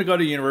want them to go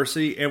to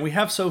university, and we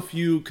have so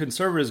few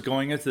conservatives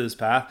going into this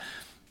path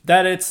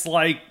that it's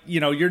like,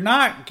 you're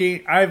not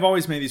I've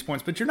always made these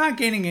points, but you're not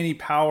gaining any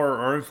power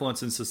or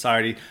influence in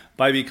society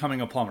by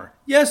becoming a plumber.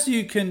 Yes,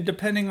 you can,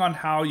 depending on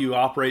how you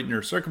operate in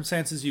your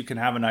circumstances, you can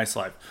have a nice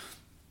life.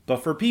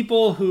 But for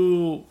people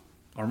who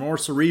are more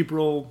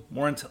cerebral,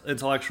 more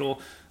intellectual,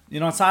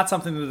 it's not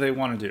something that they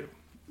want to do.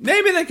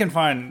 Maybe they can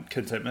find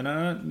contentment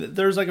in it.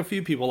 There's like a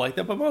few people like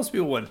that, but most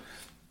people wouldn't.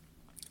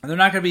 And they're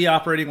not going to be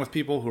operating with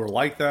people who are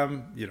like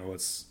them.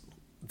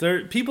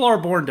 People are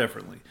born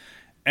differently.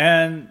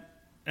 And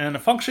in a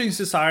functioning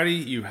society,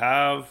 you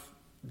have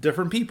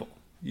different people.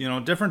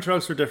 Different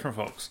strokes for different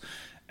folks.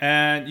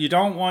 And you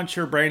don't want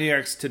your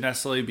brainiacs to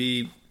necessarily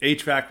be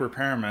HVAC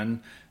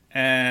repairmen.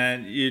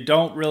 And you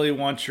don't really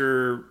want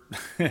your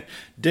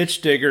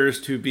ditch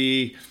diggers to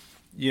be,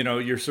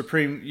 your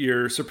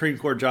Supreme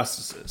Court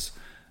justices.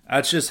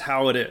 That's just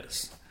how it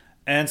is.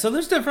 And so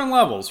there's different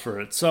levels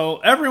for it. So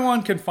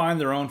everyone can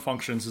find their own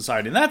function in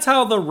society. And that's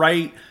how the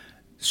right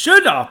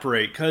should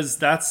operate, because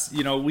that's,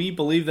 we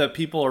believe that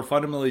people are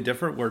fundamentally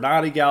different. We're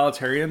not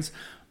egalitarians,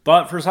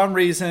 But for some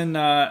reason,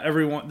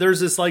 there's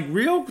this like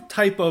real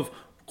type of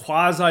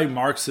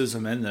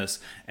quasi-Marxism in this.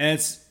 And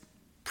it's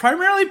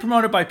primarily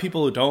promoted by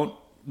people who don't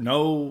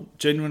know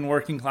genuine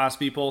working class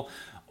people,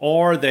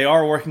 or they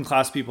are working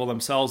class people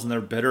themselves and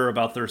they're bitter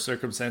about their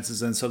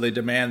circumstances. And so they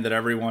demand that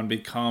everyone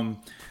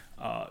become,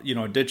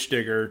 a ditch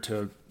digger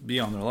to be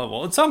on their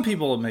level. And some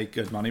people make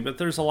good money, but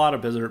there's a lot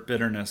of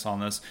bitterness on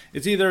this.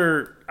 It's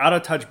either out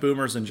of touch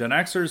boomers and Gen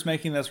Xers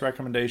making this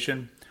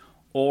recommendation,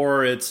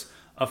 or it's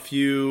a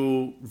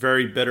few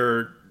very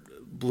bitter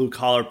blue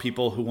collar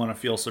people who want to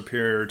feel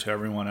superior to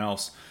everyone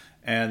else.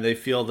 And they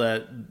feel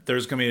that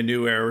there's going to be a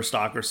new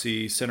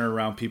aristocracy centered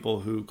around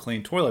people who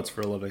clean toilets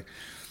for a living.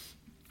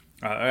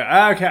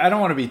 Okay, I don't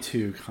want to be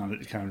too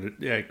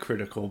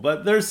critical,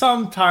 but there's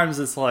sometimes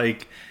it's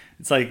like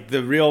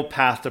the real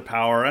path to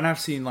power. And I've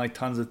seen like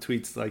tons of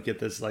tweets like get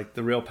this, like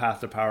the real path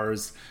to power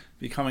is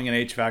becoming an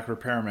HVAC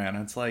repairman.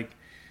 It's like,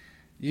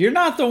 you're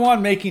not the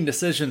one making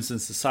decisions in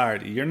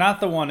society. You're not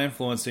the one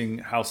influencing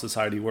how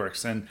society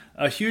works. And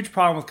a huge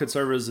problem with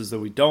conservatives is that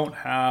we don't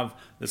have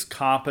this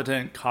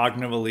competent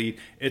cognitive elite.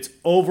 It's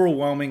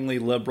overwhelmingly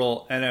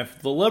liberal. And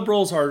if the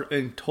liberals are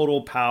in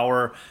total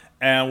power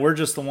and we're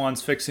just the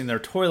ones fixing their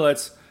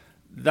toilets,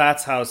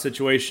 that's how the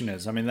situation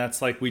is. I mean,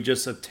 that's like we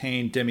just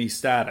obtained Demi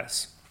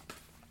status.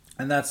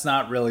 And that's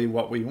not really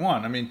what we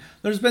want. I mean,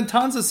 there's been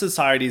tons of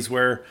societies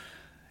where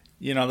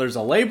there's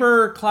a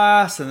labor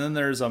class and then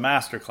there's a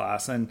master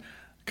class. And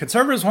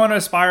conservatives want to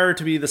aspire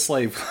to be the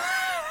slave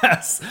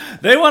class.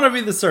 They want to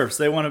be the serfs.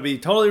 They want to be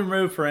totally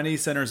removed from any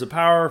centers of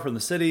power from the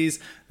cities.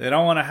 They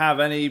don't want to have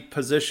any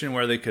position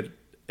where they could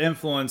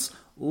influence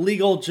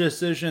legal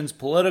decisions,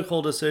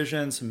 political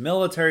decisions,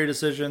 military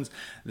decisions.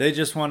 They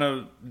just want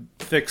to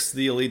fix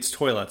the elite's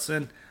toilets.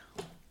 And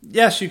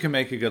yes, you can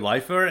make a good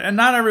life for it. And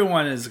not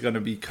everyone is going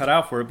to be cut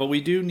out for it. But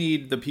we do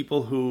need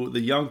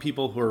the young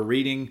people who are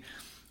reading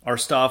our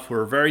stuff, who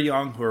are very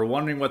young, who are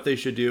wondering what they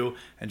should do.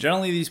 And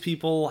generally these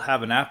people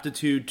have an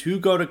aptitude to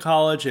go to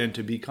college and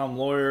to become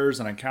lawyers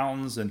and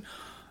accountants and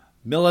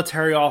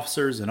military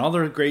officers and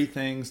other great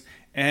things.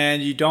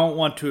 And you don't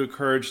want to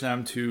encourage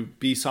them to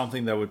be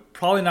something that would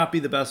probably not be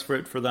the best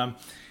fit for them.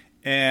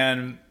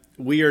 And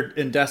we are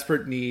in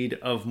desperate need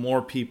of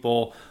more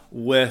people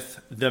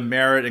with the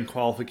merit and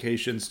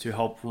qualifications to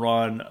help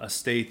run a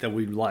state that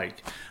we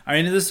like.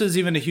 I mean, this is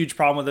even a huge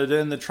problem with it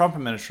in the Trump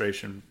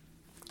administration.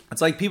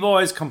 It's like people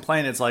always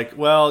complain. It's like,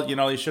 well,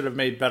 they should have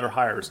made better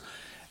hires.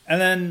 And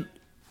then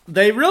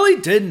they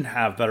really didn't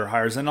have better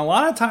hires. And a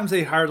lot of times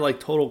they hired like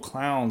total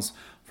clowns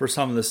for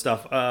some of this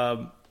stuff.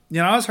 I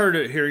was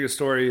hearing a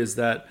story is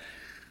that,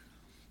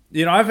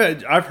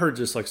 I've heard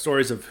just like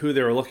stories of who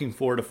they were looking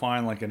for to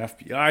find like an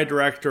FBI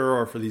director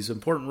or for these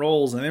important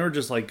roles. And they were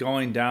just like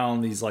going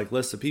down these like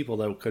lists of people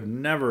that could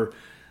never,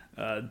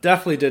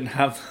 definitely didn't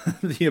have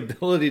the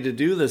ability to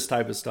do this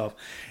type of stuff.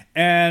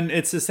 And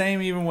it's the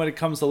same even when it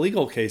comes to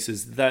legal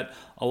cases, that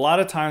a lot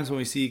of times when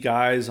we see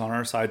guys on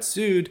our side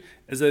sued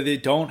is that they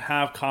don't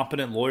have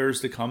competent lawyers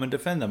to come and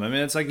defend them. I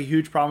mean, it's like a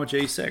huge problem with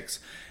J6.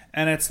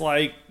 And it's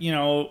like,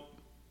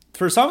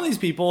 for some of these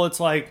people, it's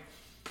like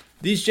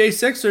these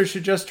J6ers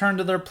should just turn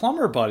to their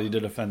plumber buddy to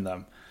defend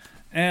them.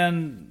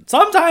 And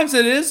sometimes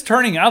it is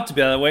turning out to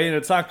be that way and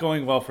it's not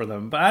going well for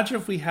them. But imagine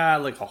if we had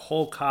like a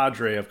whole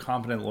cadre of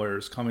competent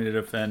lawyers coming to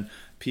defend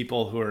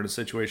people who are in a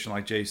situation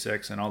like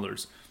J6 and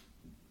others.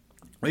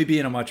 We'd be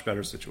in a much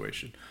better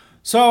situation.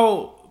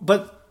 So,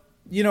 but,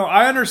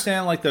 I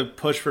understand like the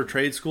push for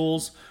trade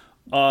schools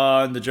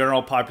in the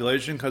general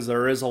population because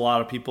there is a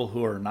lot of people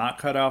who are not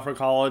cut out for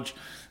college.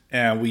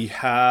 And we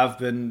have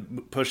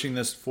been pushing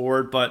this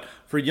forward. But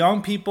for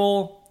young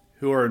people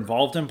who are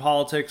involved in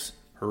politics,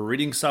 who are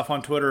reading stuff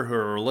on Twitter, who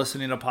are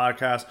listening to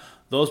podcasts,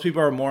 those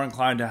people are more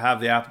inclined to have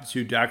the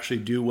aptitude to actually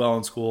do well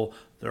in school.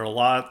 They're a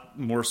lot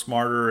more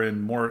smarter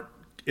and more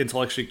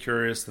intellectually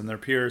curious than their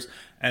peers,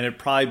 and it'd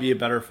probably be a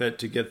better fit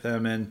to get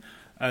them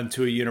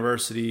into a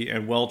university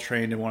and well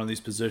trained in one of these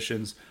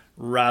positions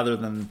rather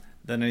than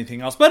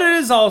anything else. But it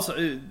is also,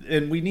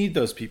 and we need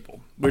those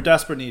people. We're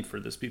desperate need for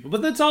those people.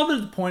 But that's all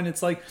the point.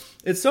 It's like,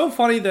 it's so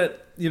funny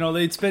that,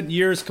 they'd spent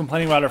years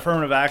complaining about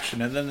affirmative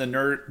action, and then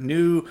the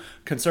new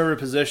conservative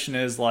position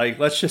is like,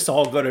 let's just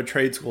all go to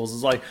trade schools.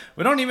 It's like,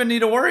 we don't even need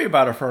to worry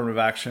about affirmative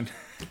action.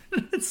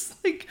 It's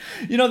like,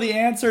 the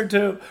answer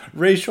to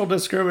racial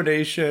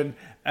discrimination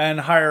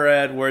and higher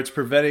ed, where it's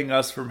preventing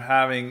us from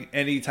having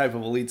any type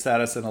of elite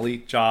status and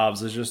elite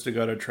jobs, is just to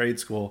go to trade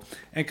school.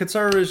 And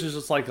conservatives is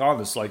just like on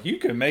this, like, you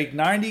can make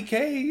 $90K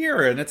a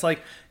year. And it's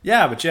like,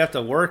 yeah, but you have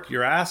to work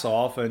your ass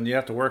off and you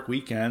have to work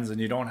weekends and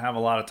you don't have a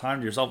lot of time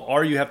to yourself,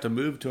 or you have to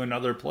move to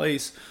another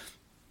place.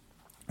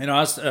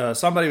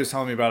 Somebody was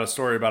telling me about a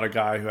story about a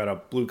guy who had a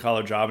blue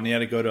collar job and he had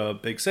to go to a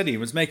big city. He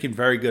was making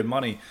very good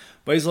money,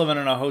 but he's living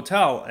in a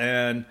hotel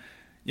and,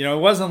 he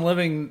wasn't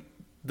living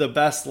the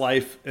best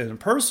life in a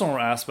personal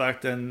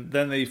aspect. And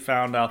then they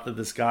found out that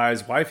this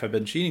guy's wife had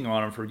been cheating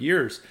on him for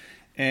years.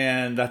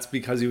 And that's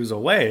because he was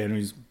away and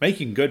he's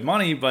making good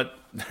money. But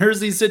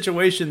there's these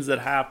situations that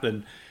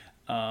happen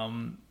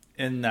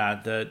in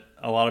that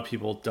a lot of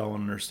people don't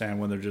understand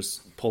when they're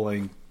just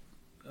pulling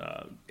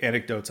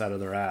anecdotes out of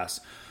their ass.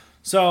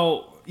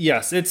 So,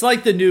 yes, it's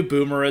like the new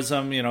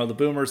boomerism. You know, the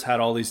boomers had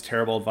all these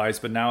terrible advice,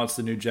 but now it's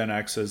the new Gen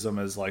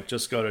Xism is like,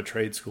 just go to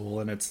trade school.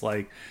 And it's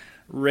like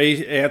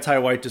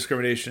anti-white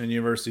discrimination in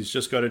universities,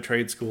 just go to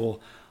trade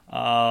school.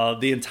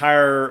 The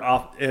entire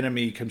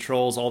enemy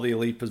controls all the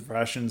elite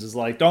professions is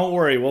like, don't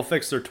worry, we'll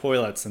fix their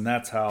toilets. And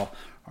that's how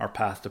our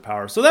path to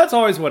power. So that's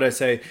always what I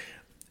say.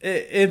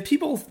 And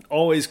people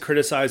always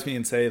criticize me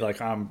and say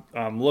like I'm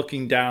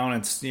looking down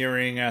and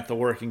sneering at the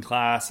working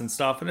class and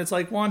stuff. And it's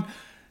like one,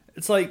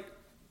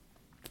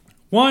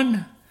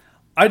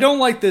 I don't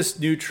like this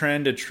new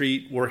trend to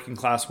treat working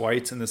class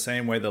whites in the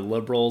same way that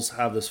liberals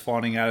have this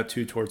fawning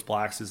attitude towards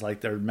blacks, is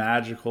like they're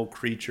magical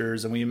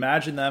creatures, and we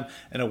imagine them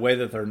in a way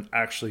that they're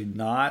actually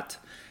not.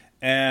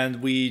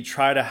 And we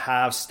try to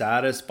have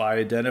status by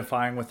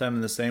identifying with them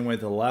in the same way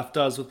the left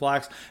does with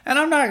blacks.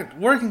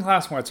 And working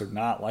class whites are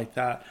not like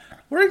that.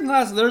 Working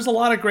class, there's a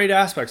lot of great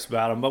aspects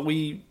about them, but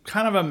we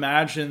kind of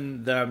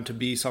imagine them to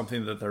be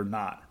something that they're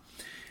not.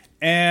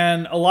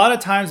 And a lot of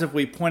times if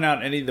we point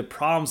out any of the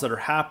problems that are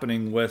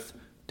happening with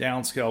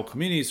downscale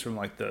communities, from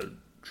like the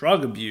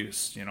drug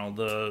abuse, you know,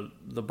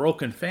 the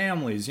broken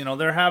families, you know,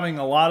 they're having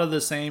a lot of the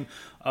same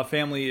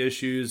family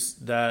issues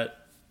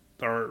that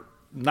are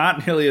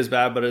not nearly as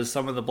bad, but as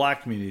some of the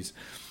black communities.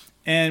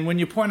 And when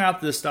you point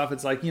out this stuff,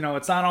 it's like, you know,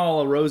 it's not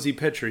all a rosy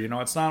picture. You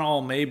know, it's not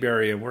all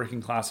Mayberry and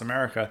working class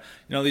America.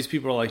 You know, these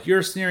people are like,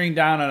 you're sneering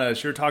down at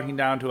us. You're talking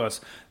down to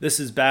us. This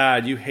is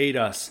bad. You hate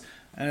us.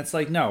 And it's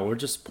like, no, we're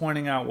just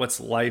pointing out what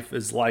life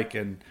is like.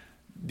 And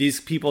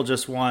these people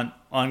just want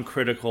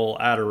uncritical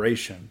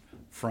adoration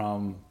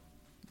from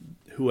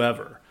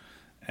whoever.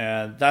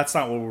 And that's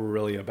not what we're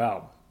really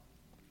about.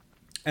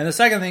 And the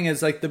second thing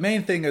is, like, the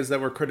main thing is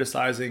that we're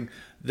criticizing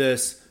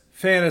this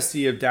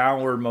fantasy of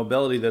downward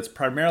mobility that's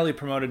primarily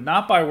promoted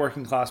not by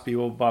working class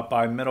people, but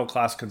by middle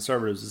class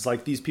conservatives. It's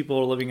like these people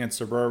are living in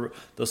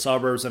the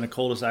suburbs in a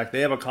cul-de-sac.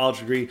 They have a college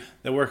degree.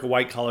 They work a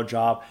white collar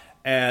job,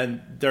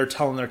 and they're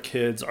telling their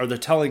kids, or they're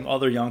telling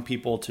other young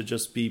people, to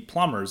just be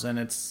plumbers. And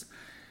it's,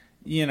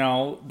 you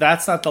know,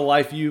 that's not the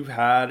life you've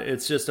had.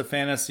 It's just a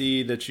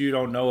fantasy that you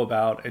don't know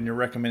about, and you're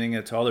recommending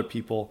it to other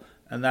people.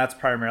 And that's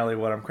primarily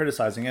what I'm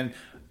criticizing. And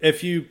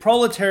if you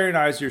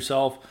proletarianize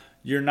yourself,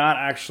 you're not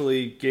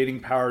actually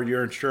gaining power.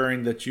 You're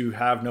ensuring that you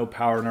have no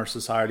power in our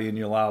society, and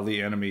you allow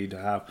the enemy to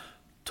have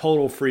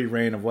total free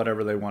reign of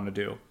whatever they want to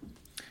do.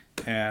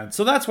 And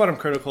so that's what I'm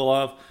critical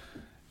of.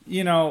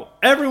 You know,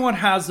 everyone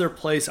has their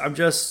place. I'm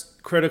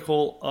just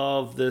critical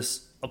of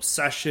this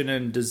obsession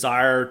and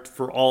desire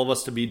for all of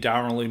us to be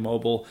downwardly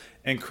mobile,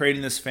 and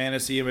creating this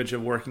fantasy image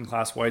of working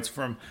class whites,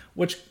 from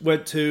which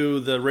went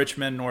to the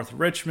Richmond, North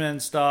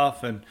Richmond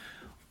stuff and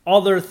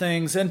other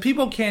things. And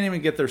people can't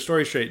even get their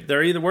story straight.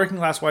 They're either, working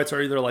class whites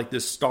are either like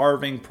this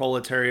starving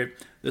proletariat,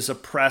 this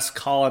oppressed,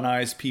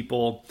 colonized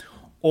people,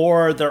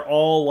 or they're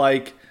all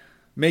like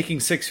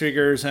making six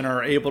figures and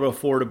are able to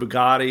afford a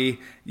Bugatti,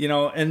 you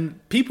know.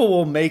 And people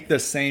will make the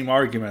same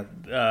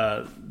argument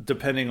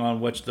depending on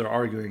which they're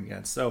arguing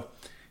against. So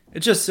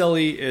it's just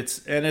silly.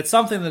 It's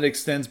something that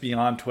extends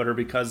beyond Twitter,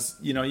 because,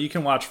 you know, you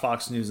can watch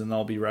Fox News and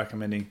they'll be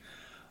recommending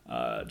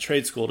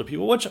trade school to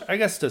people, which I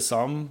guess to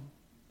some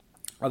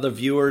other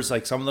viewers,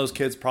 like some of those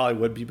kids probably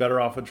would be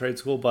better off in trade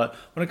school. But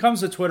when it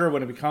comes to Twitter,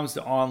 when it comes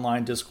to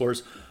online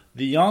discourse,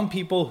 the young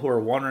people who are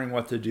wondering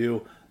what to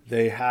do,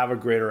 they have a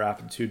greater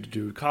aptitude to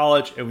do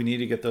college, and we need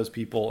to get those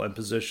people in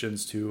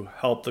positions to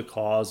help the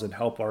cause and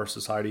help our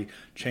society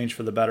change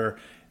for the better.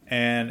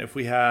 And if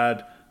we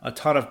had a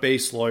ton of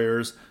base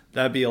lawyers,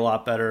 that'd be a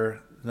lot better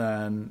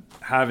than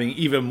having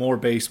even more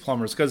base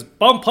plumbers, because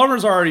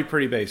plumbers are already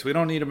pretty base. We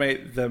don't need to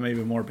make them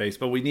even more base,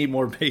 but we need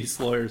more base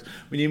lawyers.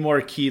 We need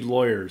more keyed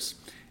lawyers.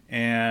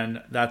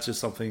 And that's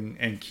just something,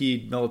 and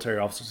keyed military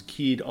officers,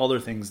 keyed other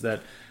things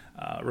that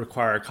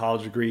require a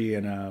college degree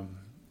and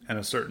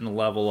a certain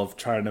level of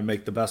trying to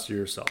make the best of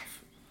yourself.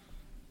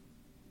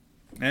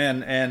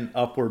 And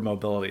upward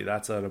mobility,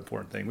 that's an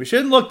important thing. We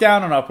shouldn't look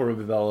down on upward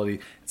mobility.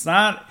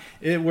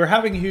 We're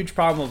having a huge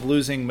problem of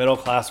losing middle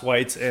class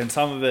whites, and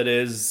some of it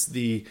is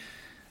the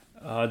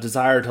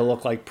desire to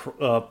look like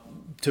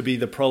to be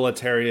the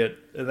proletariat,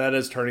 and that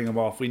is turning them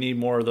off. We need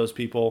more of those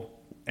people,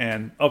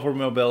 and upward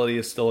mobility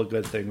is still a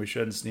good thing. We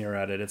shouldn't sneer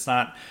at it. It's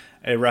not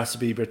a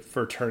recipe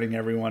for turning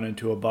everyone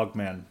into a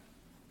bugman.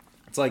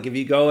 It's like if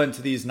you go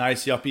into these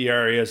nice yuppie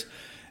areas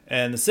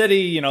in the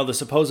city, you know, the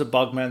supposed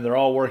bugmen, they're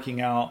all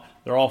working out.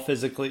 They're all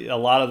a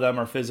lot of them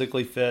are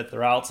physically fit.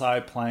 They're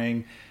outside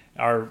playing,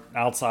 are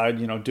outside,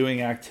 you know,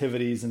 doing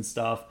activities and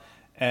stuff.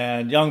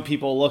 And young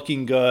people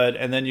looking good.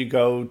 And then you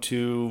go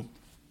to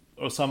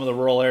some of the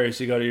rural areas,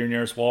 you go to your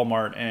nearest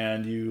Walmart,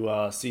 and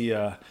you see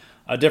a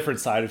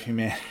different side of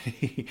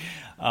humanity,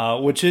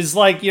 which is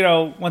like, you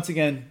know, once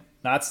again,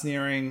 not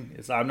sneering.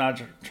 I'm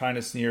not trying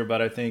to sneer,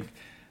 but I think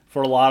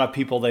for a lot of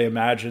people, they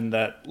imagine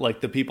that like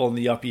the people in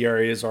the yuppie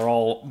areas are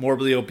all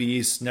morbidly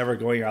obese, never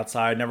going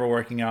outside, never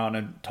working out,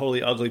 and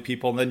totally ugly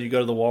people. And then you go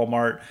to the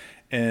Walmart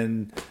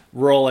in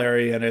rural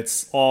area, and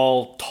it's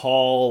all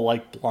tall,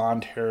 like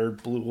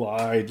blonde-haired,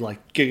 blue-eyed,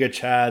 like Giga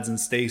Chads and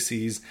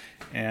Stacy's.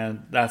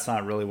 And that's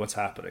not really what's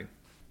happening.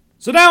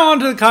 So now on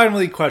to the Cognitive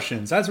Elite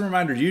questions. As a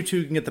reminder, you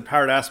too can get the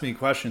power to ask me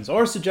questions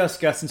or suggest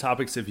guests and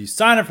topics if you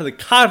sign up for the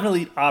Cognitive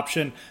Elite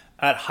option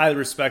at Highly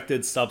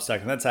Respected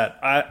Substack. And that's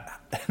at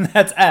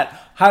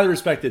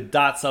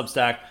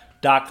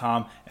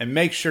highlyrespected.substack.com. And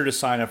make sure to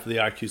sign up for the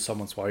IQ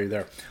Supplements while you're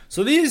there.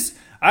 So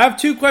I have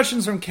 2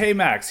 questions from K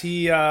Max.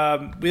 There's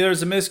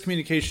a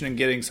miscommunication in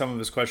getting some of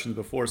his questions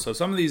before, so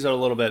some of these are a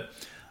little bit.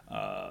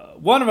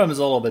 One of them is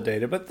a little bit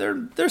dated, but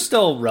they're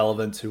still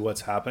relevant to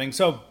what's happening.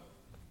 So,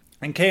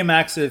 and K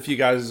Max, if you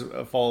guys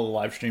follow the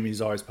live stream,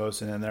 he's always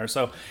posting in there.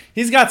 So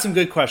he's got some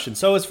good questions.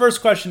 So his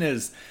first question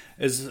is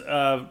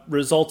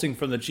resulting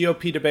from the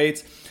GOP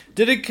debates.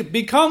 Did it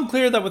become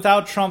clear that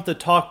without Trump, the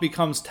talk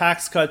becomes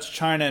tax cuts,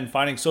 China, and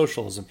fighting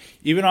socialism?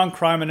 Even on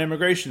crime and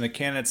immigration, the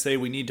candidates say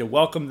we need to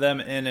welcome them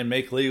in and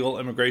make legal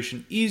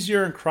immigration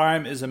easier, and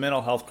crime is a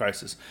mental health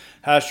crisis.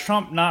 Has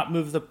Trump not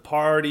moved the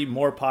party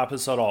more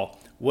populist at all?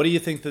 What do you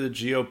think of the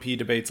GOP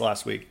debates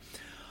last week?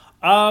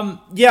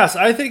 Yes,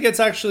 I think it's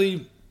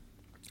actually...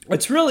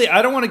 It's really,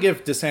 I don't want to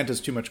give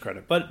DeSantis too much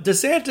credit, but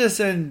DeSantis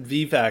and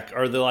Vivek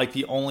are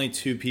the only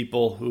 2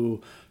 people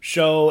who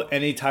show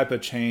any type of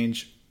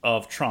change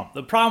of Trump.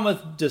 The problem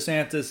with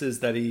DeSantis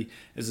is that he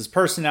is his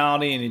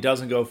personality and he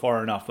doesn't go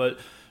far enough. But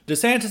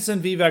DeSantis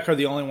and Vivek are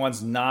the only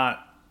ones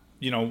not,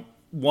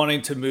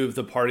 wanting to move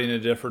the party in a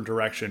different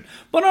direction.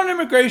 But on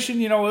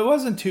immigration, it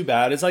wasn't too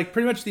bad. It's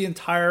pretty much the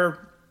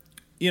entire...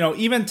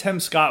 even Tim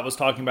Scott was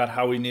talking about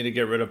how we need to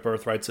get rid of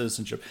birthright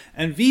citizenship.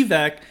 And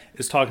Vivek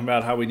is talking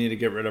about how we need to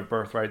get rid of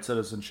birthright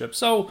citizenship.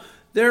 So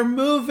they're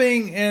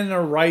moving in the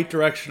right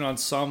direction on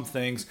some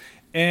things.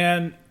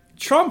 And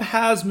Trump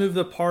has moved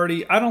the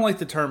party, I don't like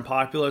the term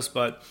populist,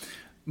 but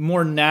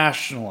more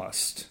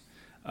nationalist.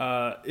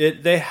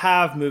 They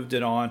have moved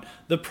it on.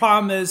 The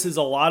problem is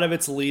a lot of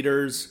its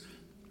leaders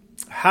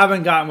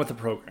haven't gotten with the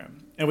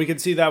program. And we can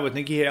see that with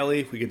Nikki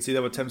Haley. We can see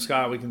that with Tim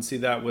Scott. We can see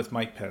that with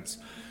Mike Pence.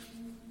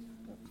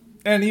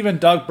 And even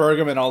Doug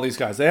Burgum and all these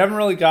guys, they haven't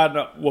really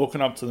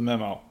woken up to the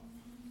memo.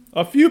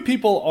 A few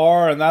people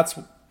are, and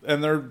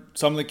they're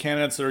some of the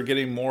candidates that are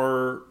getting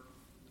more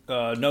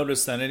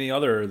notice than any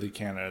other of the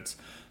candidates.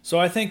 So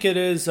I think it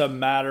is a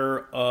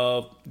matter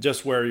of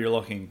just where you're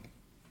looking.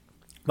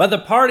 But the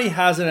party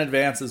hasn't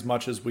advanced as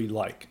much as we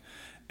like.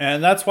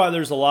 And that's why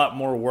there's a lot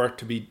more work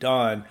to be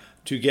done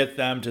to get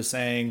them to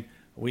saying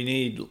we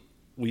need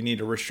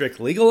to restrict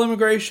legal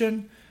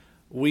immigration.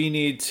 We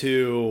need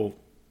to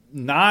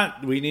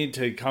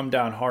come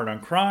down hard on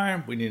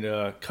crime. We need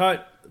to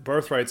cut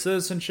birthright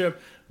citizenship.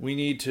 We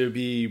need to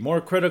be more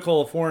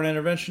critical of foreign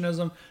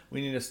interventionism.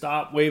 We need to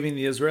stop waving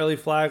the Israeli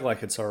flag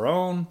like it's our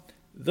own.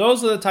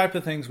 Those are the type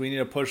of things we need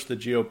to push the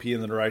GOP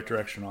in the right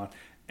direction on.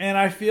 And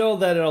I feel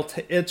that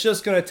it's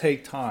just going to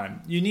take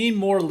time. You need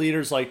more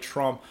leaders like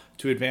Trump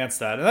to advance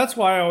that. And that's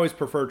why I always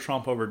prefer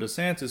Trump over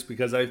DeSantis,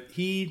 because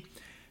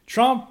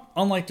Trump,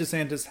 unlike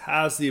DeSantis,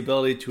 has the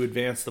ability to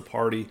advance the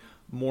party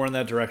more in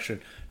that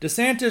direction.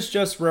 DeSantis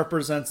just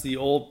represents the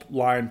old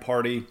line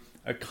party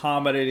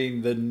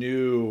accommodating the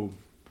new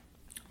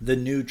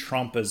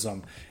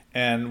Trumpism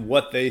and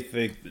what they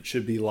think it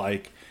should be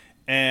like,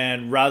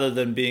 and rather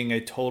than being a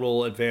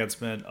total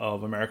advancement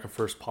of America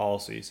First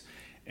policies.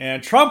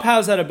 And Trump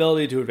has that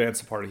ability to advance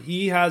the party.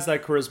 He has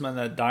that charisma and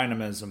that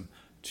dynamism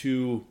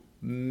to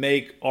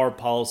make our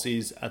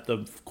policies at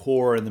the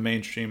core and the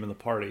mainstream of the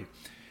party.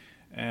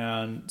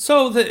 And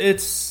so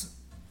it's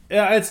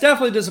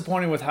definitely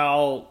disappointing with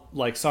how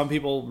some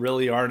people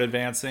really aren't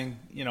advancing,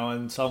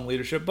 in some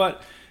leadership,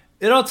 but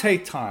it'll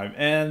take time,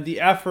 and the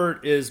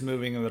effort is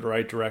moving in the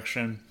right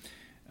direction.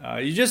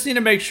 You just need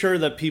to make sure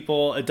that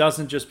it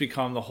doesn't just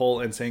become the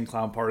whole insane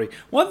clown party.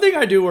 One thing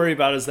I do worry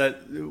about is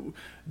that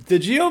the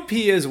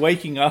GOP is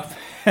waking up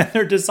and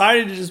they're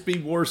deciding to just be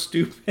more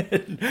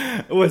stupid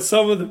with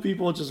some of the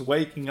people just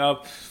waking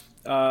up,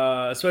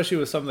 especially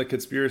with some of the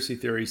conspiracy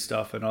theory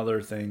stuff and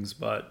other things,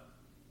 but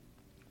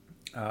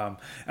and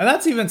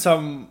that's even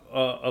some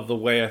of the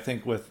way I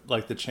think with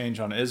the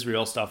change on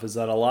Israel stuff is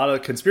that a lot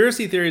of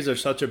conspiracy theories are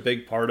such a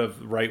big part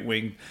of right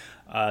wing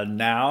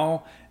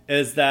now,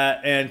 is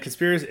that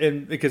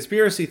the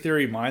conspiracy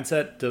theory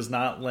mindset does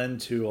not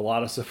lend to a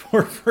lot of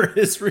support for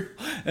Israel,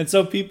 and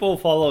so people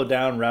follow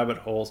down rabbit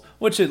holes,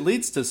 which it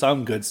leads to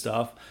some good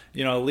stuff.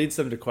 It leads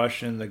them to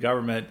question the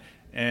government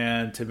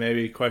and to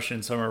maybe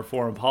question some of our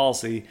foreign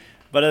policy,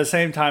 but at the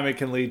same time, it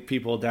can lead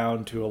people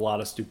down to a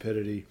lot of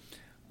stupidity.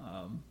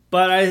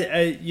 But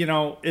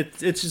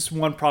it's just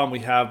one problem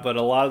we have. But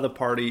a lot of the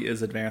party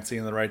is advancing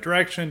in the right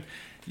direction.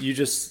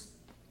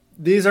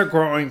 These are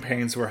growing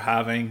pains we're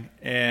having,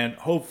 and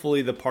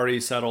hopefully the party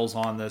settles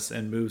on this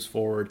and moves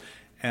forward.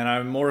 And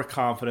I'm more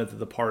confident that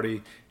the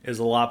party is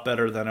a lot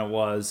better than it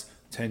was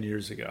 10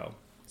 years ago.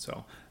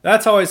 So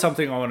that's always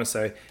something I want to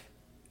say.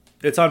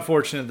 It's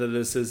unfortunate that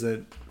this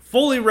isn't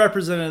fully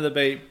represented in the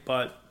debate,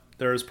 but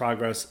there is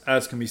progress,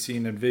 as can be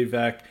seen in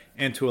Vivek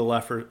and to a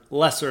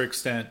lesser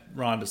extent,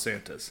 Ron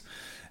DeSantis.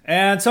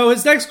 And so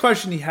his next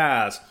question he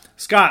has,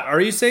 Scott, are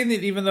you saying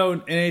that even though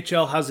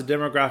NHL has the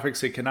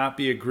demographics, it cannot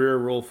be a Greer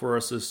rule for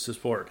us to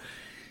support?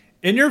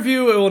 In your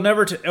view, it will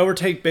never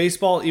overtake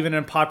baseball, even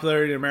in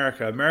popularity in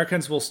America.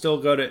 Americans will still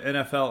go to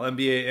NFL,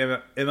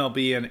 NBA,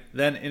 MLB, and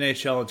then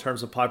NHL in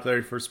terms of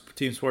popularity for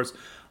team sports.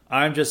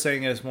 I'm just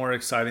saying it's more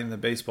exciting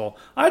than baseball.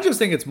 I just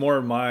think it's more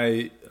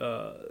my,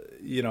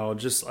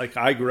 just like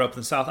I grew up in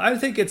the South. I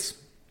think it's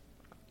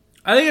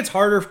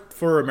harder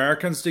for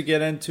Americans to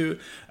get into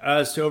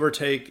as to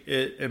overtake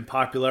it in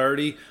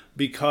popularity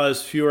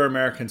because fewer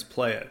Americans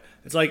play it.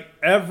 It's like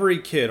every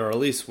kid, or at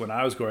least when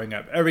I was growing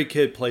up, every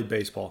kid played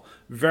baseball.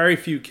 Very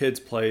few kids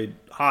played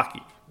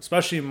hockey,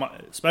 especially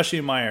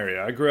in my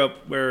area. I grew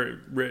up where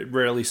it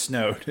rarely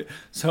snowed,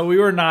 so we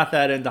were not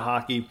that into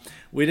hockey.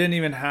 We didn't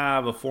even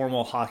have a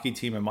formal hockey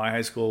team in my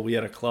high school. We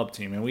had a club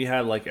team, and we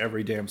had like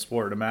every damn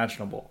sport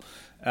imaginable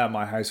at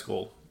my high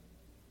school.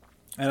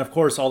 And of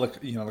course, all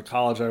the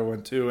college I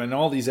went to, and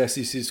all these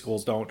SEC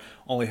schools don't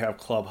only have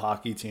club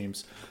hockey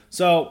teams.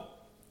 So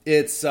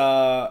it's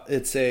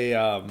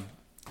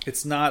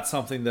not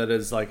something that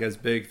is like as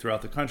big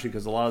throughout the country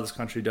because a lot of this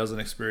country doesn't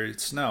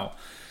experience snow.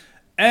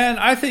 And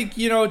I think,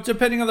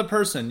 depending on the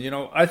person,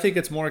 I think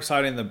it's more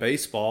exciting than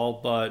baseball,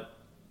 but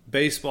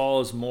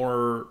baseball is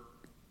more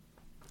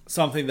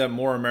something that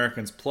more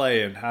Americans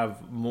play and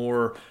have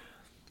more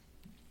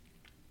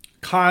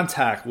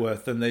contact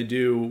with than they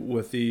do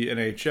with the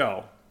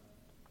NHL.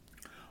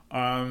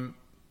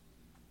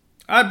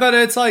 But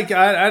it's like,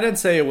 I didn't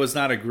say it was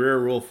not a Greer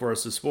rule for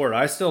us to support.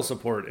 I still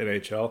support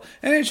NHL.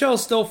 NHL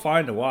is still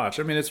fine to watch.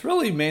 I mean, it's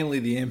really mainly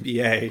the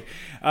NBA.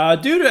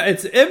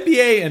 It's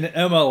NBA and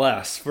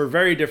MLS for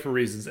very different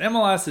reasons.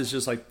 MLS is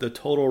just like the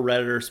total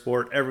Redditor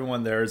sport.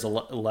 Everyone there is a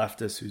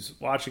leftist who's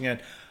watching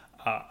it.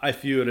 I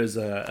view it as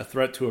a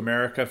threat to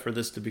America for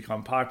this to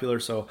become popular,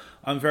 so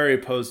I'm very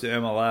opposed to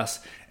MLS.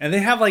 And they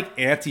have like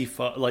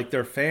Antifa, like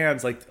their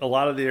fans, like a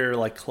lot of their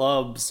like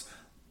clubs,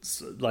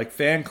 like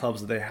fan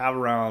clubs that they have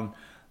around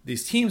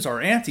these teams are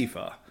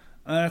Antifa.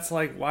 And it's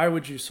like, why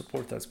would you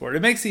support that sport?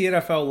 It makes the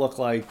NFL look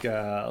like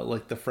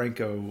the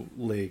Franco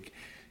League,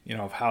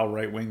 of how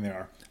right wing they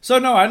are. So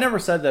no, I never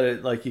said that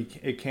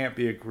it can't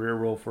be a Greer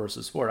rule for us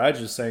to support. I was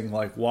just saying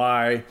like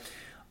why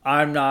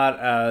I'm not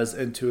as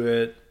into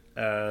it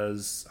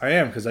as I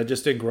am because I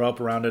just didn't grow up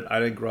around it. I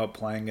didn't grow up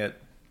playing it.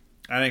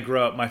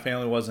 My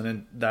family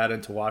wasn't that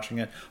into watching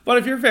it. But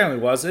if your family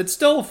was, it's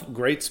still a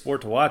great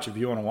sport to watch if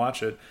you want to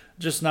watch it.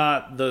 Just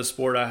not the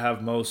sport I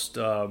have most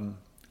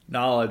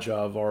knowledge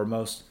of or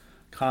most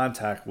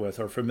contact with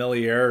or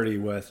familiarity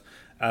with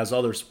as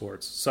other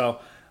sports. So,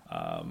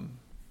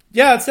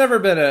 it's never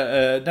been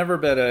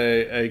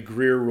a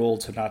Greer rule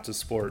to not to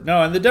support.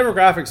 No, and the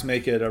demographics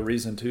make it a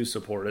reason to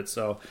support it.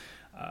 So,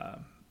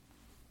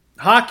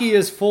 hockey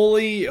is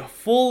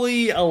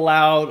fully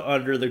allowed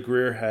under the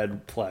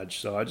Greerhead Pledge.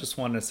 So I just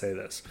wanted to say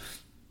this.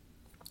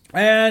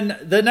 And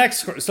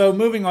so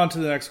moving on to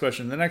the next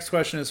question. The next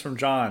question is from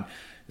John.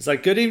 It's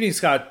like, good evening,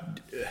 Scott.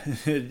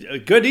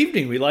 Good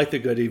evening. We like the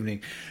good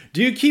evening.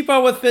 Do you keep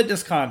up with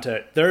fitness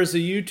content? There's a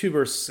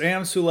YouTuber,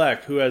 Sam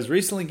Sulek, who has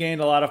recently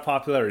gained a lot of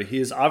popularity. He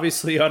is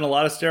obviously on a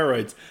lot of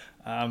steroids.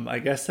 I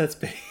guess that's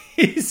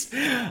based.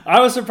 I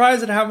was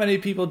surprised at how many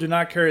people do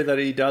not carry that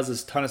he does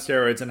a ton of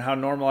steroids and how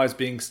normalized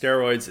being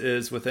steroids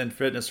is within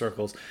fitness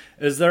circles.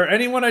 Is there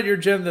anyone at your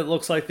gym that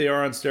looks like they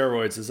are on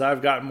steroids? As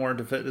I've gotten more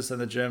into fitness in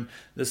the gym,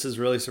 this has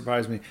really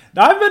surprised me.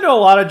 Now, I've been to a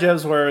lot of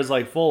gyms where it's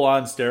like full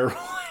on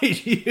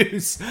steroid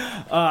use.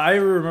 I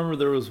remember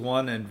there was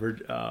one in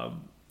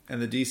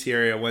the DC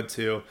area I went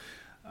to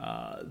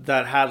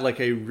that had like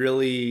a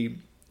really...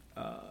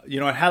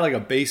 it had like a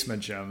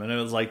basement gym and it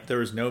was like there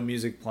was no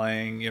music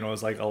playing, it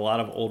was like a lot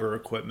of older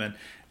equipment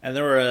and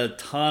there were a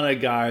ton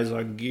of guys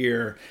on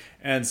gear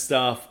and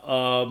stuff.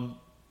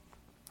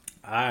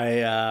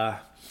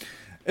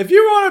 If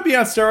you want to be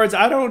on steroids,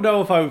 I don't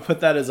know if I would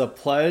put that as a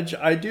pledge.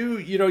 I do,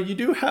 you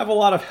do have a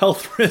lot of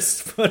health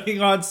risks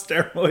putting on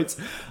steroids.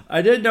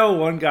 I did know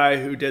one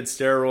guy who did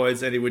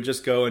steroids and he would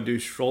just go and do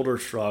shoulder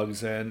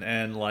shrugs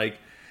and like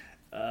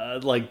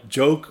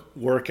joke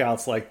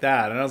workouts like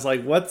that, and I was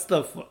like, what's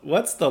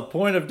the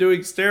point of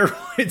doing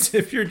steroids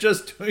if you're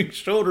just doing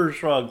shoulder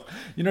shrugs?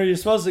 You're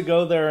supposed to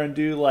go there and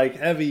do like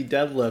heavy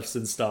deadlifts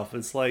and stuff.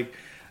 It's like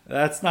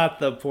that's not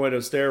the point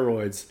of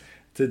steroids,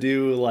 to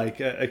do like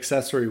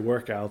accessory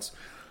workouts.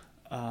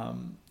 They're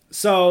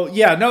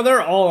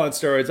all on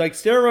steroids. Like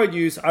steroid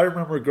use, I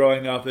remember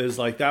growing up is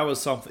like that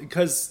was something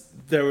because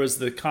there was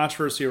the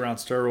controversy around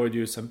steroid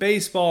use in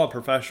baseball and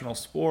professional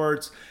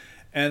sports.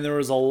 And there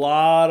was a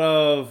lot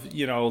of,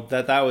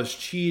 that was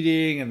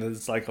cheating and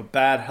it's like a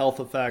bad health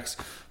effects.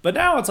 But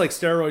now it's like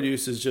steroid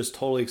use is just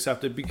totally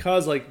accepted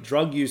because like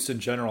drug use in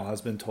general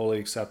has been totally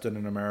accepted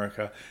in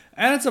America.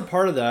 And it's a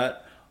part of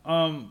that.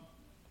 I'm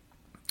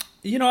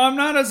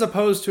not as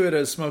opposed to it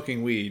as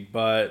smoking weed,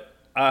 but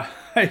I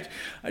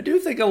do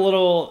think a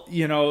little,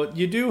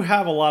 you do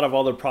have a lot of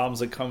other problems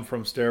that come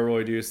from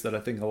steroid use that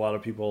I think a lot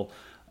of people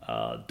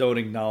don't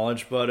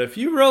acknowledge. But if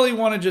you really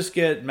want to just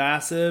get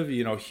massive,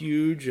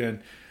 huge,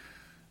 and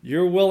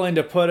you're willing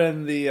to put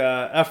in the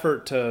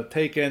effort to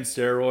take in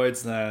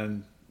steroids,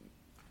 then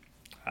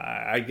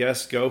I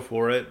guess go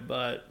for it.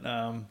 But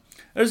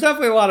There's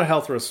definitely a lot of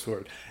health risks for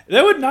it.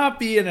 There would not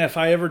be, and if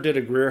I ever did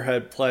a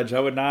Greerhead pledge, I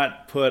would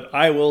not put,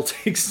 I will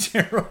take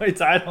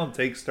steroids. I don't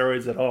take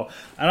steroids at all.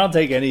 I don't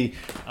take any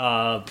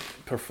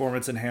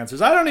performance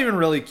enhancers. I don't even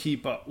really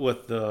keep up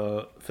with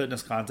the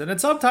fitness content.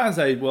 And sometimes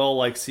I will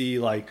like see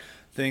like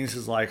things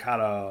as like how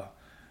to,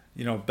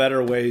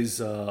 better ways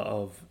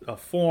of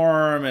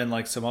form and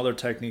like some other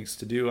techniques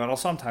to do. And I'll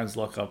sometimes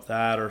look up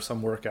that or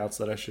some workouts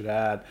that I should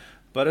add.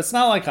 But it's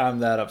not like I'm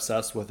that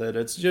obsessed with it.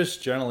 It's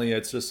just generally,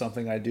 it's just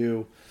something I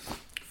do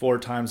 4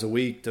 times a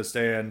week to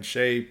stay in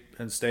shape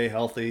and stay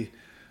healthy.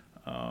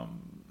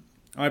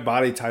 My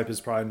body type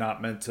is probably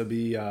not meant to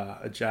be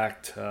a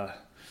jacked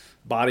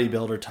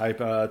bodybuilder type,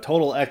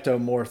 total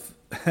ectomorph,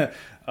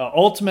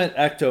 ultimate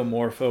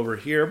ectomorph over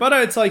here. But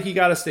it's like you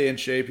got to stay in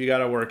shape, you got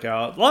to work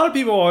out. A lot of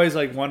people always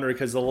like wonder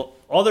because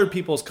other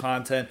people's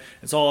content,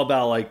 it's all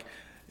about like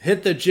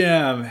hit the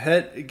gym,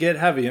 get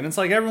heavy, and it's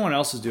like everyone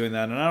else is doing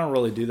that, and I don't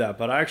really do that,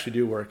 but I actually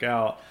do work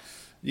out.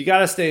 You got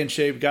to stay in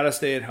shape, got to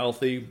stay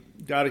healthy,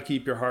 got to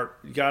keep your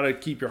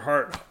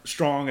heart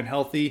strong and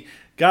healthy,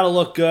 got to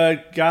look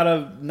good, got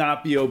to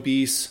not be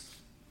obese.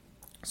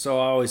 So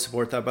I always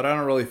support that, but I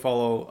don't really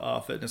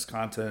follow fitness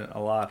content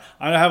a lot.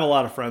 I have a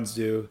lot of friends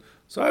do,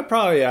 so I'd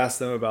probably ask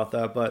them about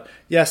that. But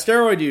yeah,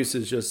 steroid use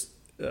is just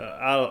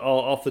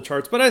off the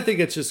charts, but I think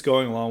it's just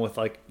going along with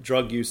like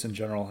drug use in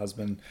general has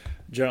been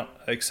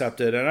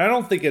accepted, and I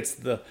don't think it's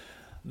the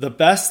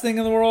best thing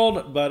in the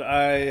world, but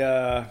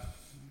I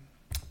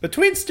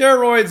between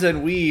steroids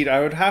and weed,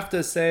 I would have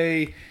to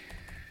say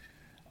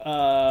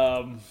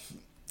I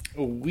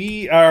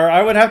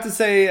would have to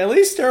say at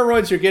least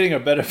steroids you're getting a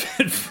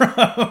benefit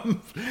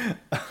from.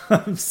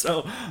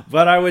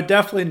 But I would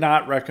definitely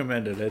not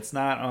recommend it. It's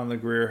not on the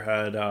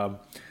Greerhead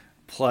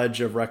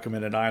pledge of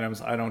recommended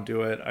items. I don't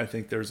do it. I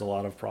think there's a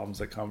lot of problems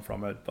that come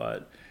from it,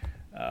 but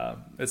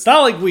it's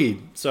not like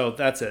weed. So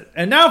that's it.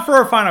 And now for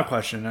our final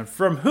question, and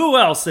from who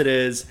else it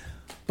is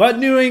but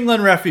New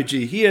England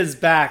refugee. He is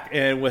back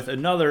and with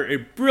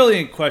a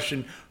brilliant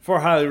question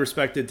for Highly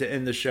Respected to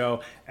end the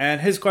show.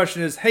 And his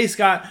question is, hey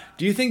Scott,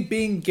 do you think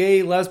being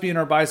gay, lesbian,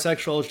 or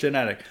bisexual is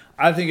genetic?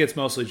 I think it's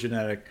mostly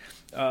genetic.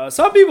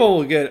 Some people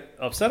will get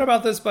upset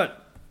about this,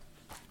 but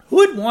who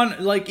would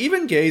want, like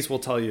even gays will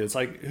tell you, it's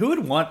like, who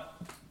would want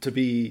to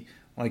be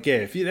like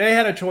gay? If they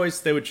had a choice,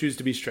 they would choose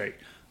to be straight.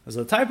 Because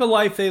the type of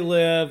life they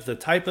live, the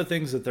type of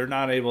things that they're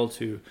not able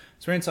to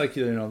experience, like,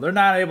 they're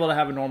not able to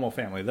have a normal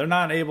family. They're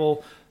not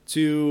able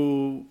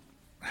to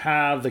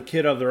have the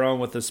kid of their own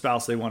with the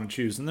spouse they want to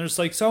choose. And there's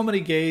like so many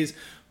gays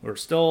who are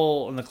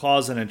still in the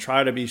closet and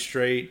try to be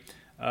straight.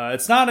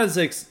 It's not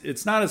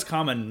as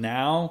common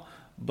now,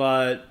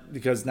 but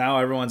because now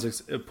everyone's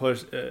is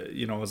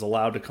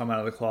allowed to come out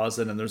of the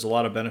closet, and there's a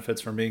lot of benefits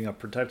from being a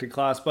protected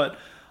class. But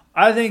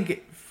I think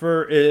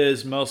it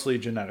is mostly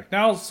genetic.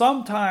 Now,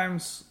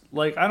 sometimes,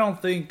 like, I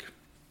don't think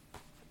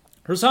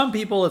for some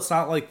people it's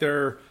not like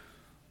they're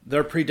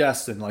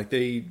predestined, like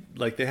they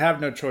have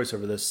no choice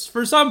over this.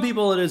 For some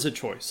people it is a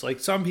choice.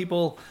 Like some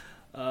people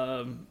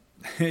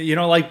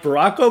like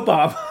Barack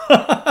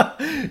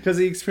Obama, because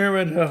he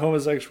experimented with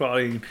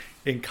homosexuality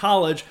in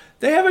college,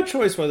 they have a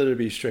choice whether to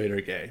be straight or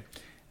gay.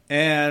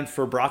 And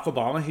for Barack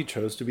Obama, he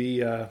chose to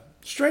be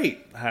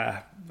straight,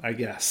 I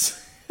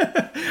guess.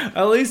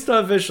 At least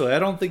officially. I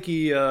don't think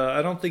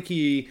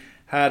he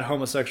had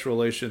homosexual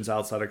relations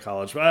outside of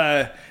college.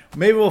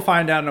 Maybe we'll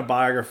find out in a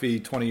biography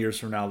 20 years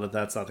from now that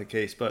that's not the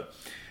case. But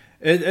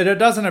it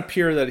doesn't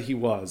appear that he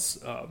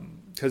was,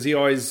 because he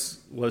always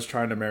was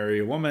trying to marry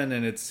a woman,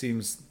 and it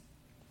seems...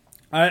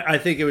 I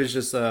think it was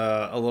just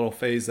a little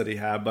phase that he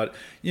had. But,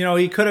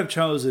 he could have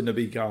chosen to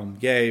become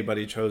gay, but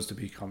he chose to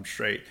become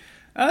straight.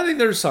 I think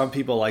there's some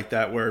people like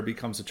that where it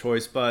becomes a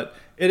choice, but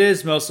it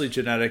is mostly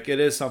genetic. It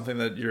is something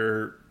that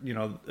you're,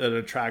 an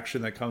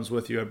attraction that comes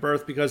with you at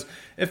birth, because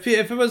if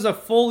it was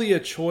fully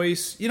a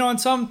choice, and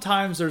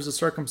sometimes there's the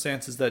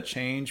circumstances that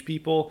change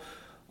people.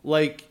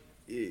 Like,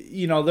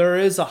 there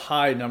is a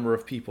high number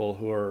of people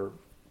who are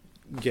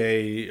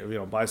gay,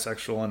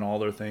 bisexual and all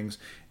their things,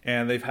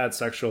 and they've had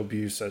sexual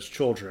abuse as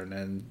children,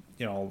 and,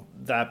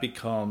 that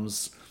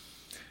becomes...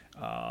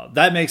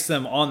 that makes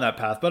them on that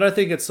path. But I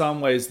think in some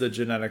ways the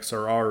genetics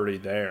are already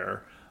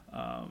there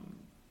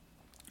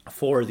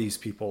for these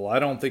people. I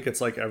don't think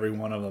it's like every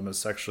one of them is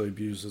sexually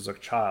abused as a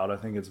child. I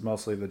think it's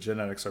mostly the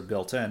genetics are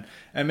built in.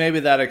 And maybe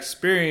that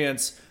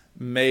experience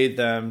made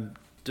them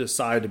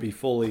decide to be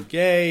fully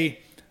gay.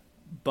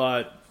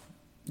 But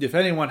if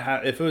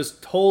it was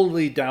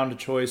totally down to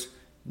choice,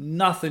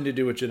 nothing to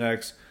do with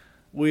genetics,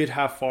 we'd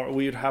have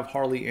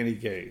hardly any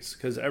gays,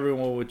 because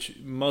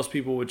most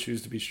people would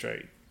choose to be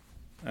straight.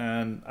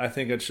 And I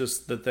think it's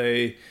just that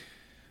they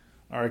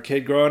are a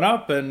kid growing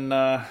up, and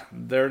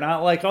they're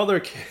not like other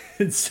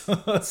kids. So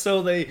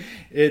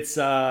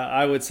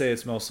I would say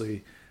it's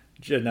mostly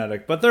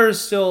genetic. But there's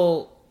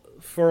still,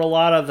 for a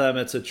lot of them,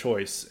 it's a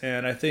choice.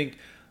 And I think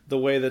the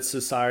way that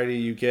society,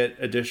 you get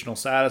additional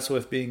status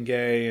with being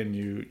gay, and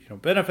you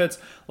benefits.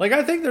 Like,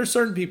 I think there's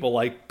certain people,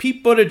 like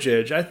Pete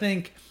Buttigieg. I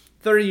think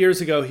 30 years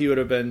ago he would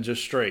have been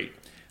just straight.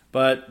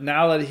 But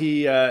now that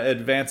he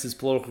advanced his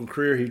political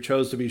career, he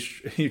chose to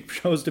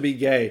be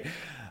gay.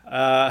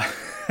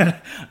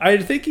 I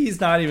think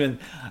he's not even,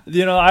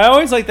 I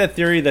always like that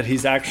theory that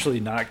he's actually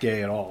not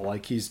gay at all.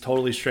 Like he's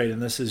totally straight.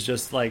 And this is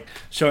just like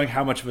showing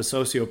how much of a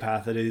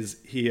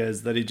sociopath he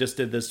is, that he just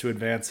did this to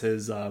advance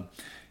his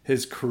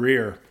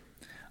career.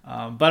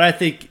 But I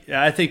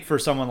think for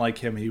someone like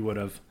him, he would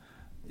have,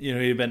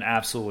 he'd been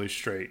absolutely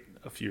straight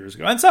a few years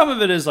ago. And some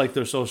of it is like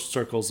their social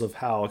circles of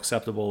how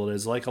acceptable it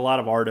is. Like a lot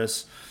of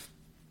artists,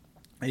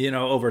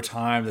 over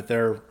time that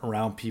they're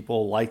around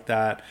people like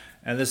that.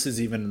 And this is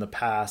even in the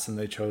past, and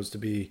they chose to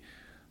be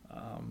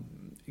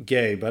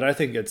gay. But I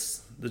think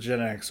it's the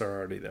genetics are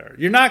already there.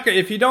 You're not,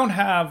 if you don't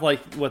have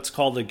like what's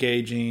called the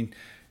gay gene,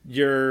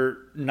 you're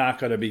not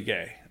going to be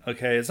gay.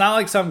 Okay, it's not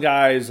like some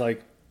guys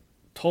like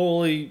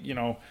totally,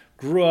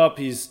 grew up.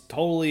 He's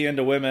totally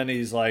into women.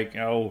 He's like,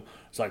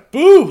 it's like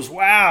boobs,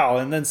 wow.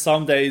 And then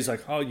someday he's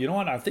like, oh, you know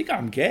what? I think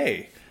I'm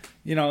gay.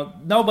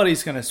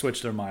 Nobody's going to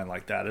switch their mind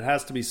like that. It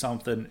has to be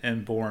something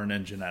inborn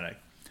and genetic.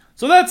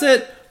 So that's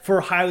it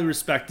for Highly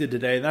Respected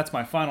today. That's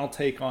my final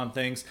take on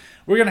things.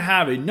 We're going to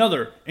have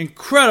another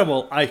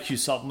incredible IQ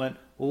supplement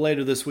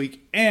later this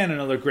week and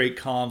another great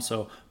column.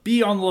 So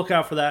be on the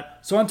lookout for that.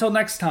 So until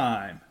next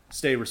time,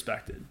 stay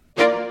respected.